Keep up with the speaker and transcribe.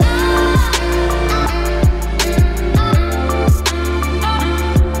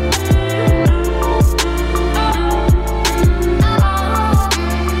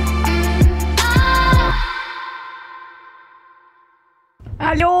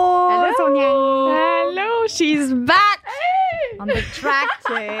Sonia! Hello, she's back! On the track.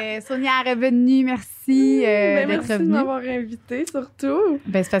 Sonia est revenue, merci d'être merci revenue. de m'avoir invitée, surtout.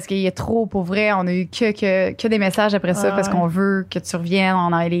 Ben, c'est parce qu'il y a trop, pour vrai, on a eu que des messages après ça parce qu'on veut que tu reviennes.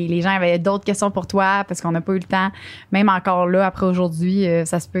 Les gens avaient d'autres questions pour toi parce qu'on n'a pas eu le temps. Même encore là, après aujourd'hui,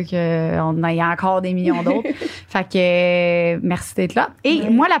 ça se peut qu'on ait encore des millions d'autres. Fait que merci d'être là. Et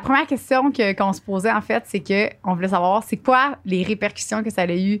moi, la première question qu'on se posait, en fait, c'est qu'on voulait savoir, c'est quoi les répercussions que ça a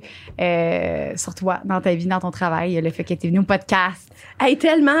eu sur toi, dans ta vie, dans ton travail, le fait que tu es venue au podcast. Hey,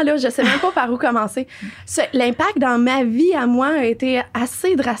 tellement, là, je sais même pas par où commencer. L'impact dans ma vie à moi a été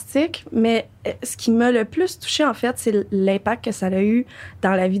assez drastique, mais ce qui m'a le plus touchée, en fait, c'est l'impact que ça a eu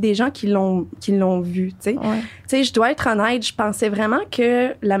dans la vie des gens qui l'ont vu, tu sais. Ouais. Tu sais, je dois être honnête, je pensais vraiment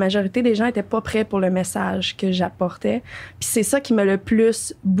que la majorité des gens étaient pas prêts pour le message que j'apportais. Puis c'est ça qui m'a le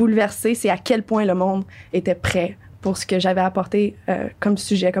plus bouleversée, c'est à quel point le monde était prêt pour ce que j'avais apporté comme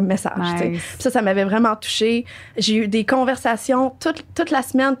sujet, comme message. Nice. Puis ça m'avait vraiment touchée. J'ai eu des conversations toute la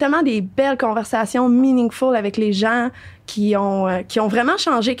semaine, tellement des belles conversations meaningful avec les gens qui ont vraiment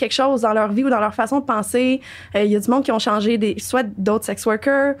changé quelque chose dans leur vie ou dans leur façon de penser. Il y a du monde qui ont changé, soit d'autres sex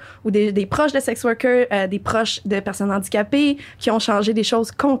workers ou des proches de sex workers, des proches de personnes handicapées qui ont changé des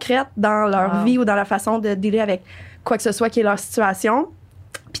choses concrètes dans leur vie ou dans la façon de dealer avec quoi que ce soit qui est leur situation.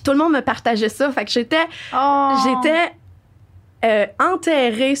 Puis tout le monde me partageait ça. Fait que j'étais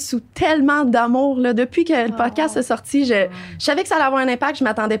enterrée sous tellement d'amour. Là. Depuis que le podcast est sorti, je savais que ça allait avoir un impact. Je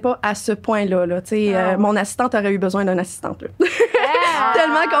m'attendais pas à ce point-là. Là. Mon assistante aurait eu besoin d'une assistante. Là.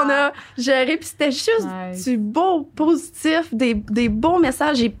 Tellement qu'on a géré. Puis c'était juste du beau, positif, des beaux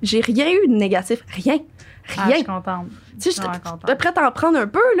messages. J'ai rien eu de négatif. Rien. Je suis contente. Tu sais, j'étais prête à en prendre un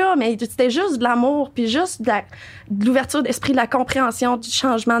peu, là, mais c'était juste de l'amour, puis juste de l'ouverture d'esprit, de la compréhension, du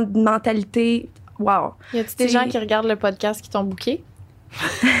changement de mentalité. Wow. Y a-t-il des gens qui regardent le podcast qui t'ont booké?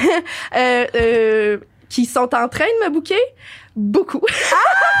 Qui sont en train de me booker? Beaucoup.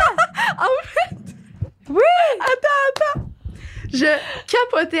 En fait. Oui! Attends. Je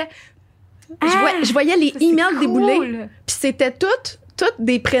capotais. Je voyais les emails débouler, puis c'était toutes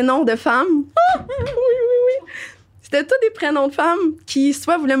des prénoms de femmes. Oui. C'était tous des prénoms de femmes qui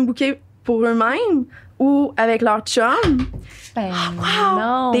soit voulaient me booker pour eux-mêmes ou avec leur chum.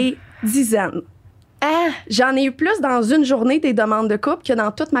 Non. Des dizaines. J'en ai eu plus dans une journée des demandes de couple que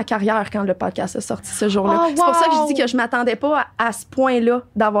dans toute ma carrière quand le podcast est sorti ce jour-là. C'est pour ça que je dis que je m'attendais pas à ce point-là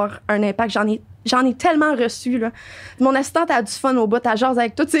d'avoir un impact. J'en ai tellement reçu, là. Mon assistante a du fun au bout. Elle jase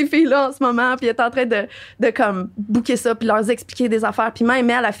avec toutes ces filles-là en ce moment, puis elle est en train de comme, booker ça, puis leur expliquer des affaires. Puis même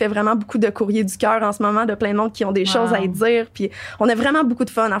elle a fait vraiment beaucoup de courriers du cœur en ce moment, de plein de monde qui ont des choses à y dire. Puis on a vraiment beaucoup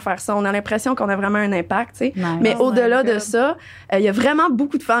de fun à faire ça. On a l'impression qu'on a vraiment un impact, tu sais. Mais au-delà de ça, il y a vraiment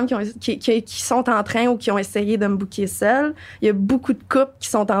beaucoup de femmes qui sont en train ou qui ont essayé de me booker seules. Il y a beaucoup de couples qui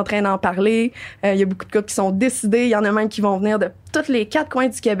sont en train d'en parler. Il y a beaucoup de couples qui sont décidés. Il y en a même qui vont venir de tous les 4 coins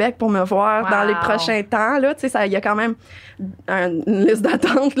du Québec pour me voir dans les prochains temps. Là, tu sais, il y a quand même une liste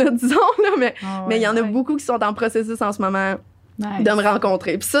d'attente, là, disons. Là, mais il y en a beaucoup qui sont en processus en ce moment de me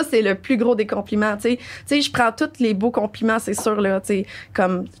rencontrer. Puis ça, c'est le plus gros des compliments. Tu sais, je prends tous les beaux compliments, c'est sûr. Là, tu sais,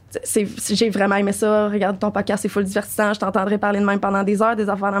 comme j'ai vraiment aimé ça. Regarde ton podcast, c'est full divertissant. Je t'entendrai parler de même pendant des heures, des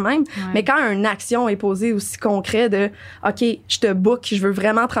affaires de même. Mais quand une action est posée aussi concrète de OK, je te book, je veux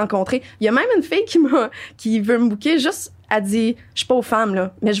vraiment te rencontrer. Il y a même une fille qui veut me booker juste. Elle dit, je suis pas aux femmes,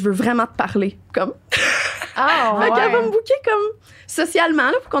 là, mais je veux vraiment te parler. Comme. Fait qu'elle va me booker comme socialement,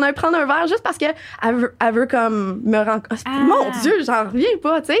 là, pour qu'on aille prendre un verre, juste parce qu'elle veut comme me rencontrer. Mon Dieu, j'en reviens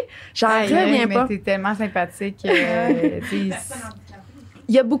pas, tu sais. J'en reviens pas. Mais t'es tellement sympathique. Il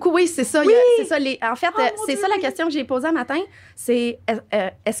y a beaucoup, oui, c'est ça. C'est ça en fait, c'est ça la question que j'ai posée un matin. C'est,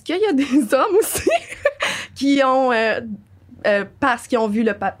 est-ce qu'il y a des hommes aussi qui ont... parce qu'ils ont vu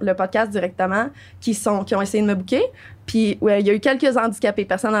le podcast directement, qui ont essayé de me booker. Puis, il y a eu quelques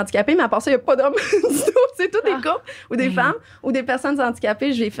personnes handicapées, mais à part ça, il n'y a pas d'hommes du tout. C'est tous des couples ou des femmes ou des personnes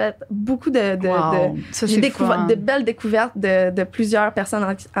handicapées. J'ai fait beaucoup de belles découvertes de plusieurs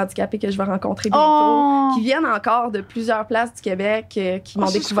personnes handicapées que je vais rencontrer bientôt, qui viennent encore de plusieurs places du Québec, qui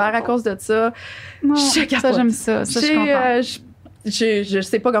m'ont découvert à cause de ça. Ça, j'aime ça. Ça, je suis contente. Je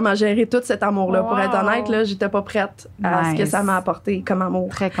sais pas comment gérer tout cet amour-là. Pour être honnête, là, j'étais pas prête à ce que ça m'a apporté comme amour.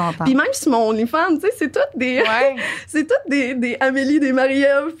 Très contente. Puis même sur mon OnlyFans, tu sais, c'est toutes des... c'est toutes des Amélie, des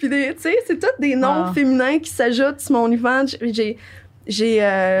Marie-Ève, puis tu sais, c'est toutes des noms féminins qui s'ajoutent sur mon OnlyFans.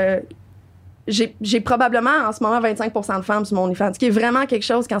 J'ai probablement en ce moment 25% de femmes sur mon OnlyFans, ce qui est vraiment quelque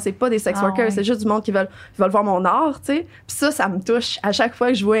chose quand c'est pas des sex workers, c'est juste du monde qui veulent voir mon art, tu sais. Puis ça me touche à chaque fois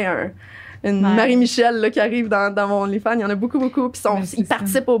que je vois Marie-Michel là, qui arrive dans mon OnlyFans. Il y en a beaucoup. Puis ils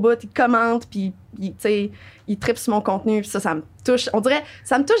participent au bout, ils commentent, puis ils trippent sur mon contenu. Puis ça me touche. On dirait,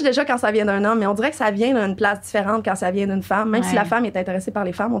 ça me touche déjà quand ça vient d'un homme, mais on dirait que ça vient d'une place différente quand ça vient d'une femme. Même si la femme est intéressée par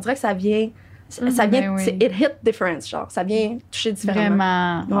les femmes, on dirait que ça vient... Ça vient, it hit difference, genre. Ça vient toucher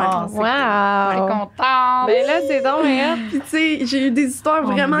différemment. Vraiment. Ouais, wow. Je suis contente. Mais là, c'est donc, Puis, tu sais, j'ai eu des histoires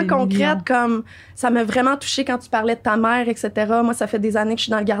vraiment concrètes, comme ça m'a vraiment touchée quand tu parlais de ta mère, etc. Moi, ça fait des années que je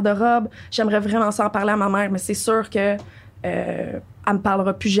suis dans le garde-robe. J'aimerais vraiment ça en parler à ma mère, mais c'est sûr que elle me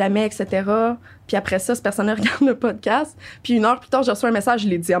parlera plus jamais, etc. Puis après ça, cette personne regarde le podcast. Puis 1 heure plus tard, je reçois un message, je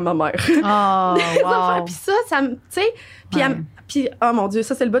l'ai dit à ma mère. Oh, wow. Puis ça me... Tu sais, puis oh mon Dieu,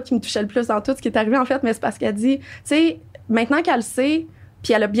 ça, c'est le bout qui me touchait le plus dans tout ce qui est arrivé, en fait. Mais c'est parce qu'elle dit, tu sais, maintenant qu'elle sait...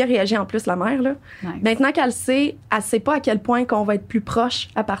 Puis elle a bien réagi en plus, la mère, là. Nice. Maintenant qu'elle sait pas à quel point qu'on va être plus proche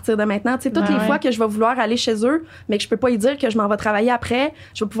à partir de maintenant. Tu sais, toutes les fois que je vais vouloir aller chez eux, mais que je peux pas lui dire que je m'en vais travailler après,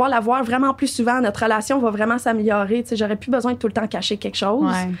 je vais pouvoir la voir vraiment plus souvent. Notre relation va vraiment s'améliorer. Tu sais, j'aurais plus besoin de tout le temps cacher quelque chose.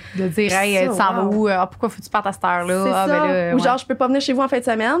 Ouais. De dire, hey, tu s'en vas où? Pourquoi faut que tu partes à cette heure-là? C'est ça. Ben là, ou genre, je peux pas venir chez vous en fin de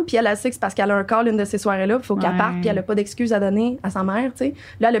semaine, puis elle sait que c'est parce qu'elle a un call une de ces soirées-là, il faut qu'elle parte, puis elle a pas d'excuses à donner à sa mère, tu sais.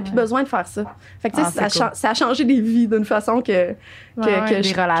 Là, elle a plus besoin de faire ça. Fait que, tu sais, ça a changé des vies d'une façon que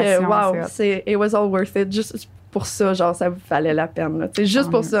des relations. Wow, it was all worth it. Juste pour ça, genre, ça valait la peine. C'est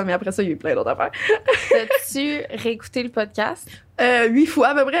juste pour ça, mais après ça, il y a eu plein d'autres affaires. T'as-tu réécouté le podcast? 8 fois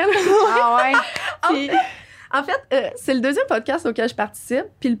à peu près. Ah ouais? Puis, en fait, c'est le deuxième podcast auquel je participe,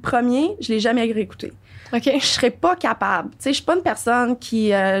 puis le premier, je l'ai jamais réécouté. OK. Je serais pas capable. Tu sais, je suis pas une personne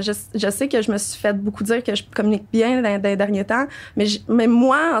qui... je sais que je me suis fait beaucoup dire que je communique bien dans les derniers temps, mais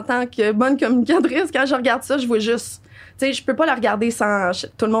moi, en tant que bonne communicatrice, quand je regarde ça, je vois juste... Tu sais, je peux pas le regarder sans...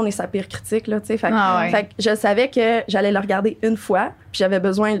 Tout le monde est sa pire critique, là, tu sais. Fait que je savais que j'allais le regarder une fois, puis j'avais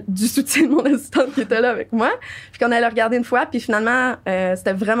besoin du soutien de mon assistante qui était là avec moi, puis qu'on allait le regarder une fois, puis finalement,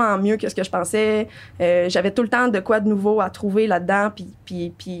 c'était vraiment mieux que ce que je pensais. J'avais tout le temps de quoi de nouveau à trouver là-dedans,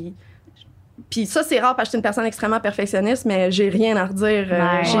 puis ça, c'est rare parce que je suis une personne extrêmement perfectionniste, mais j'ai rien à redire.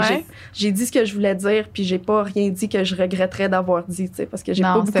 J'ai dit ce que je voulais dire, puis j'ai pas rien dit que je regretterais d'avoir dit, tu sais, parce que j'ai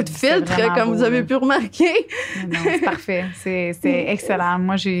pas beaucoup de filtres, comme vous avez pu remarquer. Non, c'est parfait. C'est excellent.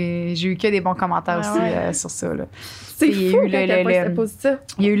 Moi, j'ai eu que des bons commentaires aussi sur ça. Là. C'est fou c'était positif.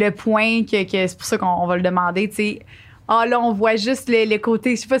 Il y a eu le point que c'est pour ça qu'on va le demander, tu sais. Ah, là, on voit juste le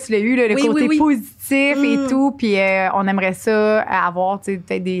côté, je sais pas si tu l'as eu, le côté positif et tout. Puis on aimerait ça avoir, tu sais,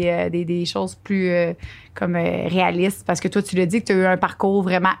 peut-être des choses plus comme réalistes. Parce que toi, tu l'as dit que tu as eu un parcours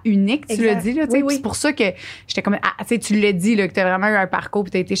vraiment unique, tu l'as dit, là, tu sais. C'est pour ça que j'étais comme, tu sais, tu l'as dit, là, que tu as vraiment eu un parcours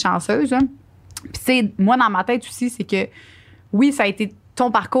puis tu as été chanceuse. Hein. Puis, tu sais, moi, dans ma tête aussi, c'est que, oui,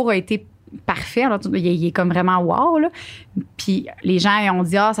 ton parcours a été parfait. Alors, il est comme vraiment wow, là. Puis les gens ont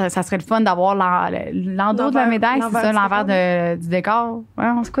dit, ça serait le fun d'avoir l'endos de la médaille, c'est ça, l'envers du décor. Ouais,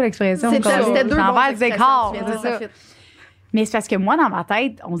 c'est quoi l'expression? C'était deux l'envers du décor, c'est ça. Mais c'est parce que moi, dans ma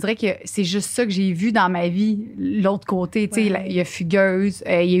tête, on dirait que c'est juste ça que j'ai vu dans ma vie, l'autre côté. Tu sais, il y a Fugueuse,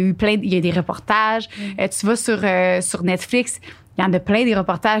 il y a des reportages. Tu vas sur Netflix, il y en a plein des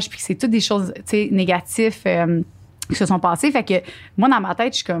reportages, puis c'est toutes des choses, tu sais, négatives qui se sont passées. Fait que moi, dans ma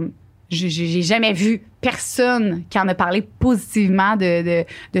tête, je suis comme... J'ai jamais vu personne qui en a parlé positivement de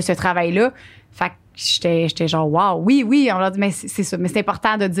ce travail-là. Fait que j'étais genre, wow, oui, on l'a dit, mais c'est ça. Mais c'est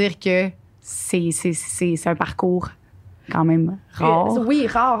important de dire que c'est un parcours quand même rare.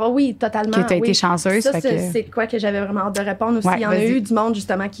 Oui, totalement. Que tu as été chanceuse. Ça, c'est quoi que j'avais vraiment hâte de répondre aussi. Il y en a eu du monde,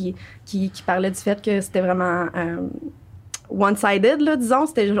 justement, qui parlait du fait que c'était vraiment... one-sided, là, disons.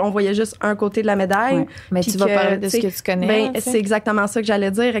 On voyait juste un côté de la médaille. Ouais. Mais tu vas parler de ce que tu connais. C'est exactement ça que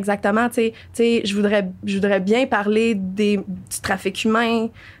j'allais dire. Exactement. Tu sais, je voudrais bien parler du trafic humain,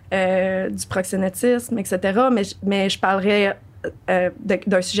 du proxénétisme, etc. Mais je parlerais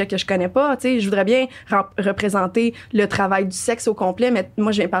d'un sujet que je connais pas. Tu sais, je voudrais bien représenter le travail du sexe au complet, mais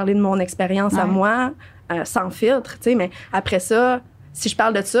moi, je viens parler de mon expérience à moi, sans filtre. Tu sais, mais après ça, si je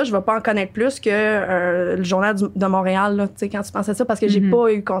parle de ça, je vais pas en connaître plus que le journal de Montréal, là, tu sais, quand tu penses à ça, parce que j'ai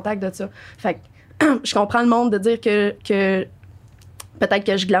pas eu contact de ça. Fait que je comprends le monde de dire que peut-être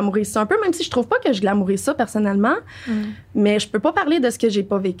que je glamourise ça un peu, même si je trouve pas que je glamourise ça personnellement, mais je peux pas parler de ce que j'ai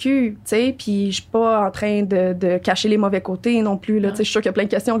pas vécu, tu sais, puis je suis pas en train de cacher les mauvais côtés non plus, là, tu sais, je suis sûre qu'il y a plein de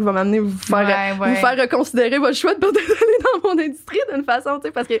questions qui vont m'amener vous faire reconsidérer votre choix de pas aller dans mon industrie d'une façon, tu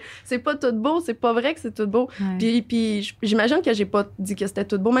sais, parce que c'est pas tout beau, c'est pas vrai que c'est tout beau, puis j'imagine que j'ai pas dit que c'était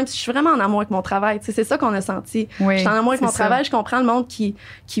tout beau, même si je suis vraiment en amour avec mon travail, tu sais, c'est ça qu'on a senti. Je suis en amour avec mon travail, je comprends le monde qui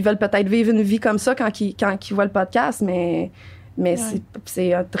veulent peut-être vivre une vie comme ça quand ils voient le podcast, mais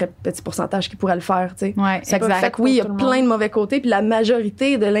c'est un très petit pourcentage qui pourrait le faire, tu sais. C'est exact. Fait que oui, il y a plein de mauvais côtés, puis la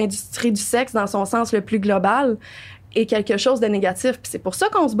majorité de l'industrie du sexe, dans son sens le plus global, est quelque chose de négatif. Puis c'est pour ça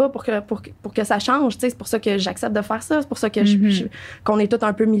qu'on se bat pour que ça change. C'est pour ça que j'accepte de faire ça. C'est pour ça que qu'on est toutes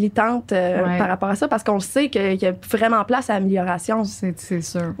un peu militantes par rapport à ça, parce qu'on sait qu'il y a vraiment place à l'amélioration. C'est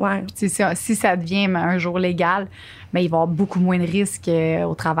sûr. Ouais. Si ça devient un jour légal, il va y avoir beaucoup moins de risques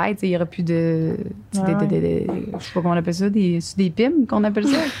au travail. Il n'y aura plus de... je sais pas comment on appelle ça, des PIM qu'on appelle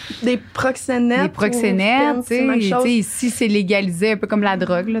ça? Des proxénètes. Des proxénètes. Si c'est légalisé, un peu comme la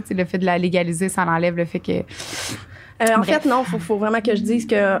drogue, là, le fait de la légaliser, ça enlève le fait que... en fait, non, faut vraiment que je dise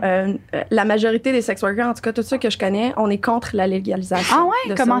que la majorité des sex workers, en tout cas, tous ceux que je connais, on est contre la légalisation. Ah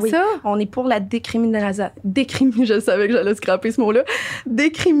ouais? Comment ça? On est pour la décriminalisation. Je savais que j'allais scraper ce mot-là.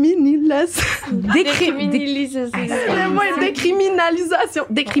 Décriminalisation.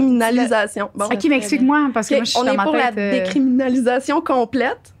 Décriminalisation. Bon. OK, mais explique-moi, parce que moi, je suis on est pour la décriminalisation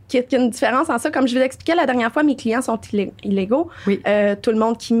complète. Qu'il y a une différence en ça. Comme je vous l'expliquais la dernière fois, mes clients sont illégaux. Oui. Tout le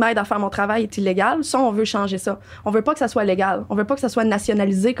monde qui m'aide à faire mon travail est illégal. Ça, on veut changer ça. On veut pas que ça soit légal. On veut pas que ça soit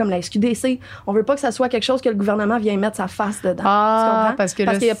nationalisé comme la SQDC. On veut pas que ça soit quelque chose que le gouvernement vient mettre sa face dedans. Parce qu'il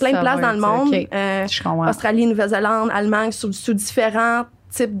y a plein de places dans le monde. Je comprends. Australie, Nouvelle-Zélande, Allemagne, sous différents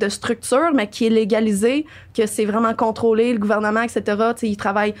types de structures, mais qui est légalisé, que c'est vraiment contrôlé, le gouvernement, etc. Ils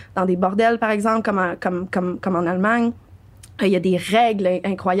travaillent dans des bordels, par exemple, comme en Allemagne. Il y a des règles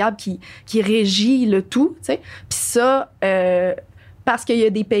incroyables qui régissent le tout, tu sais. Puis ça, parce qu'il y a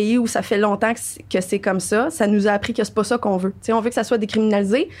des pays où ça fait longtemps que c'est comme ça nous a appris que c'est pas ça qu'on veut. Tu sais, on veut que ça soit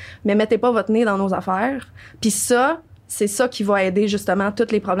décriminalisé, mais mettez pas votre nez dans nos affaires. Puis ça, c'est ça qui va aider justement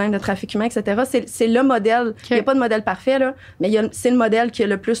tous les problèmes de trafic humain, etc. C'est le modèle. Il n'y a pas de modèle parfait, là, mais c'est le modèle qui a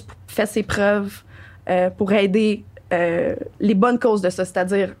le plus fait ses preuves pour aider les bonnes causes de ça,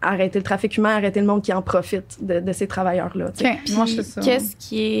 c'est-à-dire arrêter le trafic humain, arrêter le monde qui en profite de ces travailleurs-là. Puis, qu'est-ce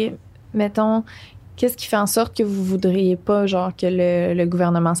qui fait en sorte que vous voudriez pas, genre, que le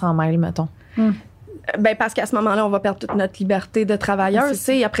gouvernement s'en mêle, mettons? Parce qu'à ce moment-là, on va perdre toute notre liberté de travailleur.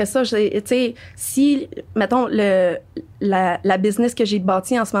 Après ça, si, mettons, la business que j'ai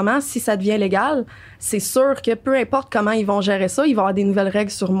bâtie en ce moment, si ça devient légal, c'est sûr que peu importe comment ils vont gérer ça, il va y avoir des nouvelles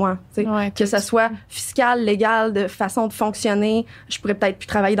règles sur moi. Que ça soit fiscal, légal, de façon de fonctionner. Je pourrais peut-être plus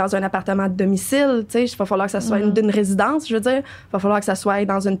travailler dans un appartement de domicile. Il va falloir que ça soit d'une résidence, je veux dire. Il va falloir que ça soit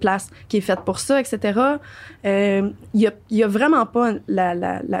dans une place qui est faite pour ça, etc. Il y a vraiment pas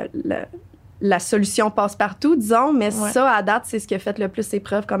la solution passe-partout, disons, mais ça, à date, c'est ce qui a fait le plus ses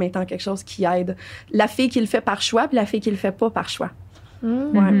preuves comme étant quelque chose qui aide. La fille qui le fait par choix, puis la fille qui le fait pas par choix.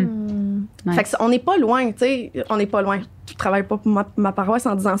 Nice. Fait que on n'est pas loin, tu sais, on n'est pas loin. Je travaille pas pour ma paroisse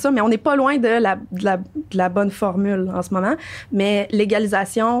en disant ça, mais on n'est pas loin de la bonne formule en ce moment. Mais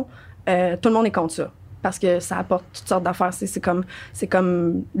légalisation, tout le monde est contre ça. Parce que ça apporte toutes sortes d'affaires. C'est comme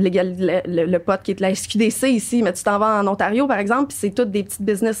le pote qui est de la SQDC ici, mais tu t'en vas en Ontario, par exemple, puis c'est toutes des petites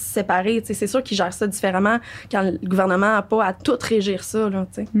business séparées. C'est sûr qu'ils gèrent ça différemment quand le gouvernement n'a pas à tout régir ça. Là,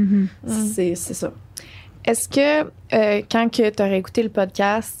 c'est ça. Est-ce que quand tu as réécouté le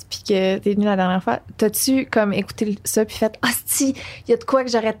podcast puis que tu es venu la dernière fois, t'as-tu comme écouté ça puis fait « Hostie, il y a de quoi que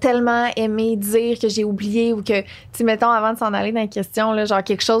j'aurais tellement aimé dire que j'ai oublié » ou que, tu sais, mettons, avant de s'en aller dans la question, là, genre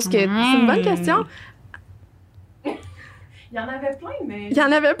quelque chose que... C'est une bonne question. Il y en avait plein, mais... Il y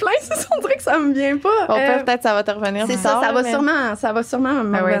en avait plein, c'est ça, on dirait que ça me vient pas. Peut-être ça va te revenir. C'est ça, ça va sûrement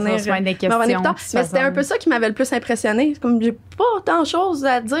me revenir. Ça va des questions. Mais c'était un peu ça qui m'avait le plus impressionné. Comme j'ai pas autant de choses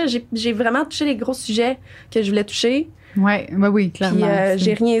à dire, j'ai vraiment touché les gros sujets que je voulais toucher. Oui, clairement. Puis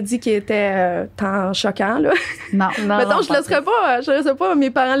j'ai rien dit qui était tant choquant, là. Non. Mettons, je laisserais pas mes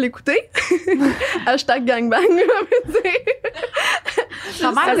parents l'écouter. Hashtag gangbang, ça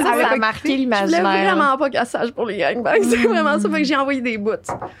a marqué l'imaginaire. Je voulais vraiment pas qu'elle sache pour les gangbangs. C'est vraiment ça. Fait que j'ai envoyé des bouts.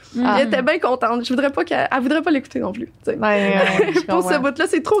 Elle était bien contente. Elle voudrait pas l'écouter non plus. Pour ce bout-là,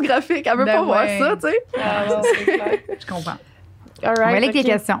 c'est trop graphique. Elle veut pas voir ça, tu sais. Non, c'est clair. Je comprends. All right, on va aller avec les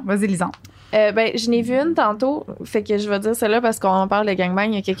questions. Vas-y, Lison. Je n'ai vu une tantôt, fait que je vais dire celle-là parce qu'on parle de gangbang.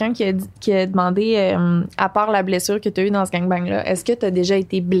 Il y a quelqu'un qui a demandé, à part la blessure que tu as eue dans ce gangbang-là, est-ce que tu as déjà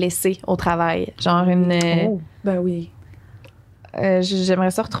été blessée au travail? Genre une... Ben oui.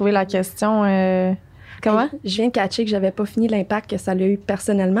 J'aimerais ça retrouver la question. Comment? Je viens de catcher que j'avais pas fini l'impact que ça a eu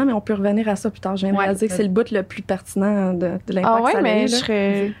personnellement, mais on peut revenir à ça plus tard. Je viens de réaliser que c'est le bout le plus pertinent de l'impact que ça a eu. Je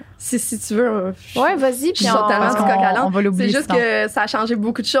serais... Si tu veux... vas-y. Puis on va l'oublier. C'est juste que ça a changé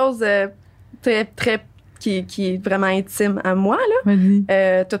beaucoup de choses très, très... Qui est vraiment intime à moi, là.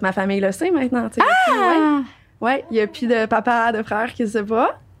 Vas-y. Toute ma famille le sait maintenant. Ouais, il y a plus de papa, de frère qui ne sait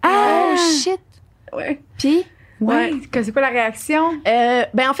pas. Oh, shit! Ouais. Puis? Ouais. C'est quoi la réaction?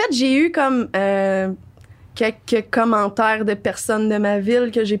 En fait, j'ai eu comme quelques commentaires de personnes de ma ville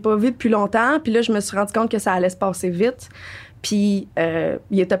que j'ai pas vues depuis longtemps. Puis là, je me suis rendu compte que ça allait se passer vite. Puis,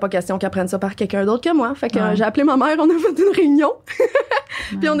 il était pas question qu'elle prenne ça par quelqu'un d'autre que moi. Fait que j'ai appelé ma mère, on a fait une réunion.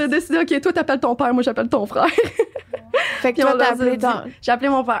 Puis on a décidé, OK, toi, t'appelles ton père, moi, j'appelle ton frère. Fait que toi, t'as appelé ton... J'ai appelé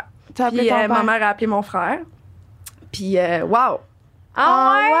mon père. Puis ma mère a appelé mon frère. Puis, wow!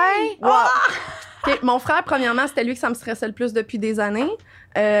 Ah ouais? Wow! Okay, mon frère, premièrement, c'était lui que ça me stressait le plus depuis des années.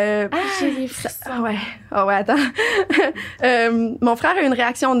 J'ai des attends. Mon frère a eu une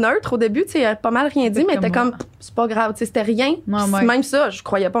réaction neutre au début, tu sais, il a pas mal rien dit, mais il était comme, c'est pas grave, tu sais, c'était rien. Même ça, je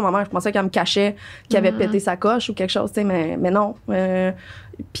croyais pas ma mère, je pensais qu'elle me cachait, qu'il avait pété sa coche ou quelque chose, tu sais, mais non.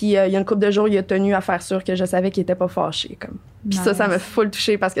 Puis il y a une couple de jours, il a tenu à faire sûr que je savais qu'il était pas fâché, comme. Puis ça m'a full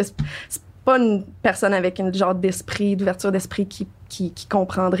touché parce que c'est pas une personne avec une genre d'ouverture d'esprit qui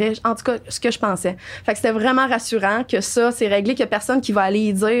comprendrait, en tout cas, ce que je pensais. Fait que c'était vraiment rassurant que ça, c'est réglé, qu'il y a personne qui va aller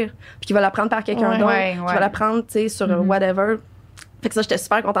y dire, puis qui va l'apprendre par quelqu'un d'autre, qui va l'apprendre, tu sais, sur whatever. Fait que ça, j'étais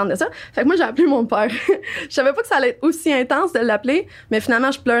super contente de ça. Fait que moi, j'ai appelé mon père. Je savais pas que ça allait être aussi intense de l'appeler, mais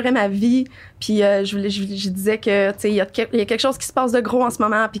finalement, je pleurais ma vie. Puis je disais que, tu sais, il y a quelque chose qui se passe de gros en ce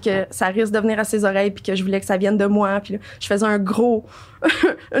moment, puis que ça risque de venir à ses oreilles, puis que je voulais que ça vienne de moi. Puis là, je faisais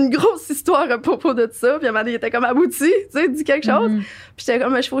une grosse histoire à propos de ça. Puis à un moment donné, il était comme abouti, tu sais, dis quelque chose. Puis j'étais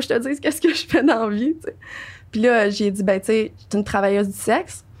comme, il faut que je te dise qu'est-ce que je fais dans la vie, tu sais. Puis là, j'ai dit, ben, tu sais, je suis une travailleuse du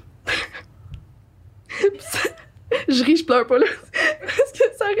sexe. Je ris, je pleure pas là. Parce que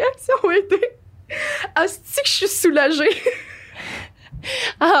sa réaction a été asti que je suis soulagée.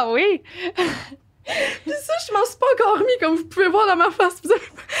 Ah oui? Puis ça, je m'en suis pas encore remis, comme vous pouvez voir dans ma face.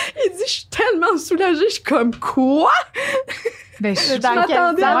 Il dit, je suis tellement soulagée. Je suis comme, quoi? Ben, je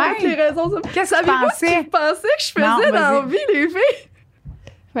m'attendais à toutes les raisons. Qu'est-ce que tu pensais? Savez-vous ce qu'il pensait que je faisais dans la vie, les filles?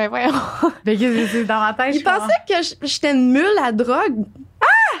 Ben voyons. Ben, qu'est-ce que dans ma tête? Il pensait que j'étais une mule à drogue.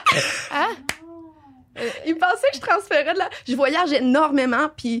 Ah! Il pensait que je transférais de la... Je voyage énormément,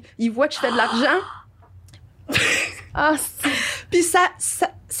 puis il voit que je fais de l'argent. Puis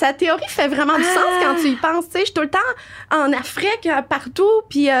sa théorie fait vraiment du sens quand tu y penses. Tu sais, je suis tout le temps en Afrique, partout,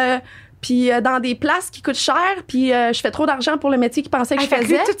 puis dans des places qui coûtent cher, puis je fais trop d'argent pour le métier qu'il pensait que je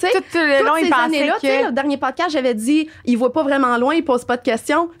faisais. Tout le long, il pensait que... Le dernier podcast, j'avais dit, il voit pas vraiment loin, il pose pas de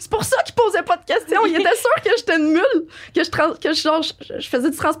questions. C'est pour ça qu'il posait pas de questions. Il était sûr que j'étais une mule, que je faisais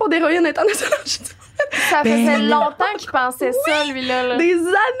du transport d'héroïne international. Ça faisait longtemps qu'il pensait ça, lui-là. Des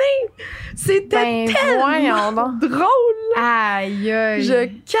années! C'était tellement drôle! Aïe, aïe! Je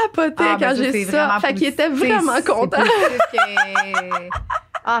capotais quand j'ai ça. Fait qu'il était vraiment content.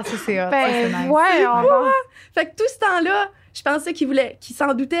 Ah, ça, c'est hot. Ben, Fait que tout ce temps-là, je pensais qu'il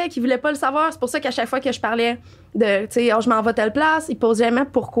s'en doutait, qu'il voulait pas le savoir. C'est pour ça qu'à chaque fois que je parlais de, tu sais, je m'en vais telle place, il posait jamais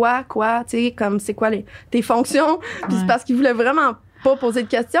pourquoi, quoi, tu sais, comme c'est quoi tes fonctions. Puis c'est parce qu'il voulait vraiment pas poser de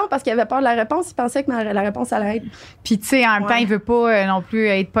questions parce qu'il avait peur de la réponse. Il pensait que la réponse allait être. Puis, tu sais, en même temps, il veut pas non plus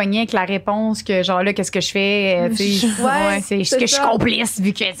être pogné avec la réponse que, genre, là, qu'est-ce que je fais? Tu sais, est-ce que je suis complice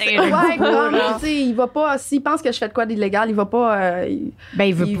vu que, tu sais, tu sais, il va pas, s'il pense que je fais de quoi d'illégal, il va pas. Il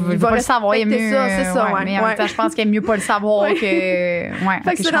veut pas le savoir. Il est mieux. C'est ça, mais en même temps, je pense qu'il est mieux pas le savoir que.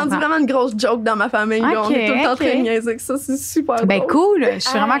 Fait que c'est rendu vraiment une grosse joke dans ma famille. On est tout le temps très niaiseux que ça. C'est super drôle. Ben, cool. Je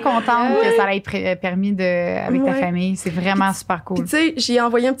suis vraiment contente que ça ait permis avec ta famille. C'est vraiment super cool. Tu sais, j'ai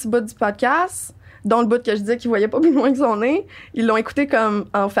envoyé un petit bout du podcast, dont le bout que je disais qu'il voyait pas plus loin que son nez. Ils l'ont écouté comme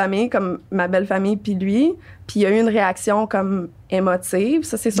en famille, comme ma belle famille puis lui. Puis il y a eu une réaction comme émotive.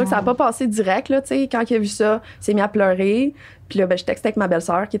 Ça, c'est sûr que ça n'a pas passé direct, là, tu sais. Quand il a vu ça, il s'est mis à pleurer. Puis là, ben, je textais avec ma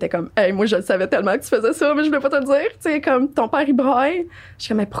belle-sœur qui était comme, hey, moi, je le savais tellement que tu faisais ça, mais je voulais pas te le dire. Tu sais, comme, ton père, il braille. Je suis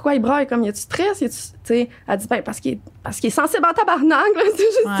comme, mais pourquoi il braille? Comme, y a-tu stress? Tu sais, elle dit, ben, parce qu'il est sensible en tabarnak, là, c'est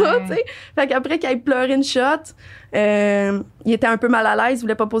juste ça, tu sais. Fait qu'après qu'il ait pleuré une shot, il était un peu mal à l'aise, il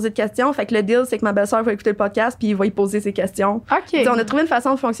voulait pas poser de questions. Fait que le deal, c'est que ma belle-sœur va écouter le podcast puis il va y poser ses questions. OK. On a trouvé une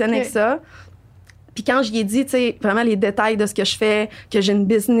façon de fonctionner avec ça. Puis quand j'y ai dit, tu sais, vraiment les détails de ce que je fais, que j'ai une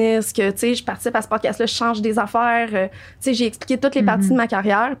business, que, tu sais, je participe à ce podcast-là, je change des affaires, tu sais, j'ai expliqué toutes les parties de ma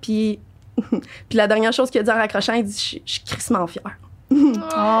carrière. Puis la dernière chose qu'il a dit en raccrochant, il dit, je suis crissement fière. Puis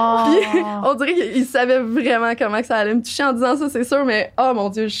on dirait qu'il savait vraiment comment que ça allait me toucher en disant ça, c'est sûr, mais oh mon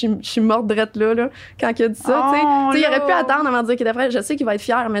Dieu, je suis morte drette là, quand il a dit ça, tu sais, il aurait pu attendre avant de dire qu'il était prêt. Je sais qu'il va être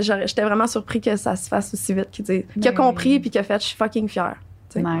fier, mais j'étais vraiment surpris que ça se fasse aussi vite, qu'il a compris puis qu'il a fait, je suis fucking fière.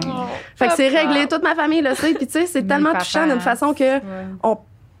 Nice. Fait que c'est réglé, toute ma famille le sait, puis tu sais, c'est tellement touchant d'une façon que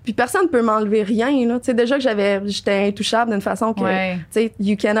puis personne peut m'enlever rien, là. Tu sais, déjà que j'étais intouchable d'une façon que, tu sais,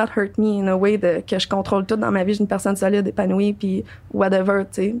 you cannot hurt me in a way que je contrôle tout dans ma vie. J'ai une personne solide, épanouie, puis whatever,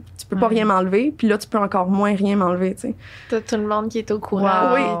 tu sais. Tu peux pas rien m'enlever, puis là, tu peux encore moins rien m'enlever, tu sais. T'as tout le monde qui est au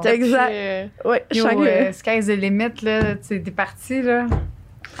courant. Oui, exact. Oui, sky's the limit, là. T'es parti, là.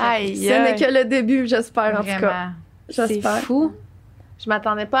 Aïe. Ce n'est que le début, j'espère, en tout cas. C'est fou. Je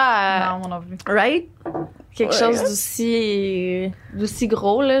m'attendais pas à... Non, moi non plus. Right? quelque chose d'aussi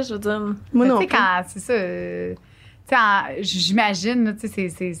gros, là, je veux dire. Moi non. Tu sais, quand c'est ça, j'imagine, tu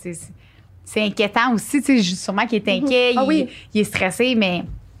sais, c'est inquiétant aussi, tu sais, sûrement qu'il est inquiet, il est stressé, mais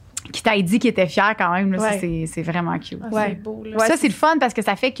qui t'a dit qu'il était fier quand même, là, c'est vraiment cute. C'est beau, là. Ça, c'est le fun parce que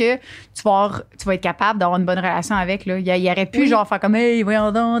ça fait que tu vas être capable d'avoir une bonne relation avec, là. Il aurait pu, genre, faire comme, hey,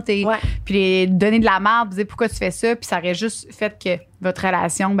 voyons donc, puis donner de la merde, dire pourquoi tu fais ça, puis ça aurait juste fait que votre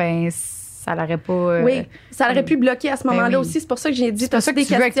relation, ben, ça l'aurait pas. Ça aurait pu bloquer à ce moment-là aussi. C'est pour ça que j'ai dit, c'est ça que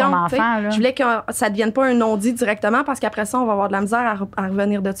tu veux avec ton enfant, là. Je voulais que ça ne devienne pas un non-dit directement parce qu'après ça, on va avoir de la misère à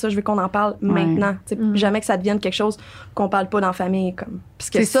revenir de ça. Je veux qu'on en parle maintenant. Jamais que ça devienne quelque chose qu'on parle pas dans la famille.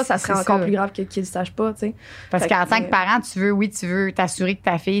 Puisque ça serait encore plus grave qu'ils ne le sachent pas. T'sais. Parce qu'en tant que parent, tu veux t'assurer que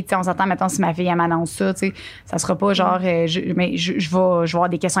ta fille, on s'entend, mettons, si ma fille elle m'annonce ça, ça sera pas genre, je vais avoir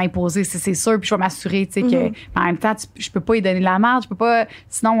des questions à y poser, c'est sûr, puis je vais m'assurer que en même temps, je peux pas lui donner de la merde, je peux pas,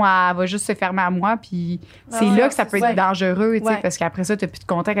 sinon elle va juste se fermer à moi, puis c'est là que ça peut être dangereux, parce qu'après ça, tu n'as plus de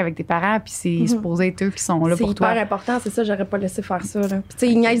contact avec tes parents, puis c'est supposé être eux qui sont là pour toi. C'est hyper important, c'est ça, j'aurais pas laissé faire ça. Là. Puis,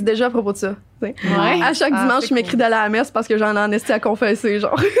 ils niaisent déjà à propos de ça. À chaque dimanche, je m'écris d'aller à la messe parce que j'en ai esti à confesser,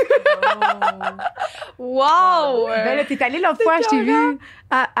 genre. Wow! Ben là, t'es allée l'autre fois, je t'ai vu.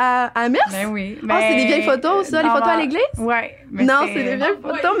 À la messe? Ben oui. C'est des vieilles photos, ça, les photos à l'église? Ouais. Non, c'est des vieilles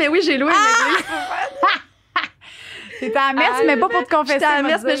photos, mais oui, j'ai loué une église. T'étais à la messe, mais pas pour te confesser. J'étais à la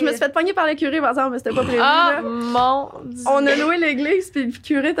messe, mais je me suis fait pogner par le curé, par exemple, mais c'était pas prévu. Mon Dieu. On a loué l'église, puis le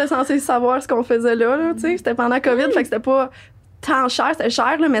curé était censé savoir ce qu'on faisait là, tu sais. C'était pendant COVID, fait que c'était pas tant cher, c'était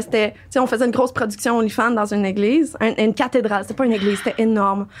cher, là, mais c'était, tu sais, on faisait une grosse production OnlyFans dans une église, une cathédrale, c'était pas une église, c'était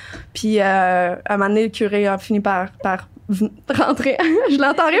énorme. Puis, à un moment donné, le curé a fini par rentrer. Je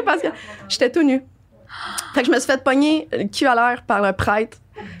l'entendais parce que j'étais tout nu. Fait que je me suis fait pogner le cul à l'air par le prêtre,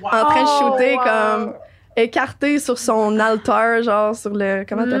 en train de shooter comme écarté sur son altar, genre sur le,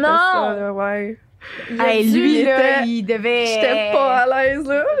 comment t'appelles ça, là, lui, là, il devait... J'étais pas à l'aise,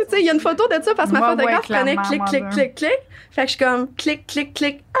 là. Tu sais, il y a une photo de ça parce que ma photographe prenait clic. Fait que je suis comme clic. Tu sais,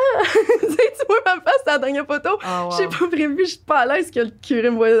 tu vois ma face, c'est la dernière photo. J'ai pas prévu, je suis pas à l'aise que le curé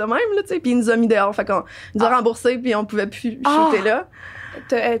me voyait de même, là, tu sais. Puis il nous a mis dehors. Fait qu'on nous a remboursé, puis on pouvait plus shooter là.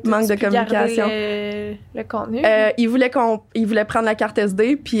 Manque de communication. Le contenu? Il voulait prendre la carte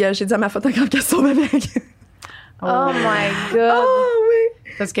SD, puis j'ai dit à ma photographe qu'elle se sauve avec. Oh my God! Oh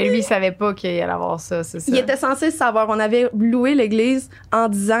oui! Parce que lui, il savait pas qu'il allait avoir ça, c'est ça. Il était censé savoir. On avait loué l'église en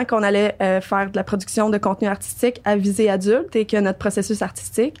disant qu'on allait faire de la production de contenu artistique à visée adulte et que notre processus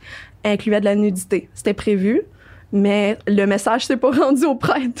artistique incluait de la nudité. C'était prévu, mais le message s'est pas rendu au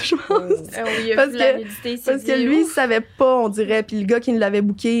prêtre, je pense. Oui, parce que lui, il savait pas, on dirait. Puis le gars qui nous l'avait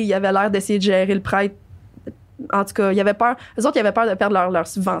booké, il avait l'air d'essayer de gérer le prêtre. En tout cas, il avait peur. Eux autres, ils avaient peur de perdre leur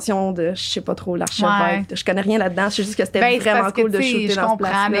subvention de, je sais pas trop, l'archevêque. Je connais rien là-dedans. Je sais juste que c'était vraiment cool de shooter dans ce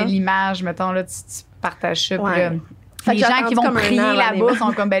place-là. Je comprends, mais l'image, mettons, là, tu partages ça. Ouais. Puis les gens qui vont prier là-bas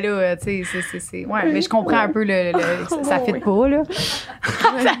sont comme, ben là, tu sais, c'est... Ouais, mais je comprends un peu ça fait pas, là.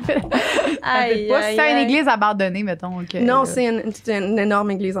 Ça fait pas. C'est une église abandonnée, mettons. Non, c'est une énorme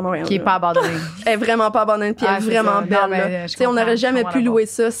église à Montréal. Qui est pas abandonnée. Elle est vraiment pas abandonnée, puis elle est vraiment belle. Tu sais, on n'aurait jamais pu louer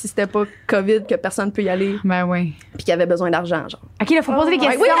ça si c'était pas COVID, que personne peut y aller. Ben oui. Puis qu'il y avait besoin d'argent, genre. OK, là, faut poser des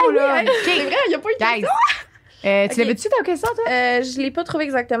questions, là. C'est vrai, il y a pas eu de questions. Tu l'avais-tu ta question, toi? Je l'ai pas trouvé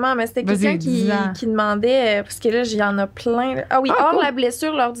exactement, mais c'était quelqu'un qui demandait, parce que là, il y en a plein. Ah oui, hors la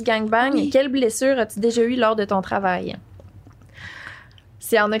blessure lors du gangbang, quelle blessure as-tu déjà eu lors de ton travail?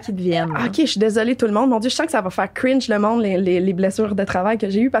 S'il y en a qui deviennent. OK, je suis désolée tout le monde. Mon Dieu, je sens que ça va faire cringe le monde, les blessures de travail que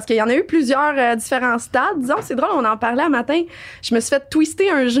j'ai eues, parce qu'il y en a eu plusieurs différents stades. Disons, c'est drôle, on en parlait un matin. Je me suis fait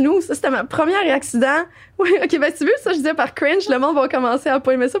twister un genou. Ça, c'était mon premier accident. Oui, OK, ben tu veux, ça, je disais par cringe, le monde va commencer à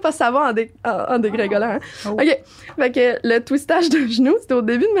pas aimer ça parce que ça va en dégringolant. Hein? OK, fait que le twistage de genou, c'était au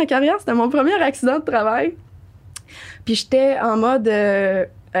début de ma carrière. C'était mon premier accident de travail. Puis j'étais en mode,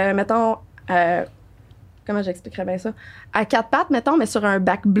 mettons... comment j'expliquerais bien ça? À quatre pattes, mettons, mais sur un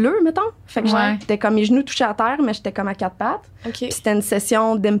bac bleu, mettons. Fait que j'étais comme mes genoux touchés à terre, mais j'étais comme à quatre pattes. Okay. Puis c'était une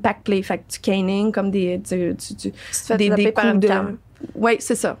session d'impact play, fait que du caning, comme des coups de... Oui,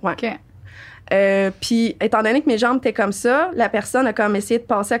 c'est ça, ouais. OK. Puis, étant donné que mes jambes étaient comme ça, la personne a comme essayé de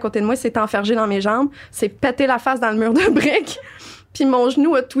passer à côté de moi, s'est enfergée dans mes jambes, s'est pété la face dans le mur de briques. Puis mon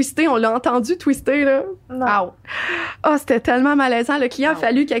genou a twisté, on l'a entendu twister, là. Non. Oh, c'était tellement malaisant. Le client a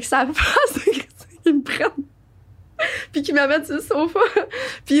fallu qu'avec sa face, qu'il me prenne. Puis qu'il m'amène sur le sofa.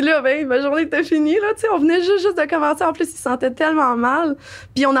 Puis là, ben, ma journée était finie, là, tu sais. On venait juste de commencer. En plus, il se sentait tellement mal.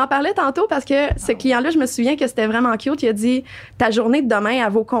 Puis on en parlait tantôt parce que ce client-là, je me souviens que c'était vraiment cute. Il a dit, ta journée de demain,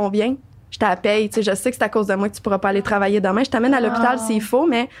 elle vaut combien? Je te la paye. Tu sais, je sais que c'est à cause de moi que tu pourras pas aller travailler demain. Je t'amène à l'hôpital s'il faut,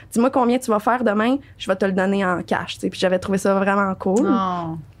 mais dis-moi combien tu vas faire demain. Je vais te le donner en cash, tu sais. Puis j'avais trouvé ça vraiment cool.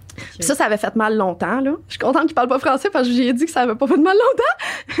 Puis ça avait fait mal longtemps, là. Je suis contente qu'il parle pas français parce que j'ai dit que ça avait pas fait mal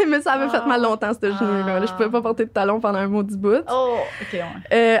longtemps. Mais ça avait fait mal longtemps, ce genou-là. Là, je pouvais pas porter de talon pendant un maudit bout. Oh, OK,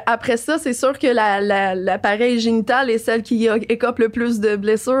 ouais. Après ça, c'est sûr que l'appareil génital est celle qui écope le plus de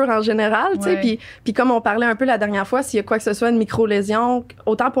blessures en général, tu sais. Puis comme on parlait un peu la dernière fois, s'il y a quoi que ce soit, une micro-lésion,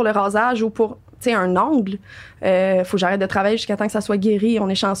 autant pour le rasage ou pour, tu sais, un ongle, faut que j'arrête de travailler jusqu'à temps que ça soit guéri. On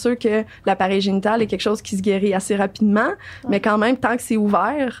est chanceux que l'appareil génital est quelque chose qui se guérit assez rapidement, mais quand même, tant que c'est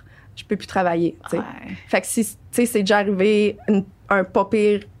ouvert, je peux plus travailler, tu sais. Fait que si, tu sais, c'est déjà arrivé un pas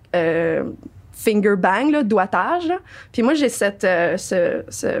pire finger bang, là, doigtage, là. Puis moi, j'ai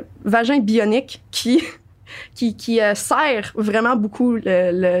ce vagin bionique qui serre vraiment beaucoup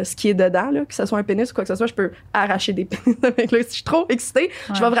ce qui est dedans, là, que ce soit un pénis ou quoi que ce soit, je peux arracher des pénis avec là. Si je suis trop excitée,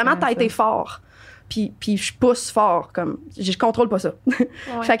 je vais vraiment têter fort. Puis je pousse fort, comme je contrôle pas ça.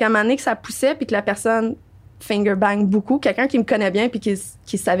 Fait qu'à un moment donné que ça poussait puis que la personne finger bang beaucoup, quelqu'un qui me connaît bien puis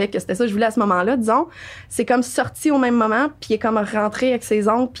qui savait que c'était ça que je voulais à ce moment-là, disons, c'est comme sorti au même moment puis il est comme rentré avec ses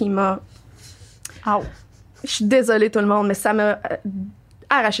ongles puis il m'a... Je suis désolée tout le monde, mais ça m'a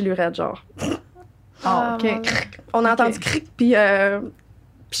arraché l'urètre, genre. OK. On a entendu cric, puis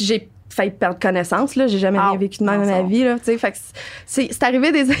j'ai failli perdre connaissance, là. J'ai jamais rien vécu de mal dans ma vie, là. Tu sais, fait que c'est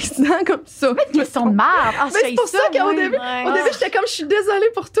arrivé des accidents comme ça. Mais une question de marde. Mais c'est pour ça qu'au début, j'étais comme, je suis désolée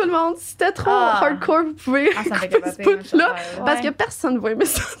pour tout le monde. Si c'était trop hardcore, vous pouvez couper ce bout-là. Parce que personne ne va aimer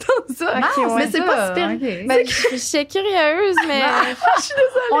s'entendre ça. Mais c'est pas super. Ben, je suis curieuse, mais je suis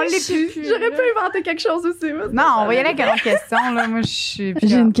désolée. On l'est plus. J'aurais pu inventer quelque chose aussi. Non, on va y aller avec une autre question, là. Moi,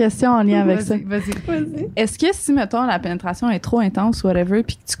 j'ai une question en lien avec ça. Vas-y. Est-ce que si, mettons, la pénétration est trop intense, whatever,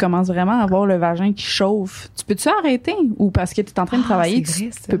 puis que tu commences vraiment à avoir le vagin qui chauffe, tu peux-tu arrêter? Ou parce que tu es en train de travailler,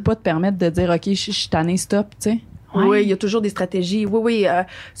 tu peux pas te permettre de dire, OK, je suis tannée, stop, tu sais? Oui, il y a toujours des stratégies. Oui.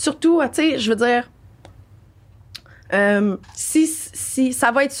 Surtout, tu sais, je veux dire, si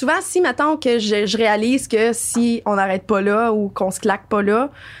ça va être souvent, si, mettons, que je réalise que si on n'arrête pas là ou qu'on se claque pas là,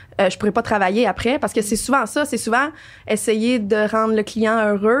 je pourrais pas travailler après, parce que c'est souvent ça, c'est souvent essayer de rendre le client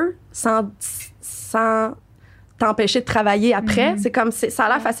heureux sans t'empêcher de travailler après. C'est comme, ça a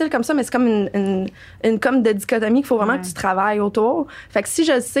l'air facile comme ça, mais c'est comme une comme de dichotomie qu'il faut vraiment que tu travailles autour. Fait que si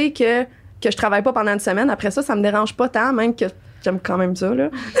je sais que je travaille pas pendant une semaine, après ça me dérange pas tant, même que j'aime quand même ça, là.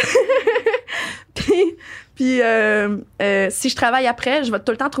 Puis si je travaille après, je vais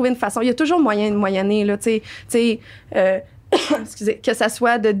tout le temps trouver une façon. Il y a toujours moyen de moyenner, là, tu sais, excusez, que ça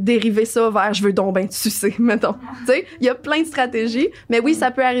soit de dériver ça vers je veux donc ben te sucer, mettons. Tu sais, il y a plein de stratégies, mais oui,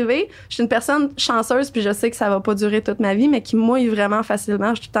 ça peut arriver. Je suis une personne chanceuse, puis je sais que ça va pas durer toute ma vie, mais qui mouille vraiment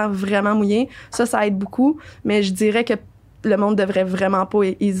facilement. Je suis tout le temps vraiment mouillée. Ça aide beaucoup, mais je dirais que le monde devrait vraiment pas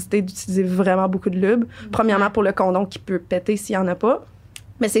hésiter d'utiliser vraiment beaucoup de lube. Premièrement, pour le condom qui peut péter s'il y en a pas.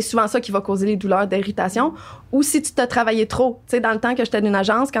 Mais c'est souvent ça qui va causer les douleurs d'irritation. Ou si tu t'as travaillé trop. Tu sais, dans le temps que j'étais d'une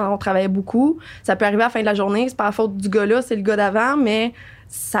agence, quand on travaillait beaucoup, ça peut arriver à la fin de la journée, c'est pas la faute du gars-là, c'est le gars d'avant, mais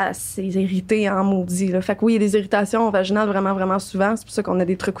ça, c'est irrité en maudit, là. Fait que oui, il y a des irritations vaginales vraiment, vraiment souvent. C'est pour ça qu'on a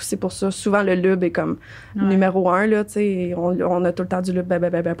des trucs aussi pour ça. Souvent, le lube est comme numéro 1, là, tu sais. On a tout le temps du lube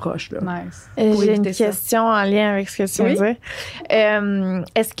ben proche, là. Nice. J'ai une question en lien avec ce que tu veux dire.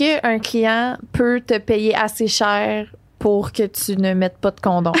 Est-ce qu'un client peut te payer assez cher pour que tu ne mettes pas de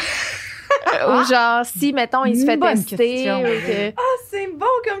condom? Ou genre, si, mettons, il se fait tester. C'est bon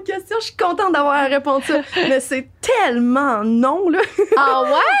comme question. Je suis contente d'avoir répondu ça. Mais c'est tellement non, là. Ah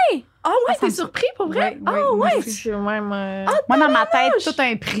ouais? Ah ouais, t'es surpris pour vrai? Ouais. Moi, dans ma tête, tout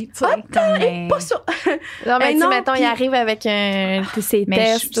un prix, tu sais. Pas ça. Non, mais tu mettons, il arrive avec ses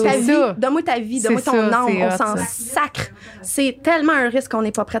tests. Donne-moi ta vie, donne-moi ton âme. On s'en sacre. C'est tellement un risque qu'on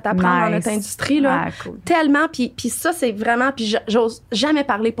n'est pas prêt à prendre dans notre industrie, là. Cool. Tellement. Puis ça, c'est vraiment... Puis j'ose jamais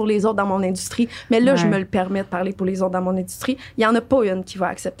parler pour les autres dans mon industrie. Mais là, je me le permets de parler pour les autres dans mon industrie. Il y en a pas une qui va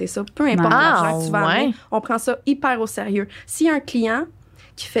accepter ça. Peu importe l'argent que tu vas amener, on prend ça hyper au sérieux. S'il y a un client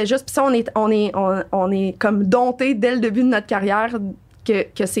qui fait juste... Puis ça, on est comme dompté dès le début de notre carrière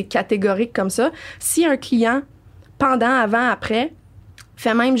que c'est catégorique comme ça. Si un client, pendant, avant, après,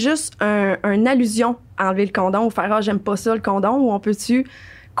 fait même juste une allusion à enlever le condom ou faire « Ah, j'aime pas ça, le condom », ou on peut-tu...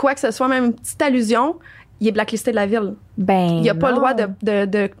 Quoi que ce soit, même une petite allusion, il est blacklisté de la ville. Il n'a pas le droit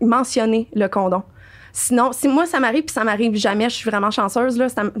de mentionner le condom. Sinon, si moi, ça m'arrive, puis ça m'arrive jamais, je suis vraiment chanceuse, là,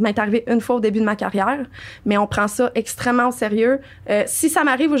 ça m'est arrivé une fois au début de ma carrière, mais on prend ça extrêmement au sérieux. Si ça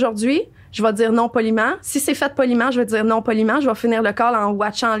m'arrive aujourd'hui, je vais dire non poliment. Si c'est fait poliment, je vais dire non poliment. Je vais finir le call en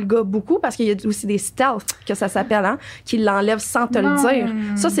watchant le gars beaucoup, parce qu'il y a aussi des stealth, que ça s'appelle, hein, qui l'enlèvent sans te le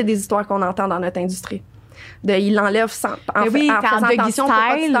dire. Ça, c'est des histoires qu'on entend dans notre industrie. Il l'enlève en faisant attention pour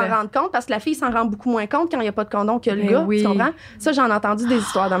pas que tu t'en rendes compte, parce que la fille s'en rend beaucoup moins compte quand il n'y a pas de condom que le gars, tu comprends? Ça, j'en ai entendu des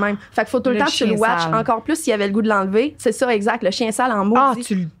histoires de même. Fait qu'il faut tout le temps que tu le watches, encore plus s'il avait le goût de l'enlever. C'est ça, exact, le chien sale en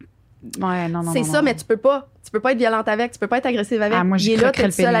maudit. Ouais, non, c'est ça, mais tu peux pas être violente avec, tu peux pas être agressive avec. Moi, il est là,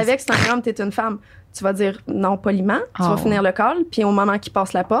 t'es seule avec, c'est un homme, t'es une femme. Tu vas dire non poliment, tu vas finir le call, puis au moment qu'il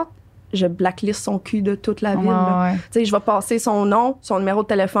passe la porte, je blacklist son cul de toute la ville. Tu sais, je vais passer son nom, son numéro de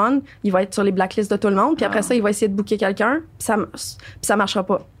téléphone, il va être sur les blacklists de tout le monde, puis après ça, il va essayer de booker quelqu'un, puis ça marchera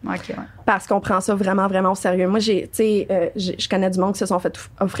pas. Parce qu'on prend ça vraiment, vraiment au sérieux. Moi, je connais du monde qui se sont fait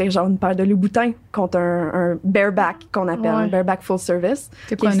offrir genre une paire de Louboutins contre un bareback qu'on appelle, un bareback full service.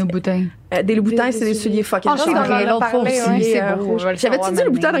 C'est quoi un Louboutins? Des Louboutins, c'est des souliers fucking c'est vrai, l'autre fois aussi, c'est beau. J'avais-tu dit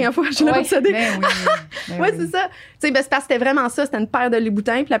Louboutin la dernière fois? Je l'ai obsédé. Oui, c'est ça. Tu sais, c'est parce que c'était vraiment ça. C'était une paire de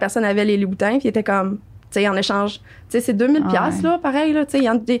Louboutins, puis la personne avait les Louboutins, puis il était comme, tu sais, en échange, tu sais, c'est 2000 $, là, pareil, là. Tu sais,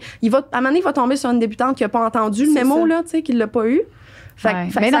 à un moment donné, il va tomber sur une débutante qui n'a pas entendu le mémo, là, tu sais, qui l'a pas eu. Fait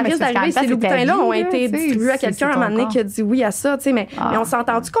que ça risque d'arriver, ces Louboutins-là ont été distribués à quelqu'un à un moment donné qui a dit oui à ça, tu sais, mais on s'est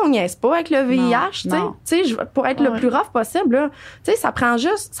entendu qu'on niaise pas avec le VIH, tu sais, pour être le plus rough possible, là, tu sais, ça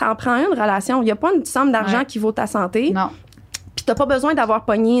en prend une relation. Il y a pas une somme d'argent qui vaut ta santé. Non. Puis t'as pas besoin d'avoir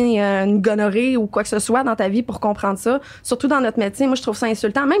pogné une gonorrhée ou quoi que ce soit dans ta vie pour comprendre ça. Surtout dans notre métier, moi je trouve ça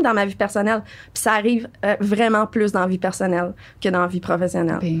insultant, même dans ma vie personnelle. Puis ça arrive vraiment plus dans la vie personnelle que dans la vie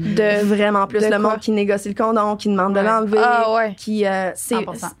professionnelle. Vraiment plus le monde qui négocie le condom, qui demande de l'enlever, qui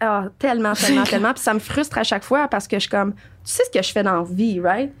tellement. Puis ça me frustre à chaque fois parce que je suis comme, tu sais ce que je fais dans la vie,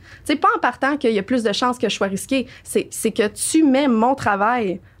 right? Tu sais, pas en partant qu'il y a plus de chances que je sois risquée. C'est que tu mets mon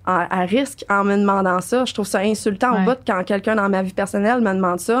travail à risque en me demandant ça. Je trouve ça insultant au bout quand quelqu'un dans ma vie personnelle me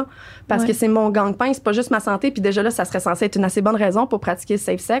demande ça parce que c'est mon gagne-pain, c'est pas juste ma santé. Puis déjà là, ça serait censé être une assez bonne raison pour pratiquer le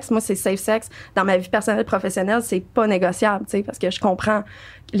safe sex. Moi, c'est safe sex dans ma vie personnelle professionnelle, c'est pas négociable, tu sais, parce que je comprends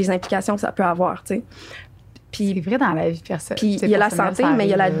les implications que ça peut avoir, tu sais. Puis c'est vrai dans la vie personnelle. Puis il y a la santé, mais il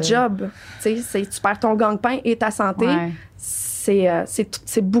y a la job. Tu sais, tu perds ton gagne-pain et ta santé.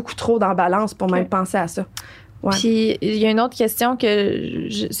 C'est beaucoup trop dans balance pour même penser à ça. Ouais. Puis il y a une autre question que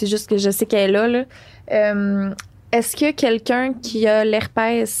c'est juste que je sais qu'elle est là. Est-ce que quelqu'un qui a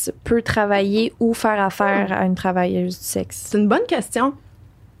l'herpès peut travailler ou faire affaire à une travailleuse du sexe? C'est une bonne question.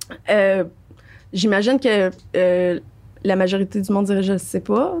 J'imagine que la majorité du monde dirait je ne sais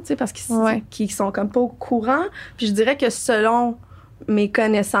pas, tu sais, parce qu'ils sont comme pas au courant. Puis je dirais que selon mes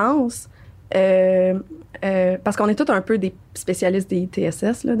connaissances, parce qu'on est tous un peu des spécialistes des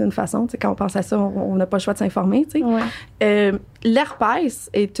TSS, là, d'une façon. Quand on pense à ça, on n'a pas le choix de s'informer. L'herpès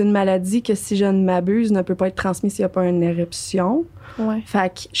est une maladie que, si je ne m'abuse, ne peut pas être transmise s'il n'y a pas une éruption. Fait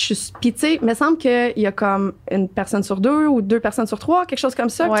que je suis... Puis, tu sais, il me semble qu'il y a comme une personne sur 2 ou 2 personnes sur 3, quelque chose comme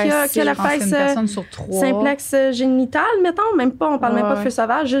ça, qui a l'herpès simplex génital, mettons. Même pas, on parle même pas de feu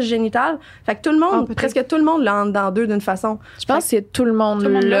sauvage, juste génital. Fait que tout le monde, presque tout le monde l'a en deux d'une façon. Je pense que tout le monde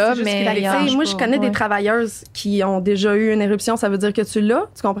là, mais... Moi, je connais des travailleuses qui ont déjà eu une éruption, ça veut dire que tu l'as,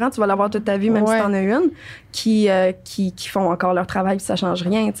 tu comprends? Tu vas l'avoir toute ta vie, même si t'en as une, qui font encore leur travail, puis ça change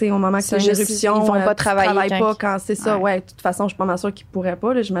rien, tu sais, au moment que c'est une éruption, ils vont pas travailler pas quand c'est ça, de toute façon, je suis pas mal sûre qu'ils pourraient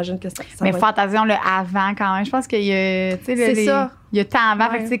pas, là, j'imagine que ça mais fantasion le avant quand même, je pense qu'il y a, tu sais, il y a temps avant,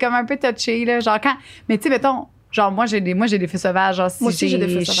 fait que c'est comme un peu touché, là, genre quand, mais tu sais, mettons, genre, moi, j'ai des feux sauvages. Genre, si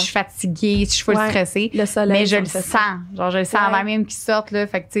je suis fatiguée, si je suis full stressée. Le soleil. Mais je le sens. Genre, je le sens avant même qu'ils sortent, là.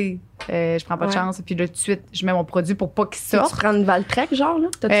 Fait que, tu sais, je prends pas de chance. Puis là, tout de suite, je mets mon produit pour pas qu'ils sortent. Tu prends une Valtrek, genre, là?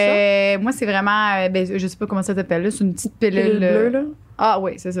 T'as ça? Moi, c'est vraiment, je sais pas comment ça s'appelle, là. C'est une petite pilule bleue, là. Ah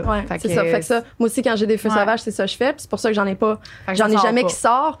oui, c'est ça. Ouais, c'est ça. Fait que ça, moi aussi, quand j'ai des feux sauvages, c'est ça que je fais. Puis c'est pour ça que j'en ai pas. J'en ai jamais qui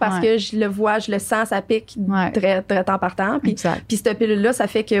sort parce que je le vois, je le sens, ça pique très, très temps par temps. Puis cette pilule-là, ça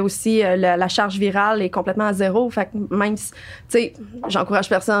fait que aussi la charge virale est complètement à zéro. Fait que même si, tu sais, j'encourage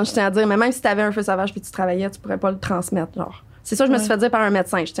personne, je tiens à dire, mais même si t'avais un feu sauvage puis tu travaillais, tu pourrais pas le transmettre, genre. C'est ça, je me suis fait dire par un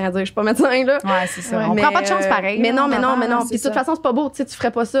médecin. Je tiens à dire, je suis pas médecin, là. Ouais, c'est ça. On prend pas de chance pareil. Mais non. Puis de toute façon, c'est pas beau. Tu sais, tu ferais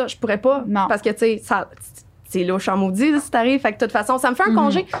pas ça. Je pourrais pas. Non. Parce que, tu sais, ça. C'est louche en maudit, si t'arrives. Fait que de toute façon, ça me fait un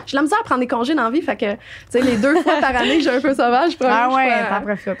congé. J'ai la misère à prendre des congés dans la vie. Fait que, tu sais, les 2 fois par année que j'ai un peu sauvage, t'en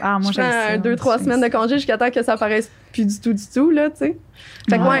profites. Moi, j'ai 2-3 semaines de congé jusqu'à temps que ça paraisse plus du tout, là, tu sais.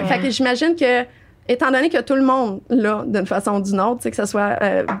 Fait que, fait que j'imagine que, étant donné que tout le monde, là, d'une façon ou d'une autre, tu sais, que ce soit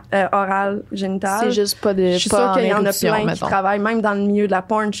oral, génital. C'est juste pas de. Je suis sûre qu'il y en a plein qui travaillent, même dans le milieu de la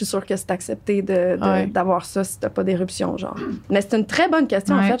porn. Je suis sûre que c'est accepté d'avoir ça si t'as pas d'éruption, genre. Mais c'est une très bonne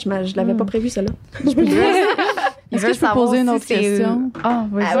question, en fait. Je l'avais pas prévu, celle-là. Est-ce que je peux poser une autre question?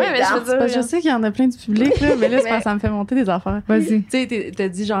 Mais je veux dire, je sais qu'il y en a plein du public, là, mais là, ça me fait monter des affaires. Vas-y. Tu sais, t'as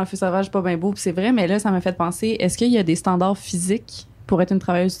dit, genre, un feu sauvage, pas bien beau, puis c'est vrai, mais là, ça m'a fait penser, est-ce qu'il y a des standards physiques pour être une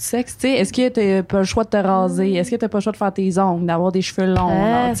travailleuse du sexe? Tu sais, est-ce que t'as pas le choix de te raser? Est-ce que t'as pas le choix de faire tes ongles, d'avoir des cheveux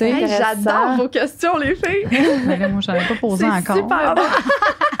longs? Tu sais, j'adore vos questions, les filles! Mais là, moi, j'en ai pas posé encore. C'est super bon!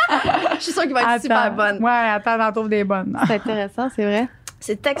 Je suis sûre qu'il va être super bonne. Ouais, attends, j'en trouve des bonnes. C'est intéressant, c'est vrai.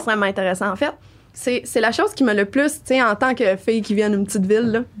 C'est extrêmement intéressant. En fait, c'est la chose qui m'a le plus, tu sais, en tant que fille qui vient d'une petite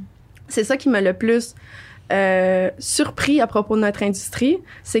ville, là, c'est ça qui m'a le plus surpris à propos de notre industrie,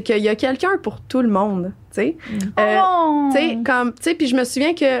 c'est qu'il y a quelqu'un pour tout le monde. Tu sais, puis je me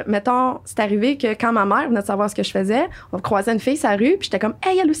souviens que, mettons, c'est arrivé que quand ma mère venait de savoir ce que je faisais, on croisait une fille sur la rue, puis j'étais comme,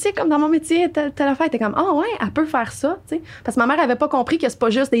 hey, elle aussi, comme dans mon métier, telle affaire. Elle était comme, ouais, elle peut faire ça, tu sais. Parce que ma mère avait pas compris que c'est pas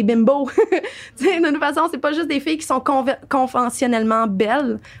juste des bimbos. Tu sais, de toute façon, c'est pas juste des filles qui sont conventionnellement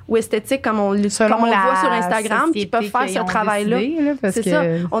belles ou esthétiques comme on le voit sur Instagram, qui peuvent faire ce travail-là. C'est ça.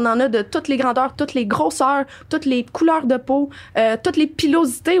 On en a de toutes les grandeurs, toutes les grosseurs, toutes les couleurs de peau, toutes les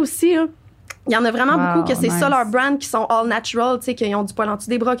pilosités aussi, hein. Il y en a vraiment beaucoup que c'est ça leur brand, qui sont all natural, tu sais, qui ont du poil en dessous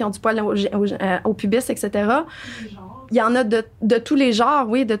des bras, qui ont du poil au pubis, etc. Il y en a de tous les genres,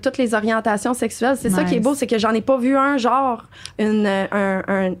 oui, de toutes les orientations sexuelles. C'est ça qui est beau, c'est que j'en ai pas vu un genre, une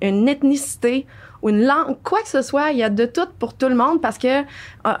ethnicité ou une langue, quoi que ce soit. Il y a de tout pour tout le monde parce que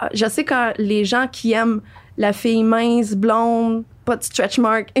je sais que les gens qui aiment la fille mince, blonde, pas de stretch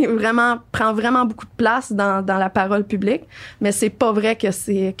mark, prend vraiment beaucoup de place dans la parole publique, mais c'est pas vrai que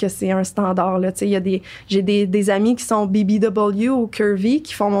c'est un standard, là. Tu sais, j'ai des amis qui sont BBW ou curvy,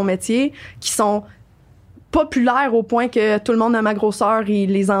 qui font mon métier, qui sont populaires au point que tout le monde a ma grosseur,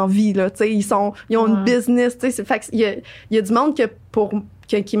 ils les envient, là. Tu sais, ils ont une business, tu sais. Fait que il y a du monde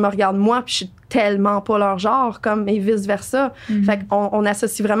qui me regarde moi, puis je suis tellement pas leur genre, comme, et vice-versa. Fait qu'on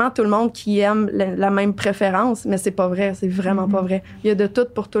associe vraiment tout le monde qui aime la même préférence, mais c'est pas vrai, c'est vraiment pas vrai. Il y a de tout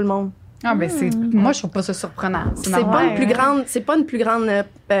pour tout le monde. Ah, ben moi, je trouve pas ça surprenant. C'est pas une plus grande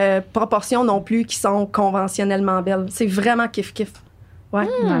proportion non plus qui sont conventionnellement belles. C'est vraiment kiff-kiff. Ouais.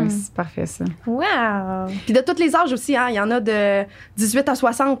 C'est parfait, ça. Wow! Puis de tous les âges aussi, hein. Il y en a de 18 à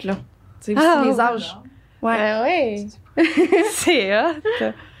 60, là. C'est aussi les âges. Ouais. C'est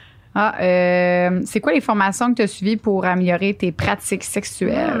hot! C'est quoi les formations que tu as suivies pour améliorer tes pratiques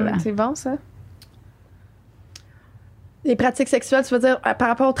sexuelles? C'est bon, ça? Les pratiques sexuelles, tu veux dire par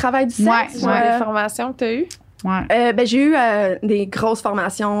rapport au travail du sexe? Les formations que tu as eues? Ouais. J'ai eu des grosses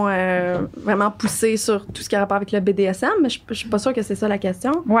formations vraiment poussées sur tout ce qui a rapport avec le BDSM, mais je suis pas sûre que c'est ça la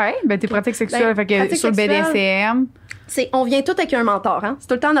question. Ouais, tes pratiques sexuelles, fait que sur le BDSM. On vient tout avec un mentor, hein. C'est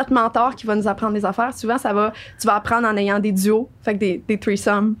tout le temps notre mentor qui va nous apprendre des affaires. Souvent, tu vas apprendre en ayant des duos, fait que des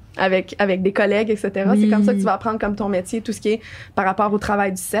threesomes avec des collègues, etc. Oui. C'est comme ça que tu vas apprendre comme ton métier, tout ce qui est par rapport au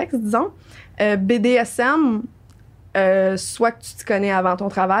travail du sexe, disons. BDSM, soit que tu te connais avant ton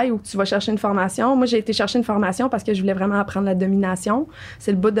travail ou que tu vas chercher une formation. Moi, j'ai été chercher une formation parce que je voulais vraiment apprendre la domination.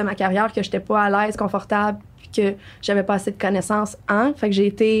 C'est le bout de ma carrière que j'étais pas à l'aise, confortable, puis que j'avais pas assez de connaissances en. Fait que j'ai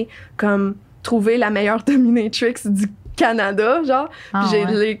été comme trouver la meilleure dominatrix du Canada, genre.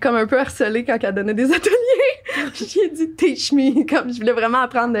 Puis l'ai comme un peu harcelée quand elle donnait des ateliers. J'ai dit « teach me », comme je voulais vraiment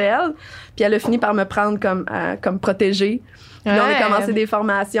apprendre de elle. Puis elle a fini par me prendre comme protégée. Puis là, on a commencé des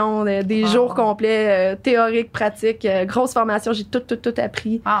formations, des jours complets, théoriques, pratiques, grosse formation. J'ai tout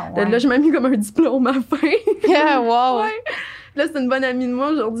appris. Là, je m'ai mis comme un diplôme à la fin. Wow! Ouais. Là, c'est une bonne amie de moi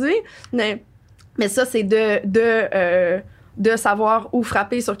aujourd'hui. Mais ça, c'est de savoir où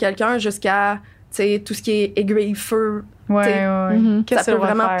frapper sur quelqu'un jusqu'à, tu sais, tout ce qui est aiguille, feu. Ça peut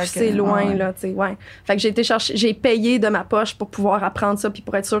vraiment pousser loin, là, tu sais, Fait que j'ai payé de ma poche pour pouvoir apprendre ça, puis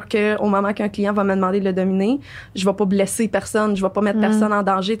pour être sûr qu'au moment qu'un client va me demander de le dominer, je vais pas blesser personne, je vais pas mettre personne en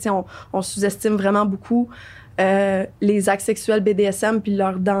danger, tu sais, on sous-estime vraiment beaucoup les actes sexuels BDSM puis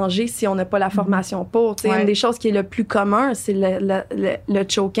leur danger si on n'a pas la formation pour. Tu sais, une des choses qui est le plus commun, c'est le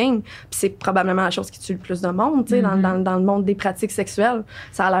choking. Puis c'est probablement la chose qui tue le plus de monde, tu sais, dans le monde des pratiques sexuelles.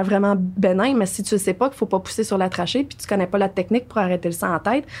 Ça a l'air vraiment bénin, mais si tu ne sais pas qu'il faut pas pousser sur la trachée puis tu connais pas la technique pour arrêter le sang en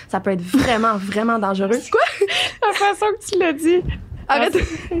tête, ça peut être vraiment, vraiment dangereux. Quoi? La façon que tu l'as dit. Arrête.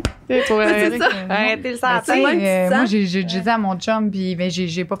 C'est ça. Arrêtez le sang en tête. Moi, j'ai dit à mon chum, puis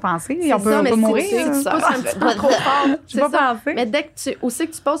j'ai pas pensé. On peut pas mourir. Si tu pousses un petit peu trop fort. J'ai pas pensé. Mais dès que tu pousses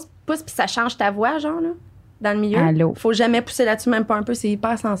puis ça change ta voix, genre, là, dans le milieu. Allô. Faut jamais pousser là-dessus, même pas un peu. C'est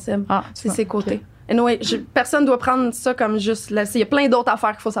hyper sensible. C'est ses côtés. Okay. Anyway, personne doit prendre ça comme juste... Il y a plein d'autres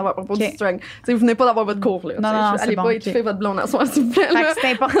affaires qu'il faut savoir à propos du strength. Vous venez pas d'avoir votre cours, là. Non, allez pas étouffer votre blonde en soir, s'il vous plaît.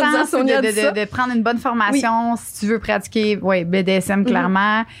 C'est important de prendre une bonne formation si tu veux pratiquer BDSM,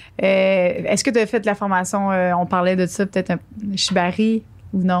 clairement. Est-ce que tu as fait de la formation, on parlait de ça, peut-être un shibari?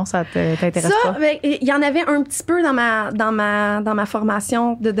 Ou non, ça t'intéresse pas? Il y en avait un petit peu dans ma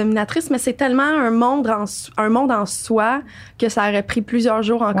formation de dominatrice, mais c'est tellement un monde en soi que ça aurait pris plusieurs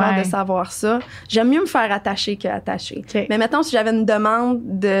jours encore de savoir ça. J'aime mieux me faire attacher qu'attacher. Okay. Mais maintenant, si j'avais une demande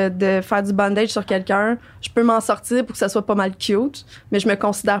de faire du bondage sur quelqu'un, je peux m'en sortir pour que ça soit pas mal cute, mais je me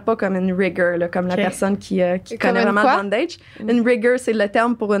considère pas comme une rigger, là, comme la personne qui connaît vraiment le bondage. Une rigger, c'est le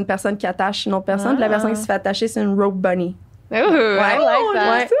terme pour une personne qui attache une autre personne. Puis la personne qui se fait attacher, c'est une rope bunny. I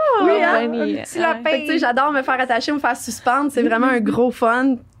like that. Oui, hein? Tu sais, j'adore me faire attacher, me faire suspendre. C'est vraiment un gros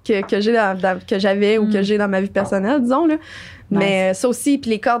fun. que j'avais ou que j'ai dans ma vie personnelle, disons, là. Mais ça aussi, puis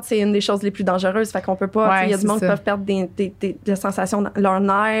les cordes, c'est une des choses les plus dangereuses. Fait qu'on peut pas. Il y a du monde qui peuvent perdre des sensations dans leur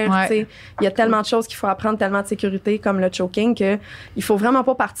nerf. Il y a tellement de choses qu'il faut apprendre, tellement de sécurité, comme le choking, qu'il faut vraiment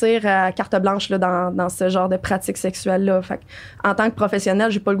pas partir à carte blanche là, dans ce genre de pratique sexuelle-là. Fait en tant que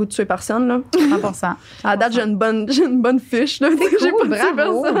professionnel, j'ai pas le goût de tuer personne. Là. 100%. À date, j'ai une bonne fiche. Là. J'ai pas tué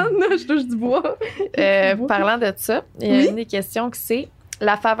personne. Je touche du bois. Parlant de ça, il y a une des questions que c'est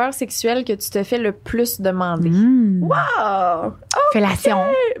la faveur sexuelle que tu te fais le plus demander. Wow! Okay. Fellation.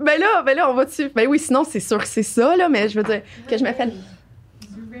 Ben là, on va dessus. Ben oui, sinon, c'est sûr que c'est ça, là, mais je veux dire que je me fais...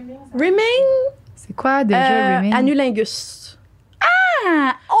 Rimming? C'est quoi déjà, rimming? Anulingus.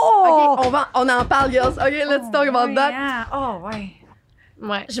 Ah! Oh! OK, on en parle, girls. OK, let's talk about that. Oh, ouais.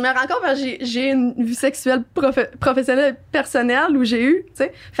 Je me rends compte parce que j'ai une vie sexuelle professionnelle personnelle où j'ai eu, tu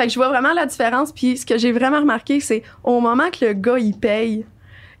sais. Fait que je vois vraiment la différence. Puis ce que j'ai vraiment remarqué, c'est au moment que le gars, il paye,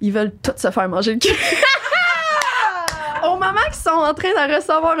 ils veulent tous se faire manger le cul. Au moment qu'ils sont en train de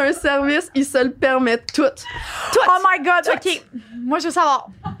recevoir un service, ils se le permettent tout. Oh my God, tout. OK. Moi, je veux savoir.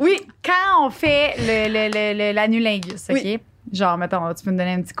 Oui. Quand on fait l'anulingus, OK? Oui. Genre, mettons, tu peux me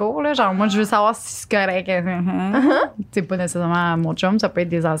donner un petit cours, là? Genre, moi, je veux savoir si c'est correct. C'est pas nécessairement mon chum, ça peut être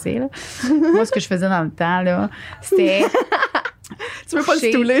des AC, là. Moi, ce que je faisais dans le temps, là, c'était... Tu veux pas le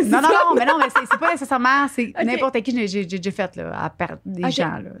stouler, non, mais c'est pas nécessairement... C'est n'importe qui, j'ai déjà fait, là, à perdre des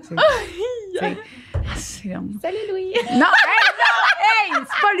gens, là. Salut, Louis! Non, hey,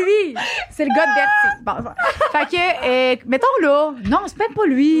 c'est pas lui! C'est le gars de Bertie. Bon, fait que, mettons là, non, c'est même pas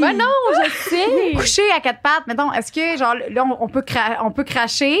lui. Ben non, je sais! Couché à quatre pattes, mettons, est-ce que, genre, là, on peut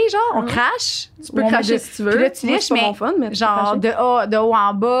cracher, genre, on crache? Tu peux cracher si tu veux. Puis là, tu liches, mais, fun, mais genre, de haut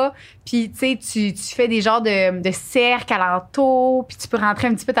en bas, puis tu sais, tu fais des genres de cercles alentour, puis tu peux rentrer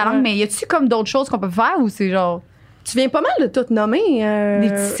un petit peu ta langue, mais y a-tu comme d'autres choses qu'on peut faire ou c'est genre... Tu viens pas mal de tout nommer. Des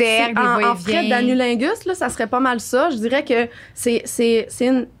petits cercles, des va-et-vient. En frais d'anulingus, là, ça serait pas mal ça. Je dirais que c'est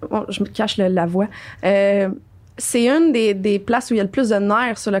une... Bon, je me cache la voix. C'est une des places où il y a le plus de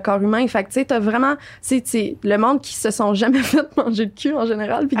nerfs sur le corps humain. Fait que, tu sais, t'as vraiment... C'est le monde qui se sont jamais fait manger le cul, en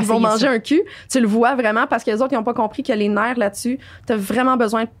général, puis qui vont manger un cul, tu le vois vraiment, parce que les autres, ils ont pas compris que les nerfs là-dessus, t'as vraiment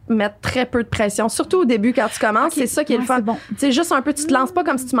besoin de mettre très peu de pression. Surtout au début, quand tu commences, c'est ça qui est le fun. Bon. Tu sais, juste un peu, tu te lances pas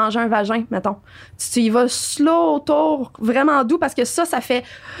comme si tu mangeais un vagin, mettons. Tu y vas slow autour, vraiment doux, parce que ça fait...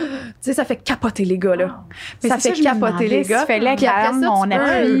 Tu sais, ça fait capoter les gars, là. Ça fait capoter les gars. Puis après ça, on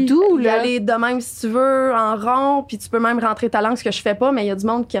appuie doux, là. Y aller de même, si tu veux, en rond, puis tu peux même rentrer ta langue, ce que je fais pas, mais il y a du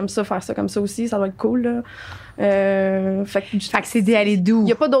monde qui aime ça, faire ça comme ça aussi, ça doit être cool, là. Fait que c'est d'y aller doux. Il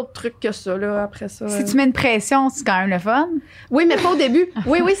y a pas d'autres trucs que ça, là, après ça. Si tu mets une pression, c'est quand même le fun. Oui, mais pas au début.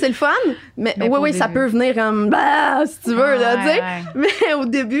 Oui, c'est le fun, mais oui, ça peut venir comme, si tu veux, là, tu sais. Mais au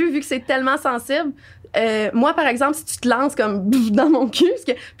début, vu que c'est tellement sensible, moi, par exemple, si tu te lances comme dans mon cul,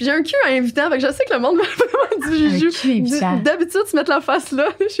 puis j'ai un cul invitant, fait que je sais que le monde va vraiment du juju. D'habitude, tu mets la face là,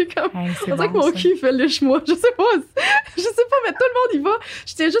 je suis comme, on dirait que mon cul fait lèche-moi. Je sais pas, mais tout le monde y va.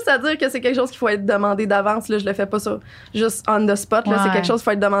 Je tiens juste à dire que c'est quelque chose qu'il faut être demandé d'avance, là, je le fais pas ça juste on the spot, là, c'est quelque chose qu'il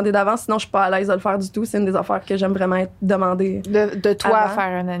faut être demandé d'avance, sinon je suis pas à l'aise de le faire du tout. C'est une des affaires que j'aime vraiment être demandée. De toi avant.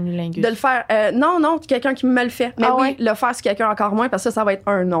 Faire un anulingus. De le faire, non, quelqu'un qui me le fait. Mais oui, le faire sur quelqu'un encore moins, parce que ça va être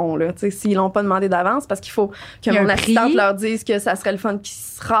un non, là, tu sais, s'ils l'ont pas demandé d'avance, parce qu'il faut que mon assistante leur dise que ça serait le fun qu'ils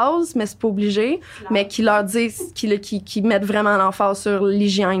se rasent, mais c'est pas obligé, mais qu'ils leur disent qu'ils mettent vraiment l'emphase sur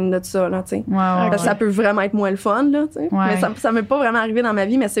l'hygiène de tout ça, là, tu sais. Parce que ça peut vraiment être moins le fun, là, tu sais. Mais ça m'est pas vraiment arrivé dans ma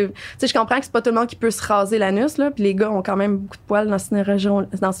vie, mais c'est, tu sais, je comprends que c'est pas tout le monde qui peut se raser l'anus, là, puis les gars ont quand même beaucoup de poils dans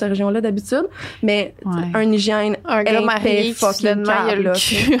cette région-là d'habitude, mais un hygiène gars marié qui soudainement il a le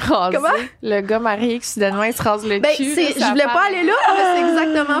cul rasé. Comment? Le gars marié qui soudainement il se rase le cul. Je voulais pas aller là, mais c'est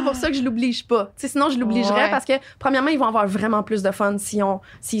exactement pour ça que je l'oblige pas. Tu sais, sinon je l'obligerais parce que premièrement ils vont avoir vraiment plus de fun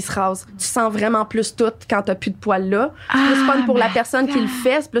s'ils se rasent. Tu sens vraiment plus tout quand t'as plus de poils là. C'est plus fun pour la personne qui le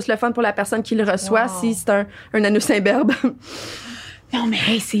fait, c'est plus le fun pour la personne qui le reçoit si c'est un anus imberbe. Non, mais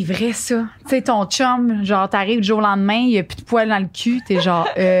hey, c'est vrai, ça. Tu sais, ton chum, genre, t'arrives le jour au lendemain, il y a plus de poils dans le cul, t'es genre...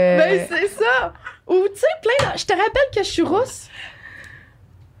 Ben, c'est ça! Ou, tu sais, je te rappelle que je suis rousse.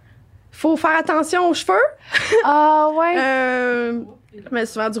 Faut faire attention aux cheveux. Ah, ouais. Je mets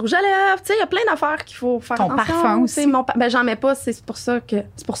souvent du rouge à lèvres. Tu sais, il y a plein d'affaires qu'il faut faire attention. Ton parfum aussi. Ben, j'en mets pas. C'est pour ça que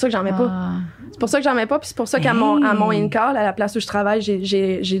j'en mets pas. C'est pour ça que j'en mets pas. Puis c'est pour ça qu'à mon in-call, à la place où je travaille,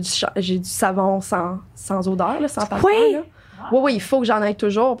 j'ai du savon sans odeur, là, sans parfum. Oui. Là. Oui, il faut que j'en aille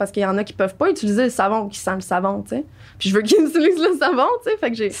toujours parce qu'il y en a qui peuvent pas utiliser le savon, qui sentent le savon, tu sais. Puis je veux qu'ils utilisent le savon, tu sais.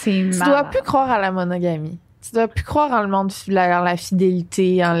 Fait que tu dois plus croire à la monogamie. Tu dois plus croire en le monde, la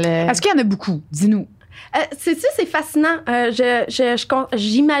fidélité, en le... Est-ce qu'il y en a beaucoup? Dis-nous. C'est fascinant.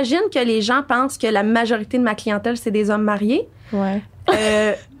 J'imagine que les gens pensent que la majorité de ma clientèle, c'est des hommes mariés. Ouais.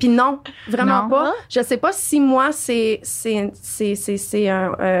 Puis non, vraiment Non. pas. Je sais pas si moi, c'est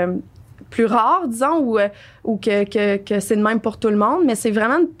un plus rare, disons, ou que c'est le même pour tout le monde, mais c'est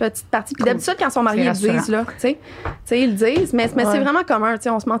vraiment une petite partie. Puis d'habitude, quand ils sont mariés, ils le disent, là, tu sais, ils le disent, mais c'est vraiment commun, tu sais,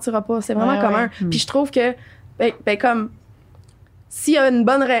 on se mentira pas, c'est vraiment commun. Puis je trouve que, comme, s'il y a une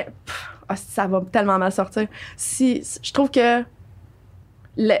bonne ça va tellement mal sortir. Je trouve que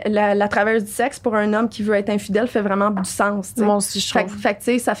la travailleuse du sexe pour un homme qui veut être infidèle fait vraiment du sens. T'sais. Moi aussi, je trouve. Fait que, tu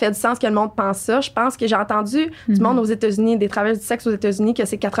sais, ça fait du sens que le monde pense ça. Je pense que j'ai entendu du monde aux États-Unis, des travailleuses du sexe aux États-Unis, que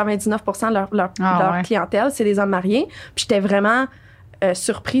c'est 99% de leur clientèle, c'est des hommes mariés. Puis j'étais vraiment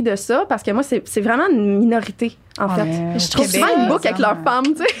surpris de ça parce que moi, c'est vraiment une minorité, en fait. Je trouve souvent ils bookent avec leurs femmes,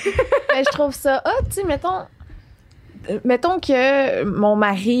 tu sais. Mais je trouve ça tu sais, mettons que mon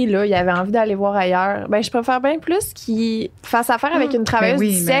mari, là, il avait envie d'aller voir ailleurs. Ben, je préfère bien plus qu'il fasse affaire avec une travailleuse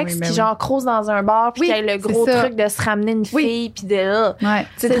du sexe, puis genre crouse dans un bar, puis qu'il ait le gros truc de se ramener une fille, puis de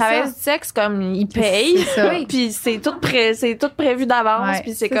c'est travailleuse du sexe, comme, il paye, puis c'est tout prévu d'avance,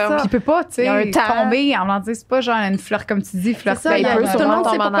 puis c'est comme... Puis il peut pas, tu sais, tomber en disant, c'est pas genre une fleur, comme tu dis, fleur. Tout le monde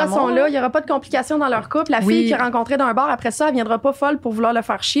sait pourquoi ils sont là. Il y aura pas de complications dans leur couple. La fille qui a rencontré dans un bar, après ça, elle viendra pas folle pour vouloir le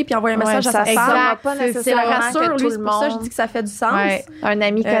faire chier, puis envoyer un message à sa femme. C'est la rassure, lui, c'est pour ça que je dis que ça fait du sens. Un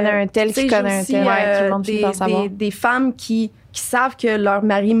ami connaît un tel qui connaît un tel. Tout le monde finit par savoir. Des femmes qui savent que leur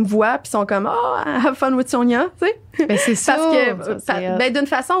mari me voit puis sont comme have fun with Sonia, tu sais. Ben c'est ça. Parce que d'une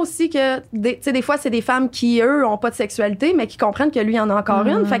façon aussi que tu sais des fois c'est des femmes qui eux ont pas de sexualité mais qui comprennent que lui en a encore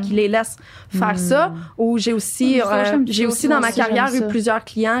une, fait qu'ils les laissent faire ça. Ou j'ai aussi dans ma carrière eu plusieurs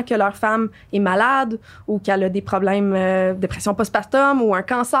clients que leur femme est malade ou qu'elle a des problèmes dépression postpartum ou un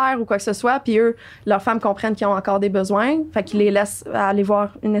cancer ou quoi que ce soit, puis eux leurs femmes comprennent qu'ils ont encore des besoins, fait qu'ils les laissent aller voir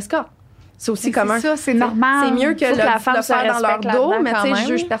une escorte. C'est aussi commun. C'est ça, c'est normal. C'est mieux que la femme le faire dans leur dos, mais tu sais, je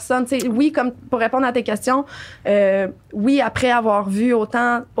juge personne. T'sais, oui, comme pour répondre à tes questions, oui, après avoir vu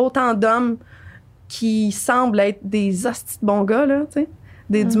autant d'hommes qui semblent être des hosties de bons gars, là, tu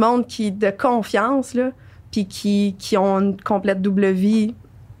sais, du monde de confiance, là, puis qui ont une complète double vie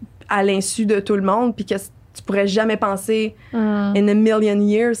à l'insu de tout le monde, puis que tu pourrais jamais penser in a million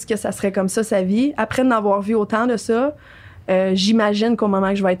years que ça serait comme ça, sa vie. Après n'avoir vu autant de ça, j'imagine qu'au moment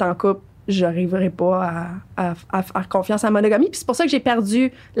que je vais être en couple, j'arriverai pas à faire confiance à la monogamie. Puis c'est pour ça que j'ai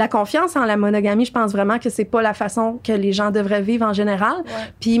perdu la confiance en la monogamie. Je pense vraiment que c'est pas la façon que les gens devraient vivre en général. Ouais.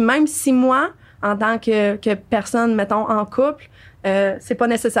 Puis même si moi, en tant que personne, mettons, en couple, c'est pas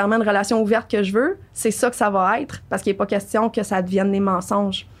nécessairement une relation ouverte que je veux, c'est ça que ça va être, parce qu'il n'est pas question que ça devienne des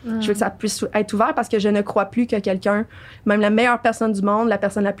mensonges. Je veux que ça puisse être ouvert parce que je ne crois plus que quelqu'un, même la meilleure personne du monde, la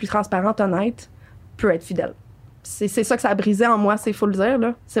personne la plus transparente, honnête, peut être fidèle. C'est ça que ça a brisé en moi, c'est faut le dire,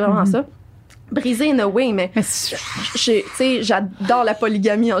 là. C'est vraiment ça. Brisé in a way, mais tu sais, j'adore la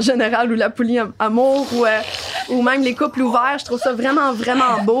polygamie en général ou la polyamour ou même les couples ouverts. Je trouve ça vraiment,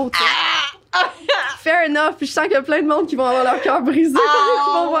 vraiment beau. Fair enough. Puis je sens qu'il y a plein de monde qui vont avoir leur cœur brisé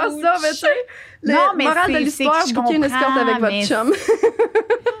qui vont voir ça, mais tu sais. Le moral de l'histoire, booker une escorte avec votre chum.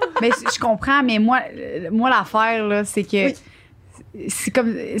 Mais je comprends, mais moi l'affaire, là, c'est que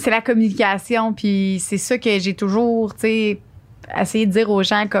c'est la communication, puis c'est ça que j'ai toujours, tu sais, essayé de dire aux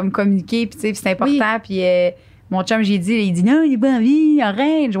gens, comme communiquer, puis tu sais, c'est important, puis mon chum, il dit non, il est pas envie,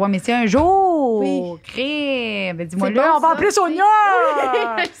 arrête, je vois, mais c'est un jour, crée, ben dis-moi là, on va appeler Sonia!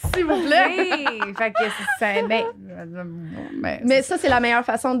 S'il vous plaît! Fait que c'est mais ça, c'est la meilleure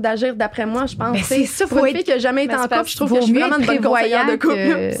façon d'agir, d'après moi, je pense. Mais c'est ça, pour une fille qui n'a jamais été en couple, je trouve que je suis vraiment une bonne conseillère de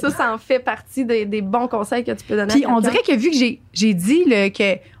couple. Ça en fait partie des bons conseils que tu peux donner. Puis on dirait que vu que j'ai dit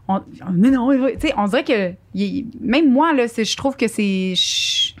que on dirait que même moi là, je trouve que c'est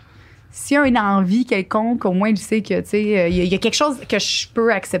s'il y a une envie quelconque, au moins je sais que tu sais il y a quelque chose que je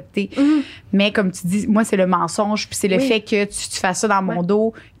peux accepter. Mais comme tu dis, moi c'est le mensonge, puis c'est le fait que tu fasses ça dans mon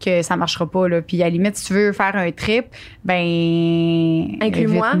dos que ça marchera pas là. Puis à la limite si tu veux faire un trip, ben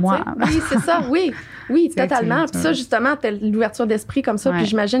inclus-moi. Oui, c'est ça. Oui, totalement. Puis ça, justement, t'as l'ouverture d'esprit comme ça. Puis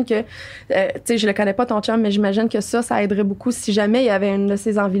j'imagine que, tu sais, je le connais pas ton chum, mais j'imagine que ça aiderait beaucoup si jamais il y avait une de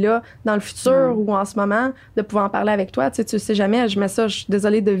ces envies-là dans le futur ou en ce moment, de pouvoir en parler avec toi. Tu sais jamais, je suis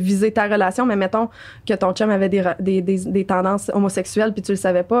désolée de viser ta relation, mais mettons que ton chum avait des tendances homosexuelles puis tu le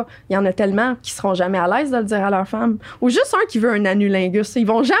savais pas. Il y en a tellement qui seront jamais à l'aise de le dire à leur femme. Ou juste un qui veut un anulingus. Ils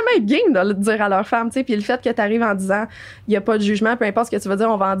vont jamais être game de le dire à leur femme, tu sais. Puis le fait que tu arrives en disant, il y a pas de jugement, peu importe ce que tu vas dire,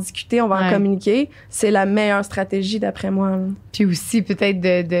 on va en discuter, on va en communiquer. C'est la meilleure stratégie, d'après moi. Puis aussi, peut-être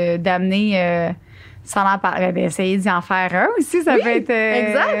d'amener, sans en parler, d'essayer d'y en faire un aussi, ça peut être...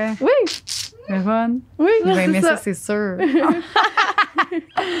 exact, oui. Le fun. Oui, je vais aimer ça, c'est sûr.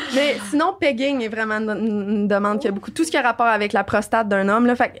 Mais Mais sinon, pegging est vraiment une demande qui a beaucoup. Tout ce qui a rapport avec la prostate d'un homme,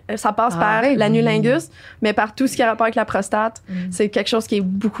 là, fait que ça passe par l'anulingus, mais par tout ce qui a rapport avec la prostate, c'est quelque chose qui est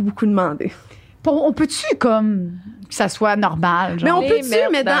beaucoup, beaucoup demandé. On peut-tu, comme, que ça soit normal? Genre? Mais on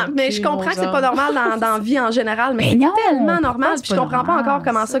peut-tu, mais je comprends que c'est pas normal dans la vie en général, mais c'est tellement normal, puis je comprends pas encore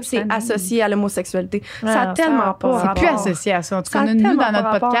comment ça que c'est associé à l'homosexualité. Ça a tellement pas rapport. C'est plus associé à ça. En tout cas, nous, dans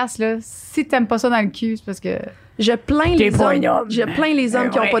notre podcast, là, si t'aimes pas ça dans le cul, c'est parce que... Je plains les hommes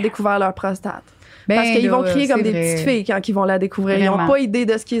qui n'ont pas découvert leur prostate. Parce qu'ils vont crier comme des petites filles quand ils vont la découvrir. Vraiment. Ils n'ont pas idée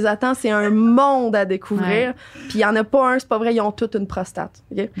de ce qui les attend. C'est un monde à découvrir. Ouais. Puis il n'y en a pas un, c'est pas vrai, ils ont toutes une prostate.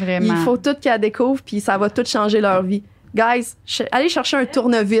 Okay? Il faut toutes qu'ils la découvrent, puis ça va tout changer leur vie. Guys, allez chercher un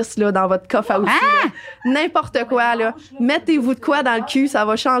tournevis là, dans votre coffre à outils. N'importe quoi. Là. Mettez-vous de quoi dans le cul, ça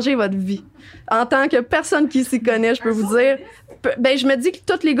va changer votre vie. En tant que personne qui s'y connaît, je peux vous dire... Ben, je me dis que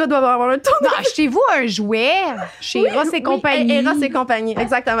tous les gars doivent avoir un tournevis. Non, achetez-vous un jouet chez Eros et compagnie. Eros et compagnie,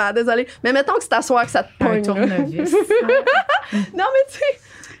 exactement. Désolée. Mais mettons que c'est à soir que ça te pogne. Un tournevis. Non, mais tu sais,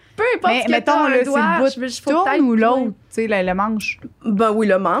 peu importe ce que mettons, le doigt, c'est le bout qui tourne ou l'autre, tu sais, le manche. Ben oui,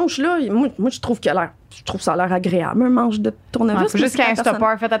 le manche, là. Moi je trouve ça a l'air agréable, un manche de tournevis. Faut juste qu'il y ait un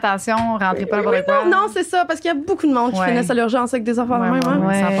stopper. Faites attention, rentrez pas n'importe quoi. Non, c'est ça, parce qu'il y a beaucoup de monde qui finissent à l'urgence avec des affaires de même.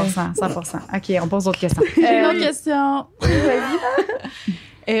 100%. OK, on pose d'autres questions. J'ai une autre question.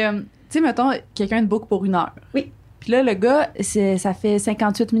 Tu sais, mettons, quelqu'un de book pour 1 heure. Oui. Puis là, le gars, ça fait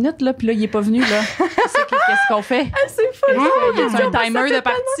 58 minutes, là, puis là, il est pas venu, là. Qu'est-ce qu'on fait? C'est fou! Il y a un timer de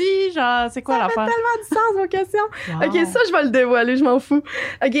partie? Genre, c'est quoi l'affaire? Ça fait tellement du sens, vos questions. Wow. OK, ça, je vais le dévoiler, je m'en fous.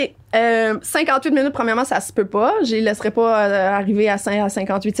 OK, 58 minutes, premièrement, ça se peut pas. Je les laisserai pas arriver à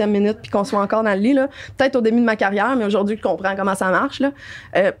 58e minute puis qu'on soit encore dans le lit, là. Peut-être au début de ma carrière, mais aujourd'hui, je comprends comment ça marche, là.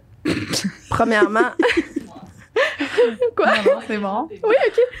 Premièrement... Quoi? Non, c'est bon. Oui,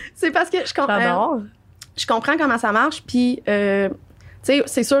 OK. C'est parce que je comprends... Je comprends comment ça marche, puis tu sais,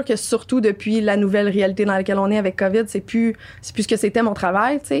 c'est sûr que surtout depuis la nouvelle réalité dans laquelle on est avec COVID, c'est plus ce que c'était mon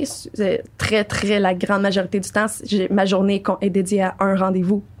travail, tu sais. Très, la grande majorité du temps, ma journée est dédiée à un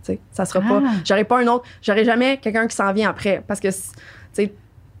rendez-vous, tu sais. Ça sera pas... J'aurai jamais quelqu'un qui s'en vient après, parce que, tu sais,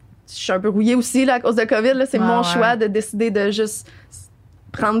 je suis un peu rouillée aussi, là, à cause de COVID, là. C'est mon choix de décider de juste...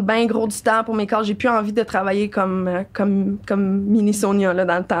 prendre bien gros du temps pour mes corps. J'ai plus envie de travailler comme mini Sonia là,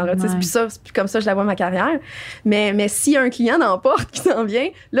 dans le temps. Là. C'est plus comme ça que je la vois ma carrière. Mais s'il y a un client dans la porte qui s'en vient,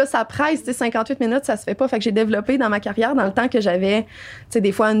 là, ça presse. 58 minutes, ça se fait pas. Fait que j'ai développé dans ma carrière, dans le temps que j'avais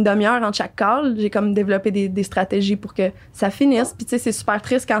des fois une demi-heure entre chaque call, j'ai comme développé des stratégies pour que ça finisse. Puis c'est super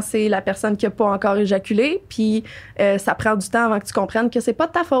triste quand c'est la personne qui a pas encore éjaculé. Puis ça prend du temps avant que tu comprennes que c'est pas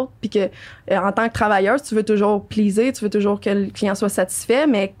de ta faute. Puis que en tant que travailleuse, tu veux toujours pleaser, tu veux toujours que le client soit satisfait.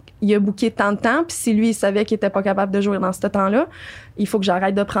 Mais il a booké tant de temps, puis si lui, il savait qu'il était pas capable de jouer dans ce temps-là, il faut que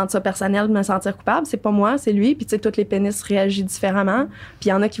j'arrête de prendre ça personnel, de me sentir coupable. C'est pas moi, c'est lui. Puis tu sais, tous les pénis réagissent différemment. Puis il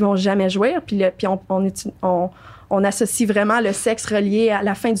y en a qui vont jamais jouer. Puis on associe vraiment le sexe relié à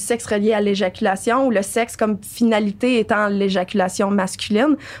la fin du sexe relié à l'éjaculation, ou le sexe comme finalité étant l'éjaculation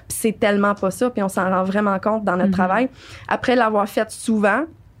masculine. Puis c'est tellement pas ça. Puis on s'en rend vraiment compte dans notre travail. Après l'avoir fait souvent,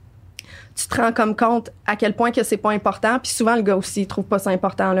 tu te rends comme compte à quel point que c'est pas important. Puis souvent, le gars aussi, il trouve pas ça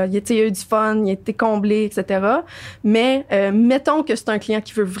important. Là. Il a eu du fun, il a été comblé, etc. Mais mettons que c'est un client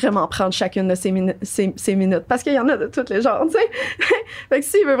qui veut vraiment prendre chacune de ses minutes. Parce qu'il y en a de tous les genres, tu sais. Fait que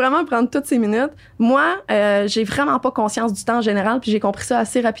s'il veut vraiment prendre toutes ses minutes, moi, j'ai vraiment pas conscience du temps en général. Puis j'ai compris ça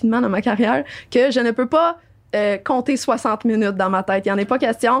assez rapidement dans ma carrière, que je ne peux pas compter 60 minutes dans ma tête. Il n'y en a pas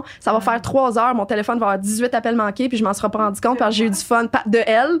question. Ça va faire 3 heures. Mon téléphone va avoir 18 appels manqués, puis je m'en serai pas rendu compte parce que j'ai eu du fun de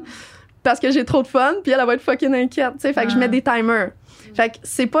elle. Parce que j'ai trop de fun, puis elle va être fucking inquiète, tu sais. Fait que je mets des timers. Fait que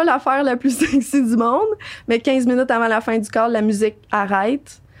c'est pas l'affaire la plus sexy du monde, mais 15 minutes avant la fin du call, la musique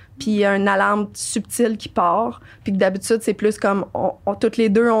arrête, puis il y a une alarme subtile qui part, puis que d'habitude, c'est plus comme, toutes les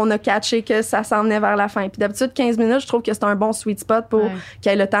deux, on a catché que ça s'en venait vers la fin. Puis d'habitude, 15 minutes, je trouve que c'est un bon sweet spot pour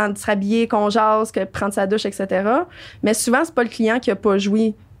qu'il ait le temps de se rhabiller, qu'on jase, que prendre sa douche, etc. Mais souvent, c'est pas le client qui a pas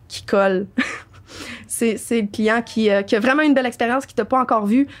joui qui colle. C'est le client qui a vraiment une belle expérience, qui t'a pas encore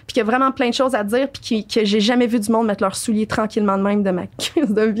vu, puis qui a vraiment plein de choses à dire, puis que j'ai jamais vu du monde mettre leurs souliers tranquillement de même de ma crise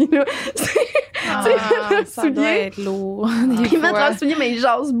de vie. Là. Ça doit être lourd. Ils mettent leurs souliers, mais ils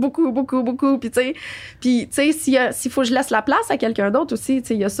jasent beaucoup. Puis tu sais, s'il faut que je laisse la place à quelqu'un d'autre aussi, tu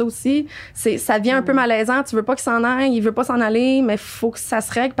sais, il y a ça aussi. Ça devient un peu malaisant. Tu veux pas qu'il s'en aille, il veut pas s'en aller, mais faut que ça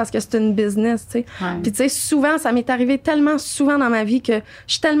se règle parce que c'est une business, tu sais. Puis tu sais, souvent, ça m'est arrivé tellement souvent dans ma vie que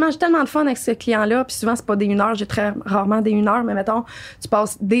j'ai tellement de fun avec ce client-là. Puis souvent, c'est pas des 1 heure, j'ai très rarement des 1 heure, mais mettons, tu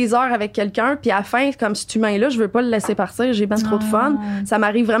passes des heures avec quelqu'un, puis à la fin, comme cet humain-là, je veux pas le laisser partir, j'ai bien trop de fun. Ça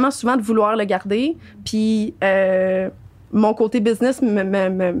m'arrive vraiment souvent de vouloir le garder, puis mon côté business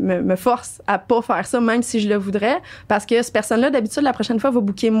me force à pas faire ça, même si je le voudrais, parce que cette personne-là, d'habitude, la prochaine fois, va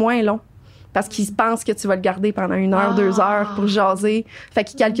booker moins long. Parce qu'il pense que tu vas le garder pendant 1 heure, 2 heures pour jaser. Fait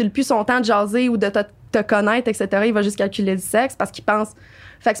qu'il calcule plus son temps de jaser ou de te connaître, etc. Il va juste calculer du sexe parce qu'il pense...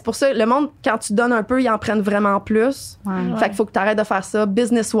 Fait que c'est pour ça, le monde, quand tu donnes un peu, ils en prennent vraiment plus. Fait qu'il faut que tu arrêtes de faire ça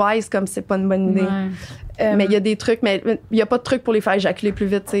business-wise, comme c'est pas une bonne idée. Mais il y a des trucs, mais il y a pas de trucs pour les faire éjaculer plus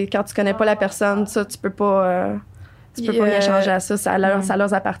vite, t'sais. Quand tu connais pas la personne, ça, tu peux pas... Tu peux pas rien changer à ça, ça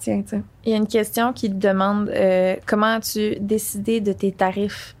leur appartient, tu sais. Il y a une question qui te demande comment as-tu décidé de tes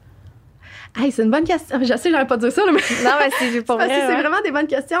tarifs? Hey, c'est une bonne question. Je sais, j'aurais pas dire ça, là, mais... Non, mais c'est pour vrai. C'est vraiment des bonnes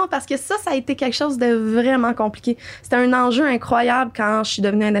questions parce que ça a été quelque chose de vraiment compliqué. C'était un enjeu incroyable quand je suis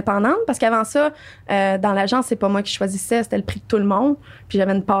devenue indépendante parce qu'avant ça, dans l'agence, c'est pas moi qui choisissais, c'était le prix de tout le monde. Puis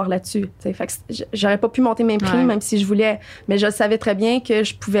j'avais une part là-dessus. T'sais. Fait que j'aurais pas pu monter mes prix, même si je voulais. Mais je savais très bien que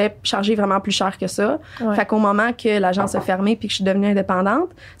je pouvais charger vraiment plus cher que ça. Fait qu'au moment que l'agence a fermé puis que je suis devenue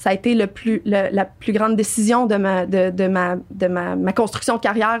indépendante, ça a été la plus grande décision de ma construction de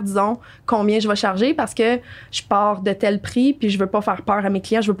carrière, disons, combien je vais charger parce que je pars de tel prix puis je veux pas faire peur à mes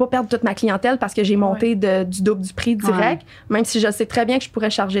clients. Je veux pas perdre toute ma clientèle parce que j'ai monté du double du prix direct, même si je sais très bien que je pourrais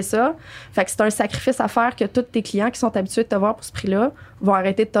charger ça. Fait que c'est un sacrifice à faire que tous tes clients qui sont habitués de te voir pour ce prix-là vont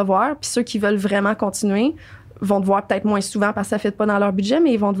arrêter de te voir. Puis ceux qui veulent vraiment continuer vont te voir peut-être moins souvent parce que ça ne fit pas dans leur budget,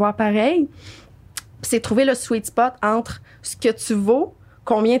 mais ils vont te voir pareil. Puis c'est trouver le sweet spot entre ce que tu vaux,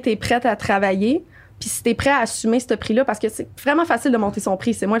 combien tu es prête à travailler, puis si tu es prêt à assumer ce prix-là, parce que c'est vraiment facile de monter son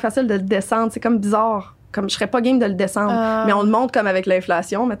prix, c'est moins facile de le descendre. C'est comme bizarre. Comme je serais pas game de le descendre. Mais on le monte comme avec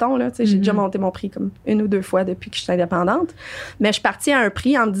l'inflation, mettons. Là, j'ai déjà monté mon prix comme 1 ou 2 fois depuis que je suis indépendante. Mais je suis partie à un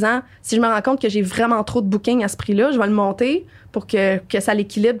prix en me disant, si je me rends compte que j'ai vraiment trop de bookings à ce prix-là, je vais le monter pour que ça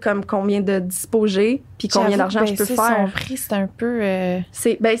l'équilibre comme combien de dispos j'ai puis combien d'argent je peux faire. Son prix, c'est un peu...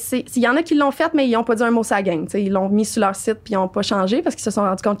 Il y en a qui l'ont fait, mais ils n'ont pas dit un mot sur la gang. T'sais, ils l'ont mis sur leur site puis ils n'ont pas changé parce qu'ils se sont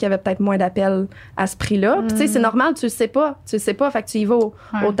rendus compte qu'il y avait peut-être moins d'appels à ce prix-là. Puis c'est normal, tu le sais pas. Fait que tu y vas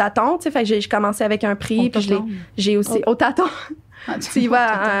au tâton. Fait que j'ai commencé avec un prix puis j'ai aussi... Au tâton. Tu y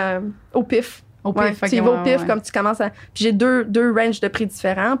vas au pif. Tu y vas au pif comme tu commences à... Puis j'ai deux ranges de prix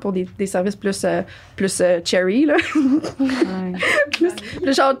différents pour des services plus cherry, là.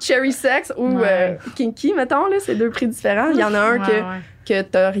 plus genre cherry sex ou kinky, mettons, là. C'est 2 prix différents. Il y en a un que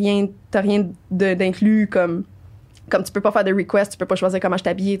t'as rien d'inclus comme tu peux pas faire de request, tu peux pas choisir comment je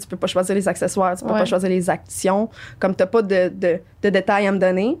t'habille, tu peux pas choisir les accessoires, tu peux pas choisir les actions. Comme t'as pas de détails à me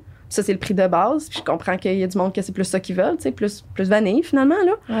donner. Ça, c'est le prix de base. Puis je comprends qu'il y a du monde que c'est plus ça qu'ils veulent, tu sais, plus vanille, finalement,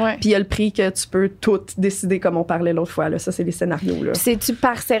 là. Puis il y a le prix que tu peux tout décider, comme on parlait l'autre fois, là. Ça, c'est les scénarios, là. Puis c'est-tu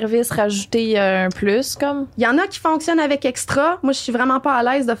par service rajouter un plus, comme? Il y en a qui fonctionnent avec extra. Moi, je suis vraiment pas à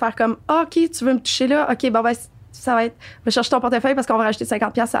l'aise de faire comme, OK, tu veux me toucher là? OK, bon, ben, ça va être, va chercher ton portefeuille parce qu'on va rajouter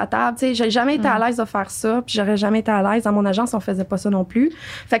 50$ à la table. Tu sais, j'ai jamais été à l'aise de faire ça. Puis j'aurais jamais été à l'aise. Dans mon agence, on faisait pas ça non plus.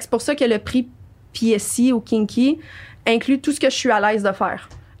 Fait que c'est pour ça que le prix PSI ou Kinky inclut tout ce que je suis à l'aise de faire.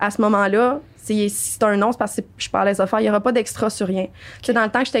 À ce moment-là, si c'est un non, c'est parce que je suis pas à l'aise de faire. Il n'y aura pas d'extra sur rien. Okay. Dans le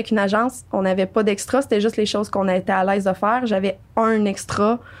temps que j'étais avec une agence, on n'avait pas d'extra. C'était juste les choses qu'on était à l'aise de faire. J'avais un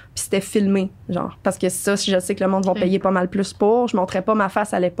extra, puis c'était filmé, genre. Parce que ça, je sais que le monde va payer pas mal plus pour. Je montrais pas ma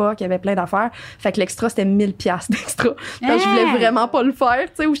face à l'époque. Il y avait plein d'affaires. Fait que l'extra, c'était 1000$ d'extra. Quand je voulais vraiment pas le faire,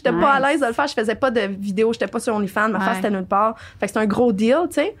 tu sais, ou j'étais pas à l'aise de le faire. Je faisais pas de vidéo. J'étais pas sur OnlyFans. Ma face était nulle part. Fait que c'était un gros deal,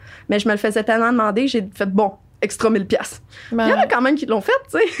 tu sais. Mais je me le faisais tellement demander. J'ai fait, bon, extra 1000$. Il y en a quand même qui l'ont fait,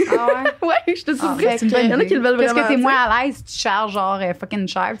 tu sais. Ah ouais? Ouais, je te surprise. Il y en a qui le veulent vraiment. Parce que t'es moins à l'aise, tu charges genre fucking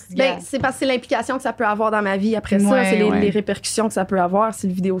cher. Ben, c'est parce que c'est l'implication que ça peut avoir dans ma vie après ça. C'est les répercussions que ça peut avoir si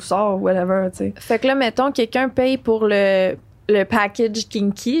le vidéo sort ou whatever, tu sais. Fait que là, mettons, quelqu'un paye pour le package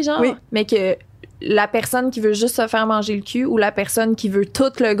kinky, genre, mais que la personne qui veut juste se faire manger le cul ou la personne qui veut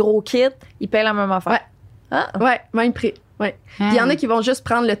tout le gros kit, il paye la même affaire. Ouais, même prix. Ouais. Puis il y en a qui vont juste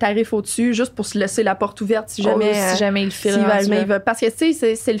prendre le tarif au-dessus juste pour se laisser la porte ouverte si jamais il file. Parce que tu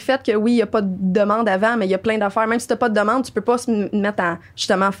sais, c'est le fait que oui, il n'y a pas de demande avant, mais il y a plein d'affaires. Même si tu n'as pas de demande, tu peux pas se mettre à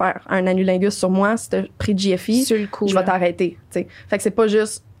justement faire un annulingus sur moi. Si tu as pris de GFI, sur le coup, je vais t'arrêter. T'sais. Fait que c'est pas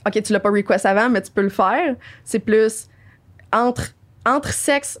juste OK, tu l'as pas request avant, mais tu peux le faire. C'est plus entre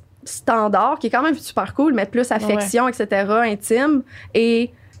sexe standard, qui est quand même super cool, mais plus affection, etc., intime,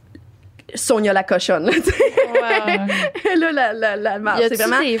 et Sonia la cochonne. Là, c'est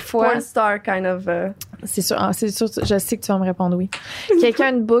vraiment des fois, porn star kind of... C'est sûr, je sais que tu vas me répondre oui.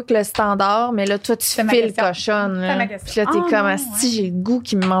 Quelqu'un de book le standard, mais là, toi, tu files cochonne. Là. Puis là, t'es comme, si j'ai le goût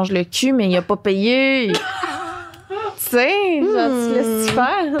qui me mange le cul, mais il a pas payé. Tu sais, genre, tu laisses-tu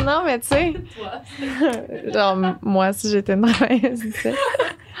faire? Non, mais tu sais. Genre, moi, si j'étais une travailleuse, tu sais.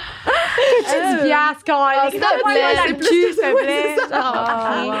 Tu dis fiasco, le cul, s'il te plaît.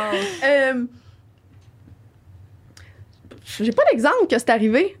 j'ai pas d'exemple que c'est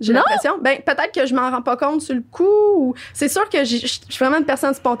arrivé, j'ai l'impression. Ben, peut-être que je m'en rends pas compte sur le coup. Ou... C'est sûr que je suis vraiment une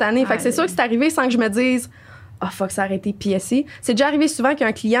personne spontanée. Fait que c'est sûr que c'est arrivé sans que je me dise « Ah, fuck, ça a arrêté PSI ». C'est déjà arrivé souvent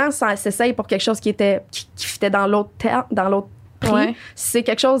qu'un client s'essaye pour quelque chose qui fitait dans l'autre prix. Ouais. Si c'est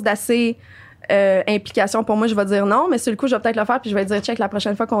quelque chose d'assez implication pour moi, je vais dire non, mais sur le coup, je vais peut-être le faire puis je vais dire check, la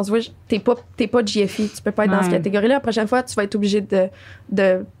prochaine fois qu'on se voit, t'es pas GFI, tu peux pas être dans cette catégorie-là. La prochaine fois, tu vas être obligé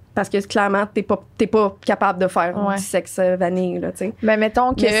de parce que clairement, t'es pas capable de faire du sexe vanille, là, tu sais. Mais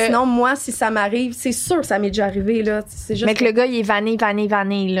mettons que. Mais sinon, moi, si ça m'arrive, c'est sûr que ça m'est déjà arrivé, là. C'est juste mais que le gars, il est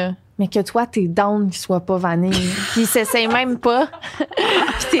vanille, là. Mais que toi, t'es down qu'il soit pas vanille. Puis il s'essaye même pas.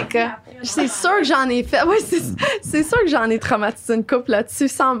 Puis t'es comme. C'est sûr que j'en ai fait. Oui, c'est sûr que j'en ai traumatisé une couple là-dessus.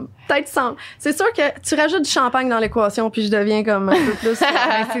 C'est sûr que tu rajoutes du champagne dans l'équation, puis je deviens comme un peu plus.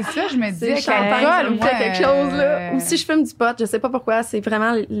 C'est ça, je me dis. Le champagne, ça me fait quelque chose, là. Ou si je fume du pot, je sais pas pourquoi, c'est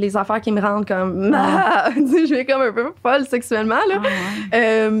vraiment les affaires qui me rendent comme. Je vais comme un peu folle sexuellement, là.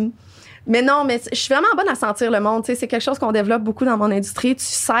 Mais non, mais je suis vraiment bonne à sentir le monde. C'est quelque chose qu'on développe beaucoup dans mon industrie. Tu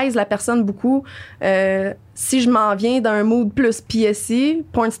saises la personne beaucoup. Si je m'en viens d'un mood plus PSI,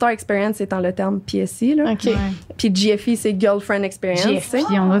 Porn Star Experience étant le terme PSI, là. OK. Puis GFI, c'est Girlfriend Experience. GFI,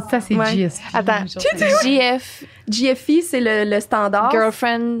 on a dit ça, c'est GSP. Attends, GFI, c'est le standard.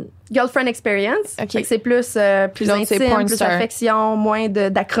 Girlfriend Experience. OK. Fait que c'est plus intime, plus affection, moins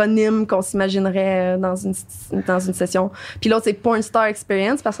d'acronymes qu'on s'imaginerait dans une session. Puis l'autre, c'est Porn Star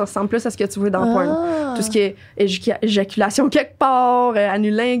Experience parce que ça ressemble plus à ce que tu veux dans porn. Tout ce qui est éjaculation quelque part,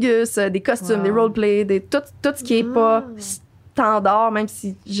 anulingus, des costumes, des roleplays, tout ce qui est pas standard, même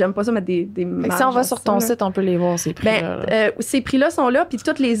si j'aime pas ça mettre des marges. Si on va sur ton site, on peut les voir, ces prix-là. Ces prix-là sont là, puis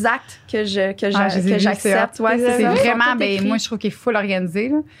tous les actes que j'accepte. C'est vraiment, moi, je trouve qu'il est full organisé.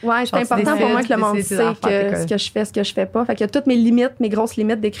 Là. Ouais, c'est important pour moi que le monde sait ce que je fais, ce que je fais pas. Fait qu'il y a toutes mes limites, mes grosses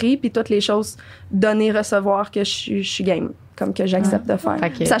limites d'écrit, puis toutes les choses donner, recevoir que je suis game. Comme que j'accepte de faire.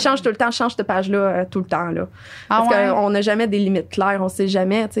 Ça change tout le temps, je change cette page-là tout le temps. Là. Parce qu'on n'a jamais des limites claires, on sait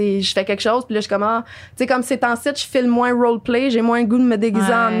jamais. Je fais quelque chose, puis là, je commence. Comme c'est en site, je filme moins roleplay, j'ai moins le goût de me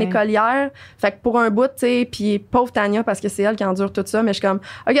déguiser en écolière. Fait que pour un bout, puis pauvre Tania, parce que c'est elle qui endure tout ça, mais je suis comme,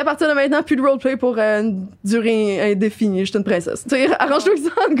 OK, à partir de maintenant, plus de roleplay pour durée indéfinie. Je suis une princesse. Arrange-toi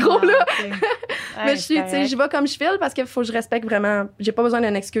ça, en gros, là. Mais je vais comme je file parce qu'il faut que je respecte vraiment. J'ai pas besoin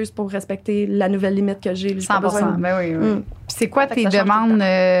d'une excuse pour respecter la nouvelle limite que j'ai. 100%. Ben oui. C'est quoi tes demandes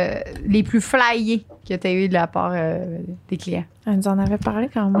les plus flyées que tu as eues de la part des clients? Elle nous en avait parlé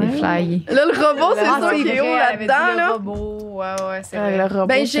quand même. Les flyées. Là, le robot, c'est ça qui est haut là-dedans. Là. Le robot, ouais, c'est vrai. Le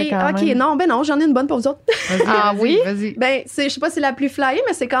robot, non, j'en ai une bonne pour vous autres. Vas-y. Ben, je sais pas si c'est la plus flyée,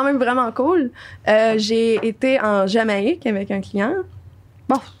 mais c'est quand même vraiment cool. J'ai été en Jamaïque avec un client.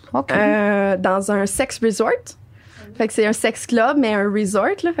 Bon, OK. Dans un sex resort. Fait que c'est un sex club, mais un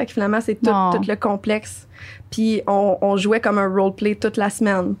resort, là. Fait que finalement, c'est tout le complexe. Puis on jouait comme un roleplay toute la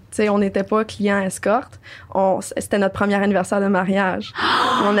semaine. Tu sais, on n'était pas client escorte. C'était notre premier anniversaire de mariage.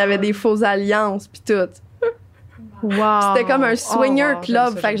 On avait des fausses alliances, puis tout. Wow. C'était comme un swinger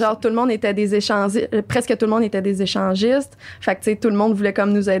club. Fait que genre, tout le monde était des échangistes. Presque tout le monde était des échangistes. Fait que, tu sais, tout le monde voulait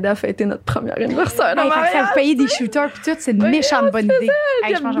comme nous aider à fêter notre premier anniversaire de mariage. Fait que ça payer des shooters puis tout, c'est une méchante bonne idée.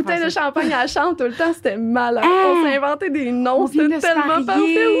 Puis une bouteille de champagne à la chambre tout le temps, c'était malade. On s'est inventé des noms, c'était tellement parfait.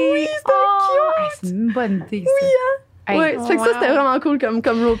 Oui, c'était cute. C'est une bonne idée, ça. Oui, hein? Oui, fait que ça, c'était vraiment cool comme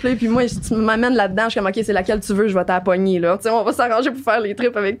roleplay. Puis moi, tu m'amènes là-dedans, je suis comme, OK, c'est laquelle tu veux, je vais t'apogner, là. Tu sais, on va s'arranger pour faire les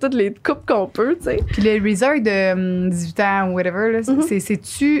trips avec toutes les coupes qu'on peut, tu sais. Puis le resort de 18 ans ou whatever, là,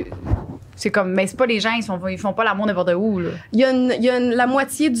 c'est comme, mais c'est pas les gens, ils font pas l'amour n'importe où, là. Il y a la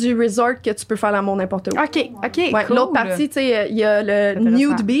moitié du resort que tu peux faire l'amour n'importe où. OK, ouais, cool. L'autre partie, tu sais, il y a le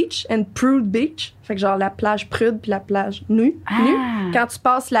nude beach and prude beach. Fait que genre la plage prude puis la plage nue. Quand tu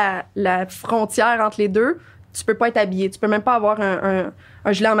passes la frontière entre les deux, tu peux pas être habillé. Tu peux même pas avoir un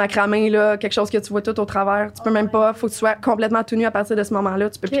gilet en macramé, là, quelque chose que tu vois tout au travers. Tu peux même pas. Faut que tu sois complètement tout nu à partir de ce moment-là.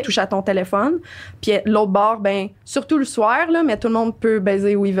 Tu peux plus toucher à ton téléphone. Puis l'autre bord, ben, surtout le soir, là, mais tout le monde peut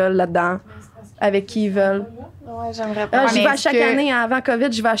baiser où ils veulent là-dedans, avec qui ils veulent. Ouais, j'aimerais pas. J'y vais à chaque année. Avant COVID,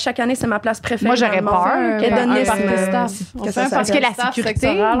 j'y vais à chaque année. C'est ma place préférée. Moi, j'aurais peur. Parce que la sécurité,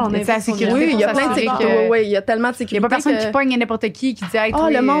 oui, il y a plein de sécurité. Oui, il y a tellement de sécurité. Il n'y a pas personne qui pogne n'importe qui dit « Oh,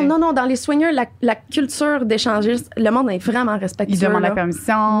 le monde, non, dans les swingers, la culture d'échangistes, le monde est vraiment respectueux. Ils demandent la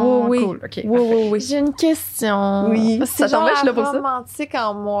permission. Oui, cool. Okay. Oui. J'ai une question. Oui, c'est ça t'embête, je suis là pour ça. Romantique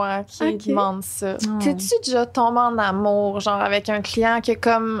en moi qui demande ça. T'es-tu déjà tombé en amour, genre avec un client qui est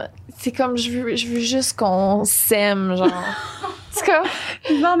comme... C'est comme, je veux juste qu'on s'aime, genre... tout cas,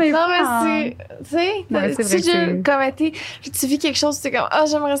 Non, mais c'est, tu sais, Ouais, c'est vrai si que c'est- comme été, tu vis quelque chose, c'est comme,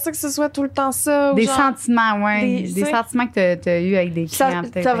 j'aimerais ça que ce soit tout le temps ça. Ou des genre, sentiments, ouais. des- Des sentiments que t'as eu avec des ça, clients,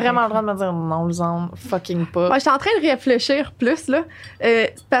 peut-être. t'as vraiment le droit de me dire non, Lisanne, fucking pas. Moi, je suis en train de réfléchir plus, là,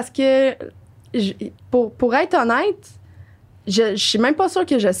 parce que, pour être honnête, je suis même pas sûre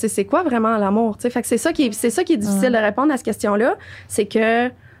que je sais c'est quoi vraiment l'amour, tu sais. Fait que c'est ça qui est difficile de répondre à cette question-là. C'est que,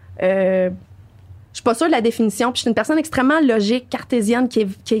 je suis pas sûre de la définition. Puis je suis une personne extrêmement logique, cartésienne,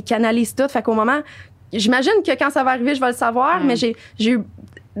 qui analyse tout. Fait qu'au moment, j'imagine que quand ça va arriver, je vais le savoir, mais j'ai eu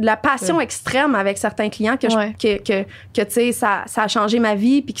de la passion extrême avec certains clients que tu sais, ça a changé ma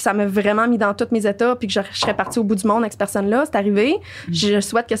vie, puis que ça m'a vraiment mis dans tous mes états, puis que je serais partie au bout du monde avec cette personne-là. C'est arrivé. Je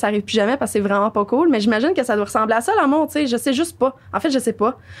souhaite que ça arrive plus jamais parce que c'est vraiment pas cool, mais j'imagine que ça doit ressembler à ça, l'amour, tu sais. Je sais juste pas. En fait, je sais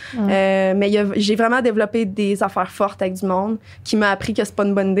pas. Mais j'ai vraiment développé des affaires fortes avec du monde qui m'a appris que c'est pas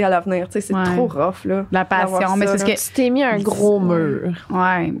une bonne idée à l'avenir. Tu sais, c'est trop rough, là. La passion, mais c'est parce que Tu t'es mis un gros mur.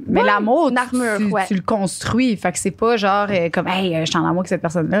 ouais, mais l'amour, une armure, tu le construis. Fait que c'est pas genre comme, hey, je suis en amour avec cette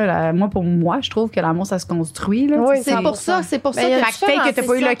personne-là. Là. Moi, pour moi, je trouve que l'amour, ça se construit. Là, Oui, c'est pour ça. Fait que peut-être que t'as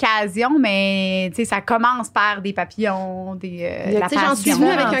pas eu l'occasion, mais tu sais, ça commence par des papillons, de la Tu sais, j'en suis passion.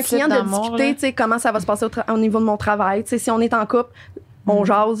 venue avec un client de d'amour, discuter, là. tu sais, comment ça va se passer au niveau de mon travail. Tu sais, si on est en couple, on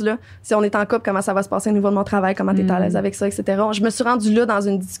jase, là. Si on est en couple, comment ça va se passer au niveau de mon travail, comment t'es à l'aise avec ça, etc. Je me suis rendue là dans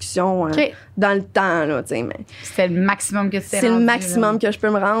une discussion dans le temps, là, tu sais, mais C'était le maximum que tu t'es c'est le rendu, maximum que je peux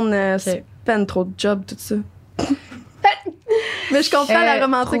me rendre. C'est peine trop de job, tout ça. Mais je comprends la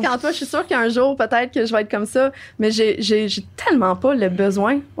romantique en toi. Je suis sûre qu'un jour, peut-être que je vais être comme ça. Mais j'ai tellement pas le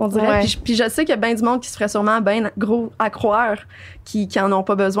besoin, on dirait. Ouais. Puis je sais qu'il y a bien du monde qui se ferait sûrement bien gros à croire qui en ont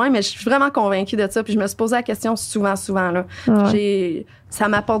pas besoin. Mais je suis vraiment convaincue de ça. Puis je me suis posé la question souvent, là. Ça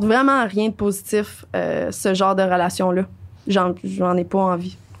m'apporte vraiment rien de positif, ce genre de relation-là. J'en ai pas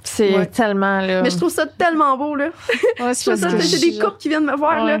envie. C'est tellement, là. Mais je trouve ça tellement beau, là. Ouais, Je trouve ça, j'ai des couples qui viennent me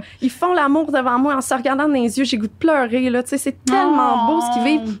voir, là. Ils font l'amour devant moi en se regardant dans les yeux. J'ai goût de pleurer, là. Tu sais, c'est tellement beau ce qu'ils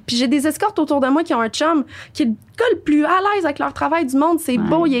vivent. Puis j'ai des escortes autour de moi qui ont un chum qui est le gars le plus à l'aise avec leur travail du monde. C'est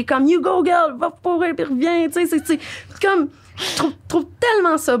beau. Il est comme, you go, girl, va pour elle, puis reviens. Tu sais, c'est comme, je trouve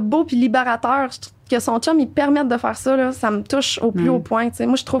tellement ça beau puis libérateur. Je trouve que son chum, il permette de faire ça, là. Ça me touche au plus haut point, tu sais.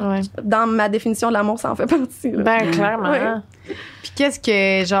 Moi, je trouve que dans ma définition de l'amour, ça en fait partie, là. Ben, clairement. Ouais. Puis qu'est-ce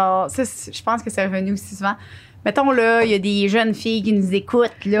que, genre, ça, je pense que c'est revenu aussi souvent. Mettons, là, il y a des jeunes filles qui nous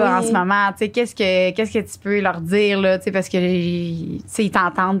écoutent, là, en ce moment. Tu sais, qu'est-ce que tu peux leur dire, là, tu sais, parce que, tu sais, ils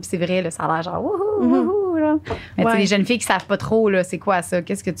t'entendent, puis c'est vrai, là, ça a l'air genre, wouhou, là. Mais tu sais, les jeunes filles qui savent pas trop, là, c'est quoi ça?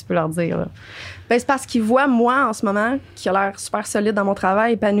 Qu'est-ce que tu peux leur dire, là? Ben, c'est parce qu'ils voient moi, en ce moment, qui a l'air super solide dans mon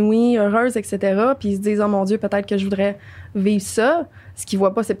travail, épanouie, heureuse, etc. Puis ils se disent, oh mon Dieu, peut-être que je voudrais vivre ça. Ce qu'ils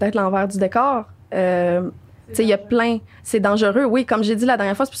voient pas, c'est peut-être l'envers du décor. Tu sais, il y a plein. C'est dangereux. Oui, comme j'ai dit la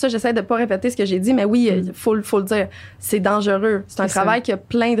dernière fois, c'est pour ça que j'essaie de pas répéter ce que j'ai dit, mais oui, faut le dire. C'est dangereux. C'est un travail qui a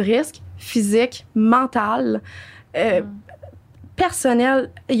plein de risques, physiques, mental, personnel.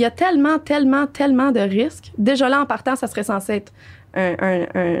 Il y a tellement de risques. Déjà là, en partant, ça serait censé être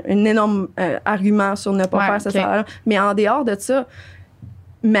un énorme argument sur ne pas faire ça. Mais en dehors de ça,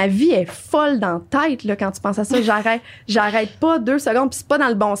 ma vie est folle dans la tête, là, quand tu penses à ça. J'arrête pas 2 secondes, puis c'est pas dans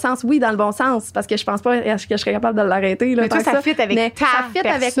le bon sens. Oui, dans le bon sens, parce que je pense pas que je serais capable de l'arrêter, là. Mais toi, ça fit avec ta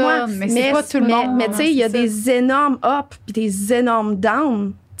personne, mais c'est pas tout le monde. Mais tu sais, il y a des énormes ups puis des énormes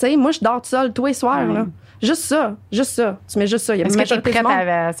downs. Tu sais, moi, je dors toute seule tous les soirs, là. Juste ça. Tu mets juste ça. Est-ce que t'es prête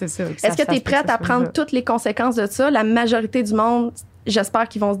à... C'est ça. Est-ce que t'es prête à prendre toutes les conséquences de ça? La majorité du monde, j'espère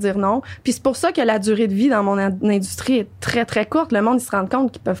qu'ils vont se dire non. Puis c'est pour ça que la durée de vie dans mon industrie est très, très courte. Le monde, ils se rendent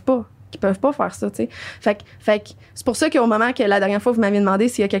compte qu'ils peuvent pas faire ça, tu sais. Fait que c'est pour ça qu'au moment que la dernière fois, vous m'aviez demandé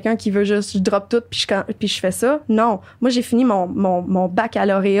s'il y a quelqu'un qui veut juste, je drop tout puis je fais ça. Non. Moi, j'ai fini mon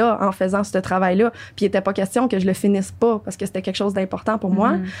baccalauréat en faisant ce travail-là. Puis il était pas question que je le finisse pas parce que c'était quelque chose d'important pour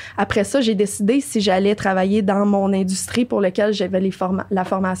moi. Après ça, j'ai décidé si j'allais travailler dans mon industrie pour lequel j'avais la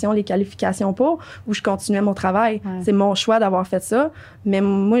formation, les qualifications pour, ou je continuais mon travail. C'est mon choix d'avoir fait ça. Mais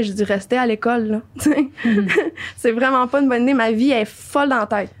moi, je dis rester à l'école, là. C'est vraiment pas une bonne idée. Ma vie est folle dans la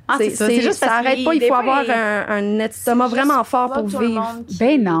tête. C'est juste ça arrête pas. Il faut avoir un estomac vraiment fort pour vivre.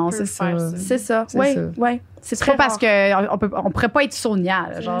 Ben non, c'est ça. C'est ça. Oui. C'est pas parce qu'on pourrait pas être Sonia.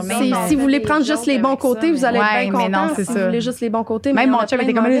 Là, genre, si vous voulez prendre juste les bons côtés, vous allez être bien content. Mais non, c'est si ça. vous voulez juste les bons côtés. Même mon chum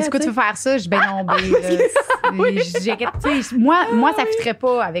était comme, du coup, tu veux faire ça? Je dis, ben non, moi, ça fitterait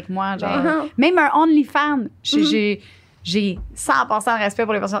pas avec moi. Genre. Même un OnlyFans, j'ai 100% de respect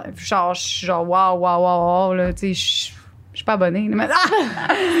pour les personnes. Genre, je suis genre, wow, là, tu sais, je suis pas abonnée.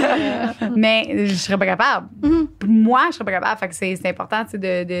 Mais je serais pas capable. moi, je serais pas capable. Fait que c'est important, tu sais,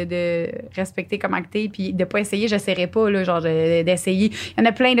 de respecter comment que t'es, puis de pas essayer. J'essaierais pas, là, genre, d'essayer. Il y en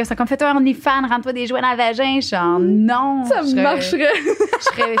a plein, là, c'est comme, fais-toi un OnlyFans, rentre-toi des jouets dans le vagin. Je suis genre, non. Ça marcherait.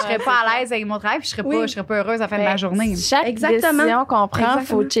 Je serais pas à l'aise avec mon travail, puis je serais pas heureuse à la fin de ma journée. Chaque décision qu'on prend, il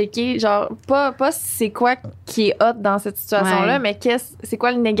faut checker, genre, pas c'est quoi qui est hot dans cette situation-là, mais c'est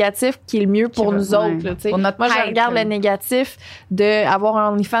quoi le négatif qui est le mieux pour nous autres, là, tu sais. Moi, je regarde le négatif d'avoir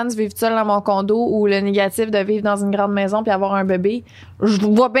un OnlyFans, vivre seul dans mon condo, ou le négatif de vivre dans une grande maison puis avoir un bébé. Je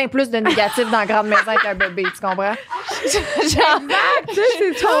vois bien plus de négatif dans la grande maison avec un bébé, tu comprends? C'est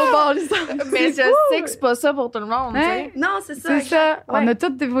trop bon, l'histoire. Mais je sais que c'est pas ça pour tout le monde, tu sais. Non, c'est ça. C'est ça. On a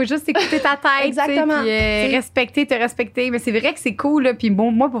tout, il faut juste écouter ta tête. Exactement. Puis te respecter. Mais c'est vrai que c'est cool, là. Puis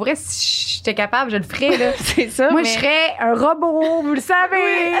bon, moi, pour vrai, si j'étais capable, je le ferais, là. C'est ça. Moi, je serais un robot, vous le savez.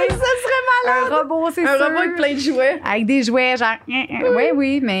 Oui, ça serait malade. Un robot, c'est sûr. Un robot avec plein de jouets. Avec des jouets, genre.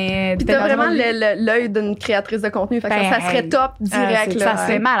 Oui, mais. Puis t'as vraiment l'œil d'une créatrice de contenu. Fait que ça serait top direct, là. Ça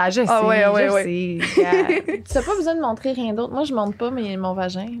serait malade, je sais. Ouais. Tu n'as pas besoin de montrer rien d'autre. Moi, je montre pas mon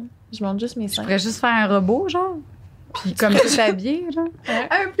vagin. Je montre juste mes seins. Je pourrais juste faire un robot, genre. Puis comme tout habillé, genre.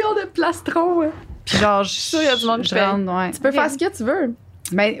 Un pion de plastron. Puis genre, je suis sûre, il y a du monde qui rentre, Tu peux faire ce que tu veux.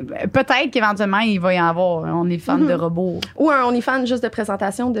 Mais peut-être qu'éventuellement, il va y en avoir. On est fan de robots. Ou un OnlyFans juste de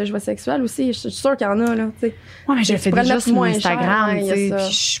présentation de jouets sexuels aussi. Je suis sûre qu'il y en a, là. T'sais. Ouais, mais je le fais déjà sur mon Instagram. Puis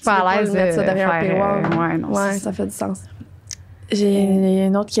je suis pas à l'aise de mettre ça derrière un paywall. Ouais, ça fait du sens. J'ai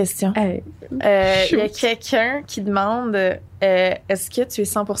une autre question. Il y a quelqu'un qui demande est-ce que tu es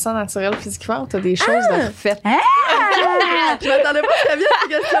 100% naturel physiquement ou tu as des choses de refaites? Je m'attendais pas très bien à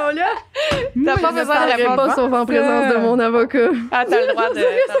cette question-là. T'as pas besoin de répondre pas sauf en présence de mon avocat. Ah, t'as le droit de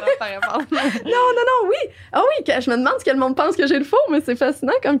répondre. Non, oui. Ah oui, je me demande ce que le monde pense que j'ai le faux, mais c'est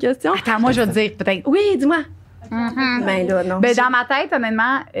fascinant comme question. Attends, moi, je vais te dire peut-être. Oui, dis-moi. Ben là, non. Ben, dans ma tête,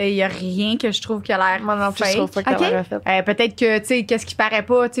 honnêtement, il y a rien que je trouve qui a l'air Moi non plus, je trouve pas que t'as l'air refait. Peut-être que, tu sais, qu'est-ce qui paraît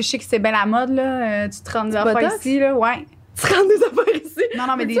pas. Tu sais, je sais que c'est bien la mode, là. Tu te rends des affaires ici, là. Ouais. Tu rends des affaires ici? Non,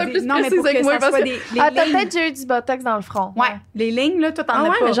 mais non, mais pour que ça soit des t'as peut-être déjà eu du botox dans le front. Ouais. Les lignes, là, toi, t'en as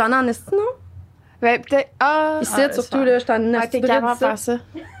pas. mais j'en ai en esti, non? Ben, peut-être. Ici, surtout, là, je t'en ai t'es capable de faire ça.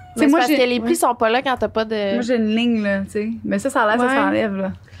 C'est moi, parce que les plis sont pas là quand t'as pas de. Moi, j'ai une ligne, là, tu sais. Mais ça enlève, ça s'enlève,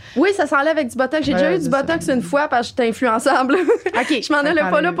 là. Oui, ça s'enlève avec du botox. J'ai déjà eu du botox une fois parce que j'étais influençable. OK. Je m'en allais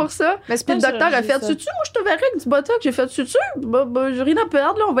pas là pour ça. Mais le docteur a fait tu moi, je te verrais avec du botox. J'ai fait tu j'ai rien à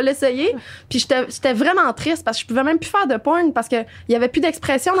perdre, là, on va l'essayer. Puis j'étais vraiment triste parce que je pouvais même plus faire de porn parce qu'il y avait plus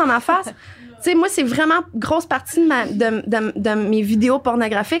d'expression dans ma face. Tu sais, moi, c'est vraiment grosse partie de mes vidéos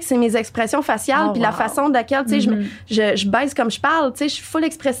pornographiques, c'est mes expressions faciales, puis la façon de laquelle, tu sais, je baise comme je parle, tu sais, je suis full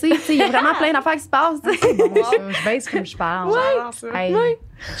expressive, tu sais, il y a vraiment plein d'affaires qui se passent. C'est bon, ça. Je baise comme je parle. Ouais.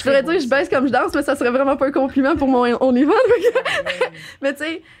 Je pourrais dire que je baise comme je danse, mais ça serait vraiment pas un compliment pour mon OnlyFans. Mais tu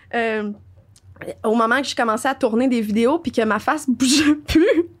sais, au moment que j'ai commencé à tourner des vidéos puis que ma face bougeait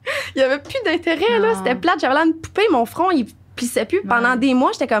plus, il y avait plus d'intérêt, là, c'était plate, j'avais l'air d'une poupée, mon front, il plissait plus. Pendant des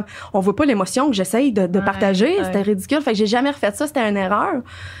mois, j'étais comme, on voit pas l'émotion que j'essaye de partager. C'était ridicule. Fait que j'ai jamais refait ça. C'était une erreur.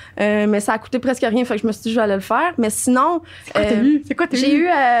 Mais ça a coûté presque rien. Fait que je me suis dit, je vais aller le faire. Mais sinon. C'est quoi t'as eu? J'ai eu,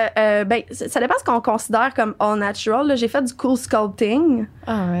 ben, ça dépend ce qu'on considère comme all natural. Là, j'ai fait du cool sculpting.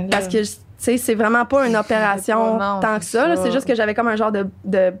 Parce que, tu sais, c'est vraiment pas une opération tant que ça. Là. C'est juste que j'avais comme un genre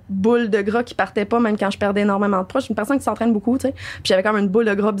de boule de gras qui partait pas, même quand je perdais énormément de poids. Je suis une personne qui s'entraîne beaucoup, tu sais. Puis j'avais comme une boule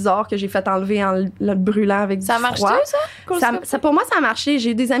de gras bizarre que j'ai fait enlever en le brûlant avec du froid. Ça marche-tu, ça? Pour moi, ça a marché.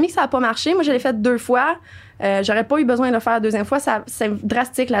 J'ai eu des amis que ça a pas marché. Moi, je l'ai fait 2 fois. J'aurais pas eu besoin de le faire la 2e fois. C'est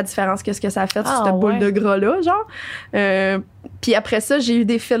drastique, la différence que ce que ça a fait sur cette boule de gras-là, genre. Puis après ça, j'ai eu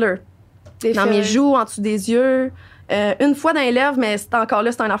des fillers. Dans mes joues, en dessous des yeux. Une fois dans les lèvres, mais c'était encore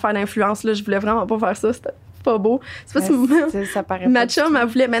là, c'était une affaire d'influence. Là, je voulais vraiment pas faire ça. C'était pas beau. C'est pas ça paraît ma chum, elle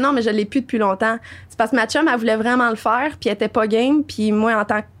voulait. Mais non, mais je l'ai plus depuis longtemps. C'est parce que ma chum, elle voulait vraiment le faire, puis elle était pas game. Puis moi, en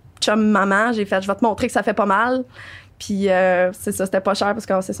tant que chum maman, j'ai fait, je vais te montrer que ça fait pas mal. Puis c'est ça, c'était pas cher parce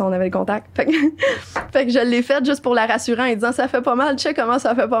que c'est ça, on avait les contacts. Fait que je l'ai fait juste pour la rassurer en disant, ça fait pas mal. Tu sais comment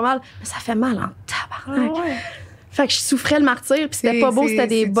ça fait pas mal. Mais ça fait mal en tabarnak. Fait que je souffrais le martyr, puis c'était pas beau, c'était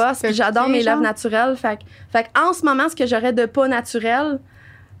des bosses, puis j'adore mes lèvres naturelles. Fait que en ce moment, ce que j'aurais de pas naturel,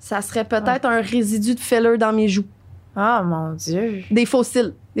 ça serait peut-être un résidu de filler dans mes joues. Ah, mon Dieu. Des faux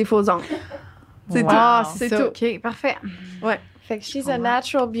cils, des faux ongles. C'est tout. C'est tout. OK, parfait. Ouais. Fait que she's a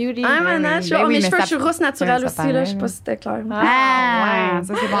natural beauty. I'm a natural. Mes cheveux, je suis rousse naturelle aussi, là. Je sais pas si c'était clair. Ouais,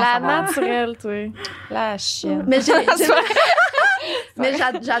 ça, c'est bon. La naturelle, toi. La chienne. Mais mais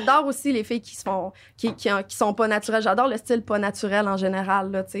j'adore aussi les filles qui sont pas naturelles. J'adore le style pas naturel en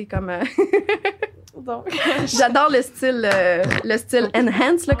général, là, tu sais, comme. Donc, j'adore le style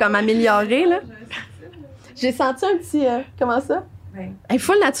enhance, là, comme amélioré, là. J'ai senti un petit. Comment ça? Elle est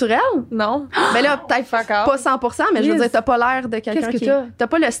full naturelle? Non. Mais là, peut-être pas 100%, mais je veux dire, t'as pas l'air de quelqu'un Qu'est-ce que qui... T'as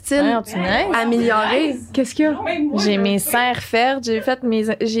pas le style amélioré. Qu'est-ce qu'il y a? J'ai mes seins refaits.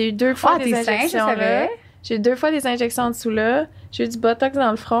 J'ai eu 2 fois des tes seins, je injections là. savais. J'ai eu 2 fois des injections en dessous là. J'ai eu du botox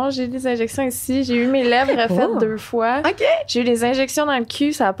dans le front. J'ai eu des injections ici. J'ai eu mes lèvres refaites 2 fois. OK. J'ai eu des injections dans le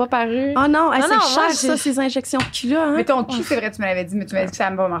cul. Ça a pas paru. Oh non, Non, c'est non, cher, moi, ça, ces injections de cul-là. Hein? Mais ton cul, c'est vrai, tu me l'avais dit, mais tu m'avais dit que ça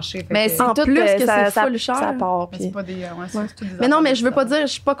n'a pas marché. Fait Mais que- c'est En tout plus que ça, c'est full cher. Ça part. Mais Puis... c'est pas des. c'est tout des Mais non, affaires mais je veux pas différentes. dire,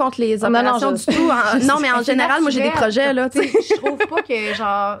 je suis pas contre les Non, opérations non, du tout. Non, mais en C'est général, moi, j'ai des naturel. projets, là, tu sais. Je trouve pas que,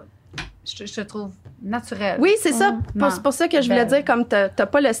 genre, je te trouve naturel. Oui, c'est ça. Non. C'est pour ça que je voulais dire, comme t'as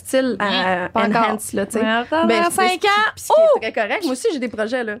pas le style Pas encore. enhance, là, tu sais. Mais attends, Ben, dans 5 ans. Puis ce qui est très correct. Moi aussi, j'ai des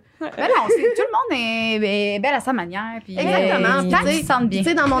projets, là. Ben non, tout le monde est belle à sa manière. Puis Exactement. Tant Puis, qu'ils se sentent bien. Tu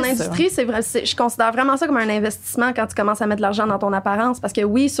sais, dans mon C'est industrie, c'est vrai, je considère vraiment ça comme un investissement quand tu commences à mettre de l'argent dans ton apparence. Parce que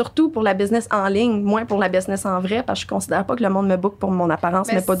oui, surtout pour la business en ligne, moins pour la business en vrai, parce que je considère pas que le monde me book pour mon apparence,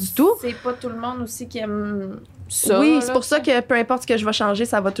 mais pas du tout. C'est pas tout le monde aussi qui aime ça. Oui, là, c'est pour ça que peu importe ce que je vais changer,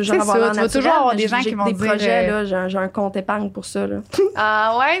 ça va toujours C'est avoir ça, l'air tu vas naturel, toujours avoir mais des gens j'ai qui vont des dire, projets, là, j'ai un compte épargne pour ça, là.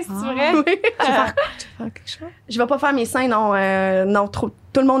 Ah ouais, c'est vrai? Oui. Je vais pas faire mes seins, non, trop.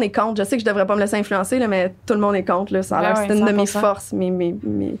 Tout le monde est contre. Je sais que je devrais pas me laisser influencer, là, mais tout le monde est contre. Là. Ça a l'air Ben que c'est une de mes 100%. forces, mes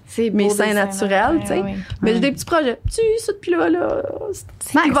beau, seins des naturels, tu sais. ouais. Mais j'ai des petits projets. Ça depuis là.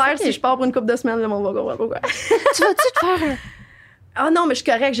 C'est Nice, hiver, ok. si je pars pour une couple de semaines, le monde va comprendre pourquoi. Tu vas-tu te faire un... Ah non, mais je suis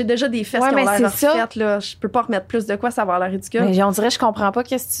correcte. J'ai déjà des fesses Ouais, qui ont mais l'air c'est ça. refaites, là. Je peux pas remettre plus de quoi, ça va avoir l'air ridicule. Mais on dirait, je comprends pas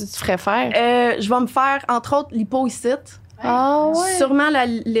qu'est-ce que tu te ferais faire. Je vais me faire, entre autres, l'hypo ici. Ah ouais? Sûrement la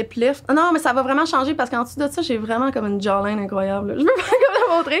lip lift. Ah non, mais ça va vraiment changer parce qu'en dessous de ça, j'ai vraiment comme une jawline incroyable. Là. Je peux pas comme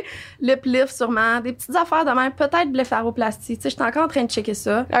la montrer. Lip lift, sûrement. Des petites affaires de même. Peut-être blépharoplastie. Tu sais, j'étais encore en train de checker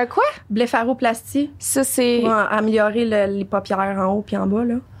ça. Un quoi? Blépharoplastie. Ça, c'est... Pour améliorer les paupières en haut puis en bas,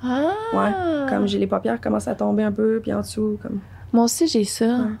 là. Ah! Ouais. Comme j'ai les paupières qui commencent à tomber un peu puis en dessous, comme... Moi aussi, j'ai ça.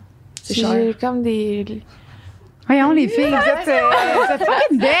 Ouais. C'est J'ai cher. comme des... Voyons, les filles, vous êtes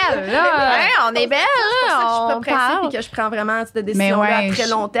fucking belles, là. Ouais, on est belles, C'est pour ça que je suis on pas pressée parle. puis que je prends vraiment cette Mais décision-là ouais, à très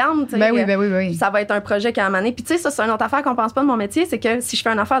long terme. tu sais. Ben oui. Ça va être un projet qui a amené. Puis tu sais, ça, c'est une autre affaire qu'on pense pas de mon métier, c'est que si je fais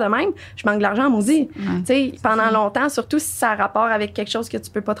une affaire de même, je manque de l'argent à maudit. Tu sais, pendant longtemps, surtout si ça a rapport avec quelque chose que tu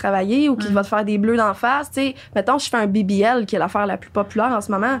peux pas travailler ou qui va te faire des bleus d'en face. Tu sais, mettons, je fais un BBL, qui est l'affaire la plus populaire en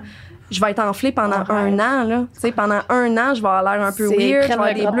ce moment. Je vais être enflée pendant un an, là. Tu sais, pendant un an, je vais avoir l'air un peu weird. Je vais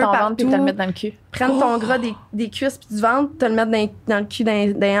avoir des bleus partout. Puis te le mettre dans le cul. Prendre ton gras des cuisses puis du ventre, te le mettre dans le cul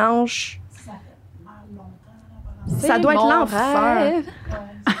des hanches. Ça doit être l'enfer.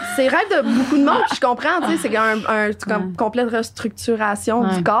 C'est le rêve de beaucoup de monde, puis je comprends, tu sais, c'est un comme complète restructuration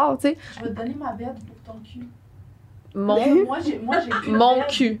du corps, tu sais. Je vais te donner ma bête pour ton cul. Mon J'ai Mon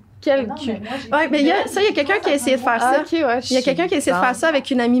cul. Quel Non, cul? mais moi, j'ai Ouais, mais il y a quelqu'un qui a essayé de faire ça. Ah, ok, ouais. Il y a quelqu'un qui a essayé de faire ça avec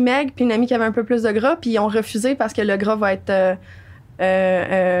une amie Meg puis une amie qui avait un peu plus de gras, puis ils ont refusé parce que le gras va être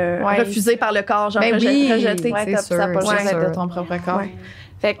refusé par le corps, genre Ben oui. rejeté. Ouais, C'est ça n'a pas sûr, juste c'est être de sûr. ton propre corps. Ouais.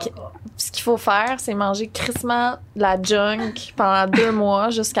 Fait que ce qu'il faut faire, c'est manger crissement de la junk pendant 2 mois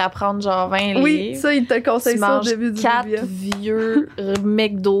jusqu'à prendre genre 20 livres. Oui, ça, il te conseille Tu ça au manges début du 4 BBL. vieux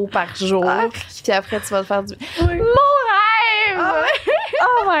McDo par jour. Puis après, tu vas te faire du... Oui. Mon rêve! Ah ouais?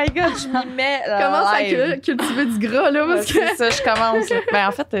 Oh my God, je m'y mets Commence à live. cultiver du gras, là, parce que... C'est ça, je commence. Ben,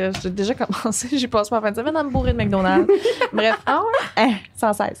 en fait, j'ai déjà commencé. J'ai passé ma fin de semaine à me bourrer de McDonald's. Bref. Ah ouais?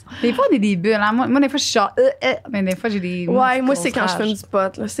 Sans cesse. Des fois, on a des bulles. Hein. Moi, des fois, je suis genre, mais des fois, j'ai des. Ouais, moi, c'est quand je fume du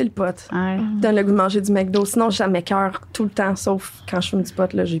pot, là. C'est le pot. Ouais. Donne le goût de manger du McDo. Sinon, ça m'écoeure tout le temps, sauf quand je fume du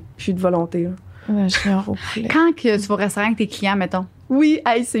pot, là, j'ai plus de volonté, là. Je suis en au poulet. Quand que tu vas au restaurant avec tes clients, mettons. Oui,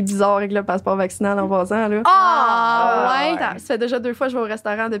 hey, c'est bizarre avec le passeport vaccinal en passant, là. Ah, Attends, ça fait déjà 2 fois que je vais au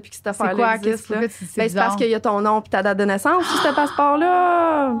restaurant depuis que cette C'est affaire-là quoi? existe, là. Qu'est-ce que Ben, c'est parce qu'il y a ton nom puis ta date de naissance sur ce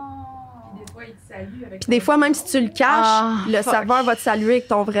passeport-là. des fois, il te salue avec. Puis des fois, même si tu le caches, Ah, le fuck. serveur va te saluer avec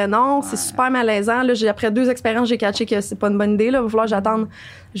ton vrai nom. C'est super malaisant. Là, après 2 expériences, j'ai catché que c'est pas une bonne idée. Là. Il va falloir que j'attende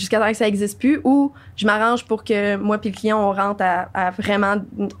jusqu'à temps que ça n'existe plus. Ou je m'arrange pour que moi puis le client, on rentre à vraiment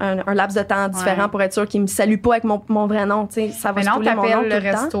un laps de temps différent Ouais. pour être sûr qu'il me salue pas avec mon vrai nom. T'sais, ça va Mais se non, trouver mon nom t'appelles tout le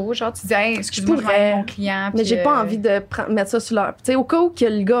le temps. resto, genre, tu dis, hey, excuse-moi, je pourrais. vais avec mon client. Mais puis, j'ai pas envie de mettre ça sur leur... Tu sais, au cas où que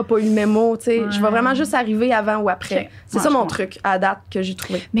le gars a pas eu le mémo, tu sais, je vais vraiment juste arriver avant ou après. Ok. C'est Ouais, ça je mon comprends. truc à date que j'ai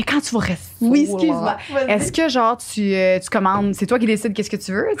trouvé. Mais quand tu vas au resto. Oui, là, excuse-moi. Est-ce que, genre, tu commandes, c'est toi qui décides qu'est-ce que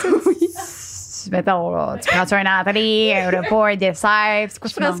tu veux, tu sais? Oui. Mettons, là, tu prends-tu un entrée, un repas, un dessert, c'est quoi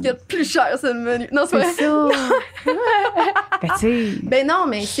Je tu pense qu'il y a demandes? de plus cher, ce menu. Non, c'est C'est vrai. ça. Ben, tu sais. Ben non,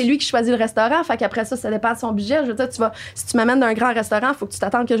 mais c'est lui qui choisit le restaurant. Fait qu'après ça dépend de son budget. Je veux dire, si tu m'amènes d'un grand restaurant, faut que tu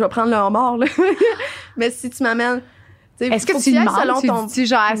t'attendes que je vais prendre le homard, là. Mais si tu m'amènes. Est-ce que faut tu y ailles demandes, selon ton... tu dis,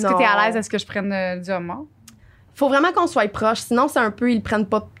 genre, est-ce que t'es à Non. l'aise, est-ce que je prenne du homard? faut vraiment qu'on soit proche. Sinon, c'est un peu, ils prennent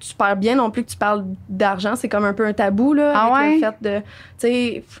pas super bien non plus que tu parles d'argent. C'est comme un peu un tabou, là. Avec le fait de, tu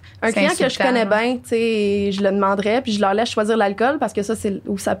sais, un client que je connais bien, tu sais, je le demanderais, puis je leur laisse choisir l'alcool parce que ça, c'est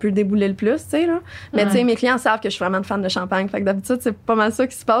où ça peut débouler le plus, tu sais, là. Mais, tu sais, mes clients savent que je suis vraiment une fan de champagne. Fait que d'habitude, c'est pas mal ça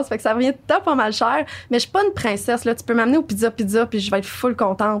qui se passe. Fait que ça revient pas mal cher. Mais je suis pas une princesse, là. Tu peux m'amener au pizza, puis je vais être full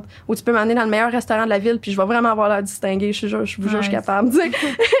contente. Ou tu peux m'amener dans le meilleur restaurant de la ville, puis je vais vraiment avoir l'air distinguée. Je vous jure, je suis capable, tu sais.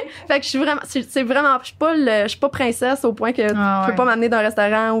 Fait que je suis vraiment, c'est vraiment, je suis pas princesse au point que tu peux pas m'amener d'un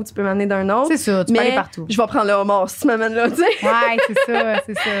restaurant ou tu peux m'amener d'un autre. C'est ça, tu peux aller partout. Je vais prendre le homard si tu m'amènes là, tu sais. Ouais,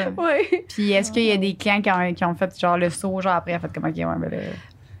 c'est ça. Ouais. Puis est-ce qu'il y a des clients qui ont fait genre le saut, genre après, fait comme OK, ouais, ben là.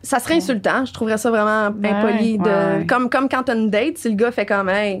 Ça serait insultant. Je trouverais ça vraiment impoli. Comme quand t'as une date, si le gars fait comme,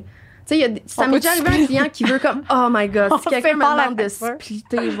 hey. Tu sais, ça m'est déjà arrivé un client qui veut comme, oh my God, si quelqu'un me demande de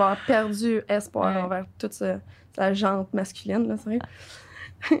splitter, je vais avoir perdu espoir envers toute sa jante masculine, là, c'est vrai.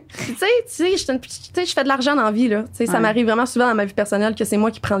 Tu sais, je fais de l'argent dans la vie, là. Tu sais, ça m'arrive vraiment souvent dans ma vie personnelle que c'est moi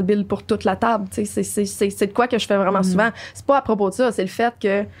qui prends le bill pour toute la table. Tu sais, c'est de quoi que je fais vraiment souvent. C'est pas à propos de ça, c'est le fait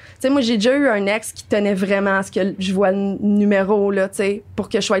que, tu sais, moi, j'ai déjà eu un ex qui tenait vraiment à ce que je vois le numéro, là, tu sais, pour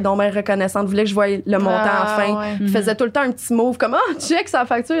que je sois donc bien reconnaissante. Voulait que je voie le montant à la fin. Il faisait tout le temps un petit move comme, check sa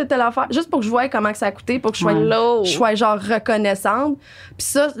facture, il y a telle affaire. Juste pour que je voie comment que ça a coûté, pour que je sois genre reconnaissante. Puis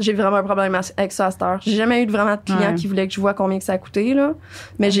ça, j'ai vraiment un problème avec ça à cette heure. J'ai jamais eu vraiment de clients qui voulaient que je vois combien que ça a coûté, là.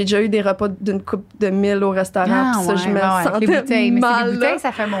 Mais j'ai déjà eu des repas d'une coupe de 1000 au restaurant. Puis ça, je me sentais les bouteilles, mal. Mais c'est les bouteilles,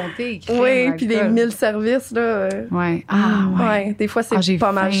 ça fait monter. Oui, puis les 1000 services, là. Ouais. Des fois, c'est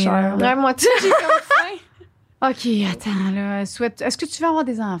pas mal cher. Ouais, moi, tu j'ai comme faim. OK, attends, là. Est-ce que tu veux avoir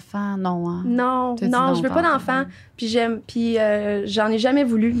des enfants? Non, hein? Non, je veux pas d'enfants. Puis j'en ai jamais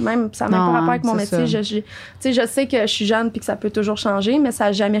voulu. Même, ça n'a même pas rapport avec mon métier. Tu sais, je sais que je suis jeune puis que ça peut toujours changer, mais ça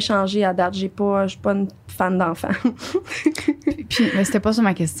n'a jamais changé à date. Je suis pas une fan d'enfants. Mais c'était pas ça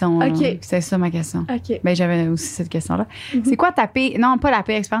ma question. OK. C'était ça ma question. OK. Ben, j'avais aussi cette question-là. C'est quoi ta pire... Non, pas la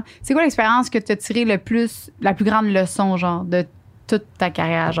pire expérience. C'est quoi l'expérience que tu as tiré la plus grande leçon, genre, de toute ta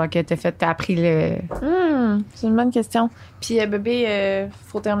carrière, genre, que t'as appris le... C'est une bonne question. Puis, bébé,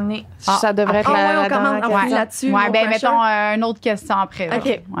 faut terminer. Ça devrait être la dernière question. Là-dessus. Ouais, ben, mettons une autre question après. OK.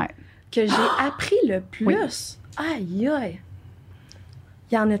 Ouais. Que j'ai appris le plus? Aïe, aïe.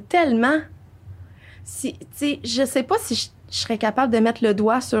 Il y en a tellement. Je sais pas si je serais capable de mettre le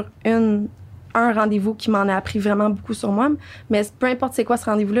doigt sur un rendez-vous qui m'en a appris vraiment beaucoup sur moi, mais peu importe c'est quoi ce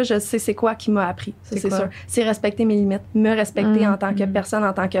rendez-vous-là, je sais c'est quoi qui m'a appris, ça, c'est sûr. C'est respecter mes limites, me respecter en tant que personne,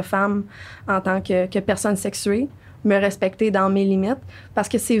 en tant que femme, en tant que personne sexuée, me respecter dans mes limites, parce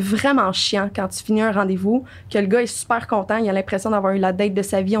que c'est vraiment chiant quand tu finis un rendez-vous, que le gars est super content, il a l'impression d'avoir eu la date de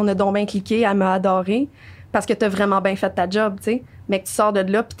sa vie, on a donc bien cliqué, elle m'a adoré, parce que t'as vraiment bien fait ta job, tu sais, mais que tu sors de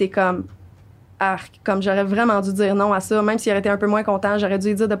là pis t'es comme... comme j'aurais vraiment dû dire non à ça, même s'il aurait été un peu moins content, j'aurais dû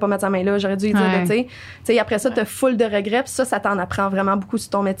lui dire de pas mettre sa main là, j'aurais dû lui dire de, tu sais, après ça, t'as full de regrets, puis ça t'en apprend vraiment beaucoup sur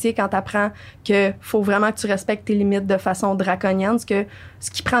ton métier quand t'apprends que faut vraiment que tu respectes tes limites de façon draconienne,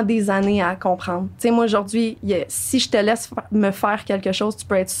 ce qui prend des années à comprendre. Tu sais, moi, aujourd'hui, si je te laisse me faire quelque chose, tu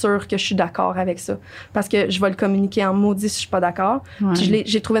peux être sûr que je suis d'accord avec ça, parce que je vais le communiquer en maudit si je suis pas d'accord. Puis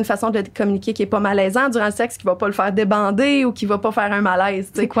j'ai trouvé une façon de le communiquer qui est pas malaisant durant le sexe, qui va pas le faire débander ou qui va pas faire un malaise.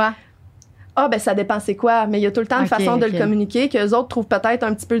 C'est quoi? Ben ça dépend c'est quoi, mais il y a tout le temps une façon de le communiquer que les autres trouvent peut-être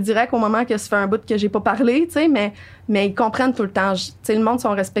un petit peu direct au moment que ça fait un bout que j'ai pas parlé, tu sais, mais ils comprennent tout le temps. Tu sais, le monde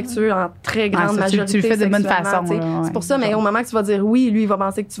sont respectueux en très grande majorité. Tu le fais de bonne façon. C'est pour ça, mais au moment que tu vas dire oui, lui, il va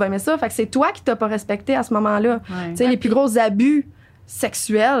penser que tu vas aimer ça. Fait que c'est toi qui t'as pas respecté à ce moment-là. Tu sais, les plus gros abus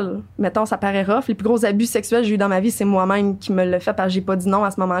sexuels, mettons, ça paraît rough, les plus gros abus sexuels que j'ai eu dans ma vie, c'est moi-même qui me le fait parce que j'ai pas dit non à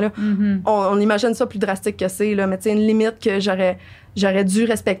ce moment-là. On imagine ça plus drastique que c'est, là, mais tu sais, une limite que j'aurais dû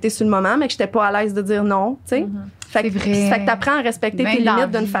respecter sur le moment, mais que j'étais pas à l'aise de dire non, tu sais. Fait que t'apprends à respecter tes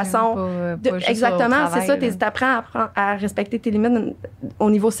limites d'une façon... exactement, c'est ça, t'apprends à respecter tes limites au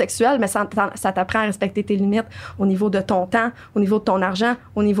niveau sexuel, mais ça t'apprend à respecter tes limites au niveau de ton temps, au niveau de ton argent,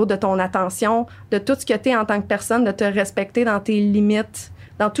 au niveau de ton attention, de tout ce que t'es en tant que personne, de te respecter dans tes limites,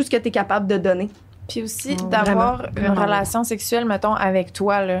 dans tout ce que t'es capable de donner. Puis aussi, d'avoir une relation sexuelle, mettons, avec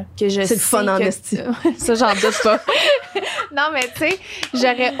toi, là, que je sais c'est le fun en esti. Ça, j'en doute pas. Non, mais tu sais,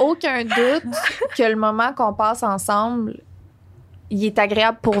 j'aurais aucun doute que le moment qu'on passe ensemble, il est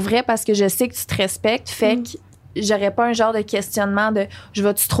agréable pour vrai parce que je sais que tu te respectes. Fait que j'aurais pas un genre de questionnement de « je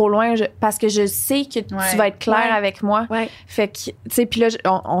vais-tu trop loin? » Parce que je sais que tu vas être clair avec moi. Fait que, tu sais, puis là,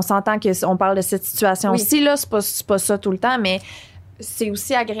 on s'entend qu'on parle de cette situation-ci, là, c'est pas ça tout le temps, mais... c'est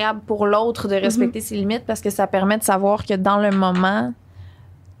aussi agréable pour l'autre de respecter ses limites parce que ça permet de savoir que dans le moment,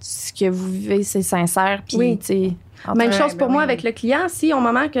 ce que vous vivez, c'est sincère. Puis, tu sais... Même chose pour ben moi oui. avec le client. Si au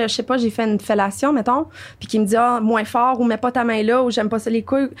moment que, je sais pas, j'ai fait une fellation, mettons, puis qu'il me dit moins fort ou mets pas ta main là ou j'aime pas ça les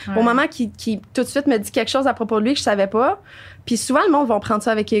couilles, au moment qu'il tout de suite me dit quelque chose à propos de lui que je savais pas, puis souvent le monde va prendre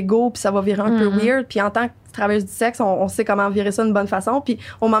ça avec ego puis ça va virer un peu weird, puis en tant que travailleuse du sexe, on sait comment virer ça d'une bonne façon, puis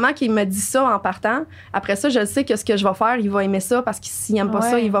au moment qu'il me dit ça en partant, après ça, je sais que ce que je vais faire, il va aimer ça parce que s'il aime pas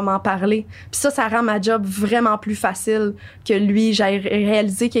ça, il va m'en parler. Puis ça rend ma job vraiment plus facile que lui, j'ai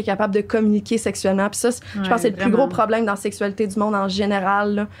réalisé qu'il est capable de communiquer sexuellement. Puis ça, je pense que c'est le plus gros problème dans la sexualité du monde en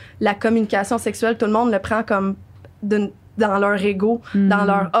général, là. La communication sexuelle, tout le monde le prend comme dans leur ego, dans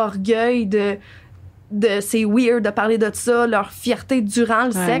leur orgueil de c'est weird de parler de ça, leur fierté durant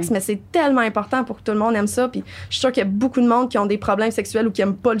le sexe, mais c'est tellement important pour que tout le monde aime ça. Puis je suis sûre qu'il y a beaucoup de monde qui ont des problèmes sexuels ou qui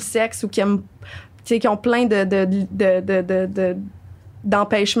aiment pas le sexe ou qui aiment, tu sais, qui ont plein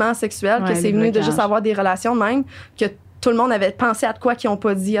d'empêchements sexuels, que c'est venu de juste avoir des relations de même, que tout le monde avait pensé à de quoi qu'ils ont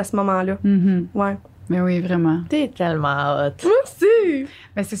pas dit à ce moment-là. Ouais. Mais oui, vraiment. T'es tellement hot. Merci!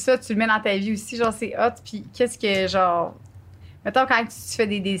 Mais c'est ça, tu le mets dans ta vie aussi, genre, c'est hot. Puis qu'est-ce que, genre... Mettons, quand tu fais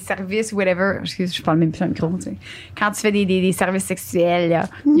des services ou whatever, excuse, je parle même plus un micro, tu sais. Quand tu fais des services sexuels, là,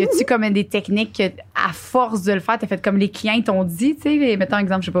 y a-tu comme des techniques que, à force de le faire, t'as fait comme les clients ils t'ont dit, tu sais? Mettons,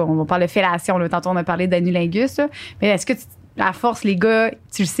 exemple, je sais pas, on va parler de fellation, là, tantôt on a parlé d'anulingus, là. Mais est-ce que, à force, les gars,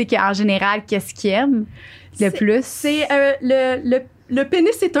 tu le sais qu'en général, qu'est-ce qu'ils aiment le plus? C'est le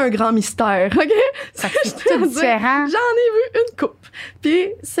pénis, c'est un grand mystère, OK? Ça fait tout différent. J'en ai vu une coupe. Puis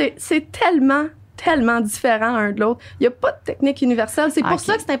c'est tellement différent l'un de l'autre. Il n'y a pas de technique universelle. C'est pour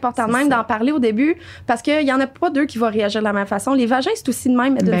ça que c'est important même d'en parler au début, parce qu'il n'y en a pas deux qui vont réagir de la même façon. Les vagins, c'est aussi de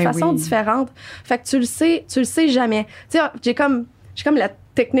même, mais d'une façon différente. Fait que tu le sais jamais. Tu sais, j'ai comme la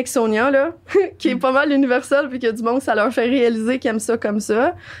technique Sonia, là, qui est pas mal universelle, puis qu'il y a du monde, ça leur fait réaliser qu'ils aiment ça comme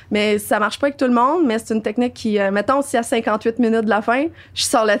ça. Mais ça marche pas avec tout le monde, mais c'est une technique qui, mettons, si à 58 minutes de la fin, je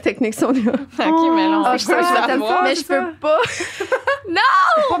sors la technique Sonia. OK, mais là, on Je peux pas.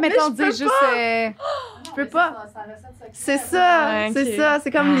 Faut pas, mettons, dire juste... Je peux pas. C'est ça, c'est ça.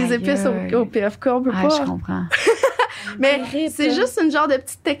 C'est comme les épices au PFK, on peut pas. Je comprends. Mais c'est juste une genre de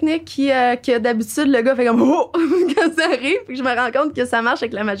petite technique que d'habitude, le gars fait comme « Oh! » quand ça arrive, puis que je me rends compte que ça marche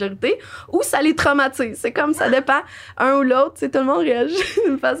avec la majorité, ou ça les traumatise. C'est comme, ça dépend, un ou l'autre, tu sais, tout le monde réagit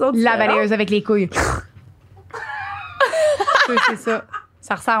d'une façon différente. La balayeuse avec les couilles. Oui, c'est ça.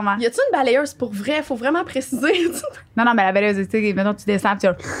 Ça ressemble, hein? Y a-tu une balayeuse pour vrai? Faut vraiment préciser. Non, mais la balayeuse, tu sais, maintenant tu descends, tu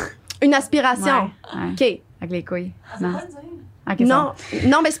as... Une aspiration. Ouais. OK. Avec les couilles. Ça Non. va dire. Okay, Non,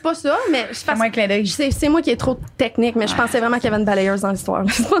 mais c'est pas ça. Mais c'est moins clin d'œil. c'est moi qui ai trop technique, mais je pensais vraiment qu'il y avait une balayeuse dans l'histoire. Non,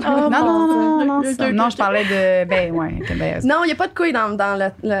 je parlais de... Ben, ouais, avec une balayeuse. Non, il n'y a pas de couilles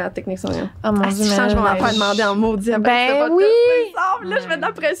dans la technique Sonia. Oh mon Dieu, Si je change, je vais m'en faire demander en maudit. Ben oui! Là, je mets de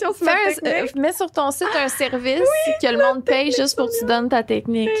la pression sur ma technique. Mets sur ton site un service que le monde paye juste pour que tu donnes ta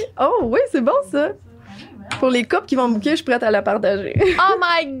technique. Oh oui, c'est bon ça. Pour les couples qui vont me booker, je suis prête à la partager. Oh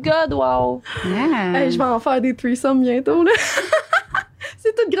my God, wow! Yeah. Hey, je vais en faire des threesomes bientôt, là.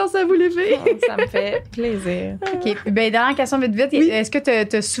 C'est tout grâce à vous, les filles. Ça me fait plaisir. OK. Ben, dernière question vite. Oui. Est-ce que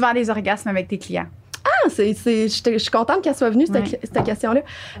tu as souvent des orgasmes avec tes clients? Ah, je suis contente qu'elle soit venue, cette question-là.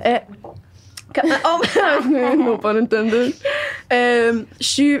 No pun intended. Je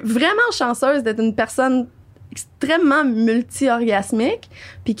suis vraiment chanceuse d'être une personne extrêmement multi-orgasmique,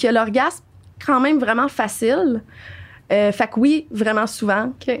 puis que l'orgasme quand même vraiment facile. Fait que oui, vraiment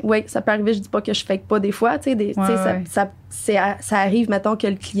souvent. Oui, ça peut arriver, je dis pas que je fake pas des fois, tu sais, ça arrive, mettons, que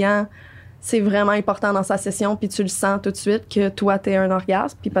le client, c'est vraiment important dans sa session, puis tu le sens tout de suite que toi, t'es un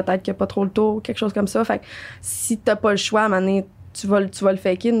orgasme, puis peut-être qu'il n'y a pas trop le tour, quelque chose comme ça. Fait que si t'as pas le choix, à un moment donné, tu vas le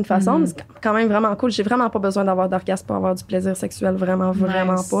faker d'une façon, mais c'est quand même vraiment cool. J'ai vraiment pas besoin d'avoir d'orgasme pour avoir du plaisir sexuel, vraiment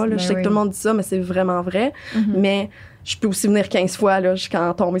pas. Là. Je sais que tout le monde dit ça, mais c'est vraiment vrai. Mais je peux aussi venir 15 fois là,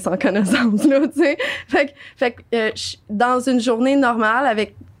 jusqu'à tomber sans connaissance. Là, tu sais. Fait que dans une journée normale,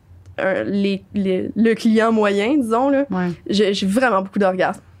 avec le client moyen, disons, là, j'ai vraiment beaucoup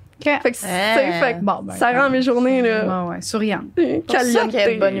d'orgasmes. Fait que, ça rend mes journées là, souriantes. C'est ça qu'il y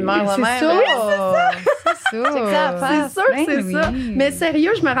a de bonne humeur. C'est ça. C'est sûr que c'est ça. Mais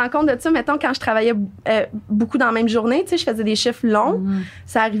sérieux, je me rends compte de ça. Mettons, quand je travaillais beaucoup dans la même journée, tu sais, je faisais des chiffres longs.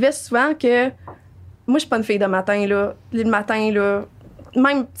 Ça arrivait souvent que... Moi, je suis pas une fille de matin, là. Le matin, là...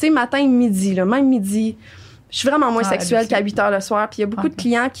 Même, tu sais, matin, midi, là. Même midi. Je suis vraiment moins sexuelle qu'à 8 heures le soir. Puis il y a beaucoup de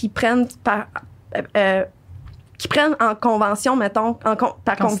clients qui prennent en convention, mettons,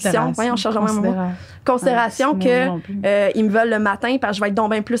 par condition. Voyons, on change vraiment mon mot. Considération que ils me veulent le matin parce que je vais être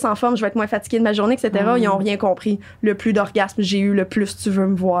donc bien plus en forme, je vais être moins fatiguée de ma journée, etc. Ils n'ont rien compris. Le plus d'orgasme j'ai eu, le plus tu veux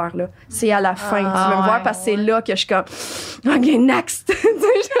me voir. Là. C'est à la fin que tu veux me voir parce que c'est là que je suis comme OK, next!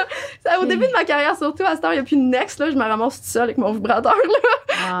 Au début de ma carrière, surtout, à cette heure, il n'y a plus de next. Là, je me ramasse toute seule avec mon vibrateur.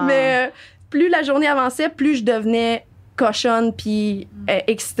 Là. Mais plus la journée avançait, plus je devenais cochonne puis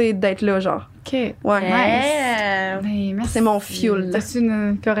excitée d'être là, genre. OK. Ouais. Ben, merci. C'est mon fuel. T'as-tu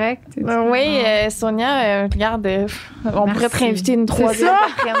une correcte? Oui, Sonia, regarde, on pourrait te réinviter une 3e,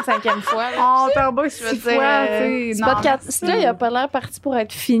 4e, 5e fois. Oh, t'en bats Je veux 6 dire, fois, tu sais. ce Non, podcast-là, il a pas l'air parti pour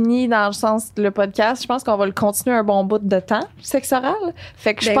être fini dans le sens de le podcast. Je pense qu'on va le continuer un bon bout de temps, sexe oral.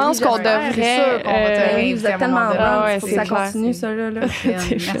 Fait que je Ben pense oui, qu'on j'espère. devrait... C'est sûr qu'on va te Oui, vous êtes tellement à un moment bonne. donné. Faut que c'est ça clair, continue, c'est- ça, là.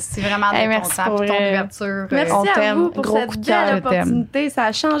 Merci vraiment de Merci ton temps pour et ton vrai. ouverture. Merci On à t'aime. vous pour Gros cette coup de cœur, belle je t'aime. opportunité. Ça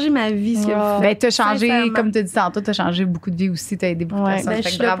a changé ma vie, ce que vous faites. Ben, t'as changé, Sincèrement. comme tu as dit tantôt, t'as changé beaucoup de vie aussi. T'as aidé beaucoup de Ouais. personnes. Ben, Fait je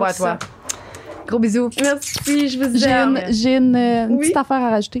que suis là bravo à pour toi. Gros bisous. Merci, je vous aime. J'ai une Oui. petite affaire à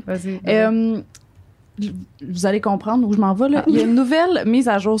rajouter. Vas-y. Vous allez comprendre où je m'en vais, là. Il y a une nouvelle mise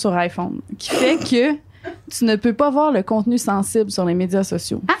à jour sur iPhone qui fait que tu ne peux pas voir le contenu sensible sur les médias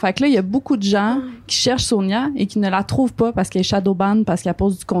sociaux. Fait que là, il y a beaucoup de gens qui cherchent Sonia et qui ne la trouvent pas parce qu'elle est shadowban, parce qu'elle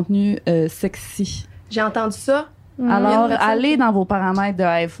pose du contenu sexy. J'ai entendu ça. Alors, personne allez dans vos paramètres de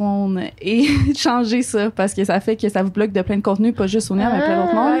iPhone et changez ça parce que ça fait que ça vous bloque de plein de contenu, pas juste Sonia, mais plein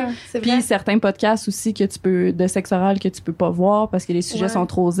d'autres monde. Ouais, c'est vrai. Puis certains podcasts aussi que tu peux de sexe oral que tu peux pas voir parce que les sujets Ouais. sont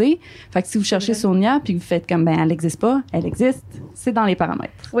trop osés. Fait que si vous cherchez vrai. Sonia puis que vous faites comme ben elle existe pas, elle existe, c'est dans les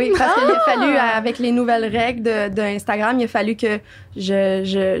paramètres. Oui, parce qu'il a fallu, avec les nouvelles règles de Instagram, il a fallu que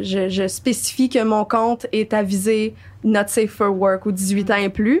je spécifie que mon compte est à viser not safe for work ou 18 ans et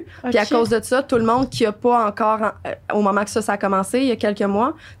plus. Puis à Ok. cause de ça, tout le monde qui a pas encore, au moment que ça a commencé, il y a quelques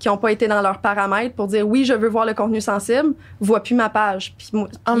mois, qui ont pas été dans leurs paramètres pour dire oui, je veux voir le contenu sensible, voit plus ma page. Puis moi,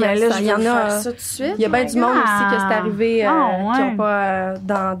 Ah, puis, mais là, ça, je il y en vais a. faire ça tout de suite. Il y a bien du monde aussi que c'est arrivé Ah, qui ouais. ont pas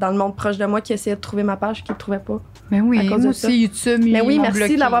dans le monde proche de moi qui essayaient de trouver ma page qui ne trouvaient pas. Ben oui, à cause moi de aussi, ça. YouTube, Mais ils oui, m'ont merci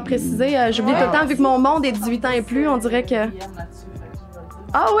bloqué. de l'avoir précisé. J'oublie tout le temps vu que mon monde est 18 ans et plus, on dirait que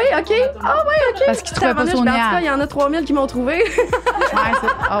ah oui, OK. Ah oui, OK. Parce qu'ils trouvaient pas En tout cas, Sonia. il y en a 3000 qui m'ont trouvé. Ouais, c'est...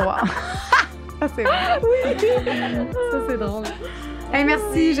 Oh, wow. Ça, c'est vrai. Oui. Ça, c'est drôle. Hey,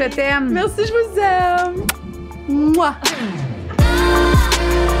 merci, je t'aime. Merci, je vous aime. Moi.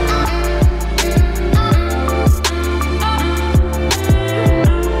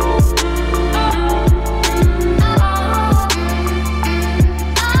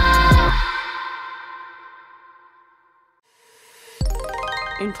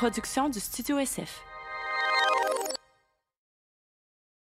 Une production du Studio SF.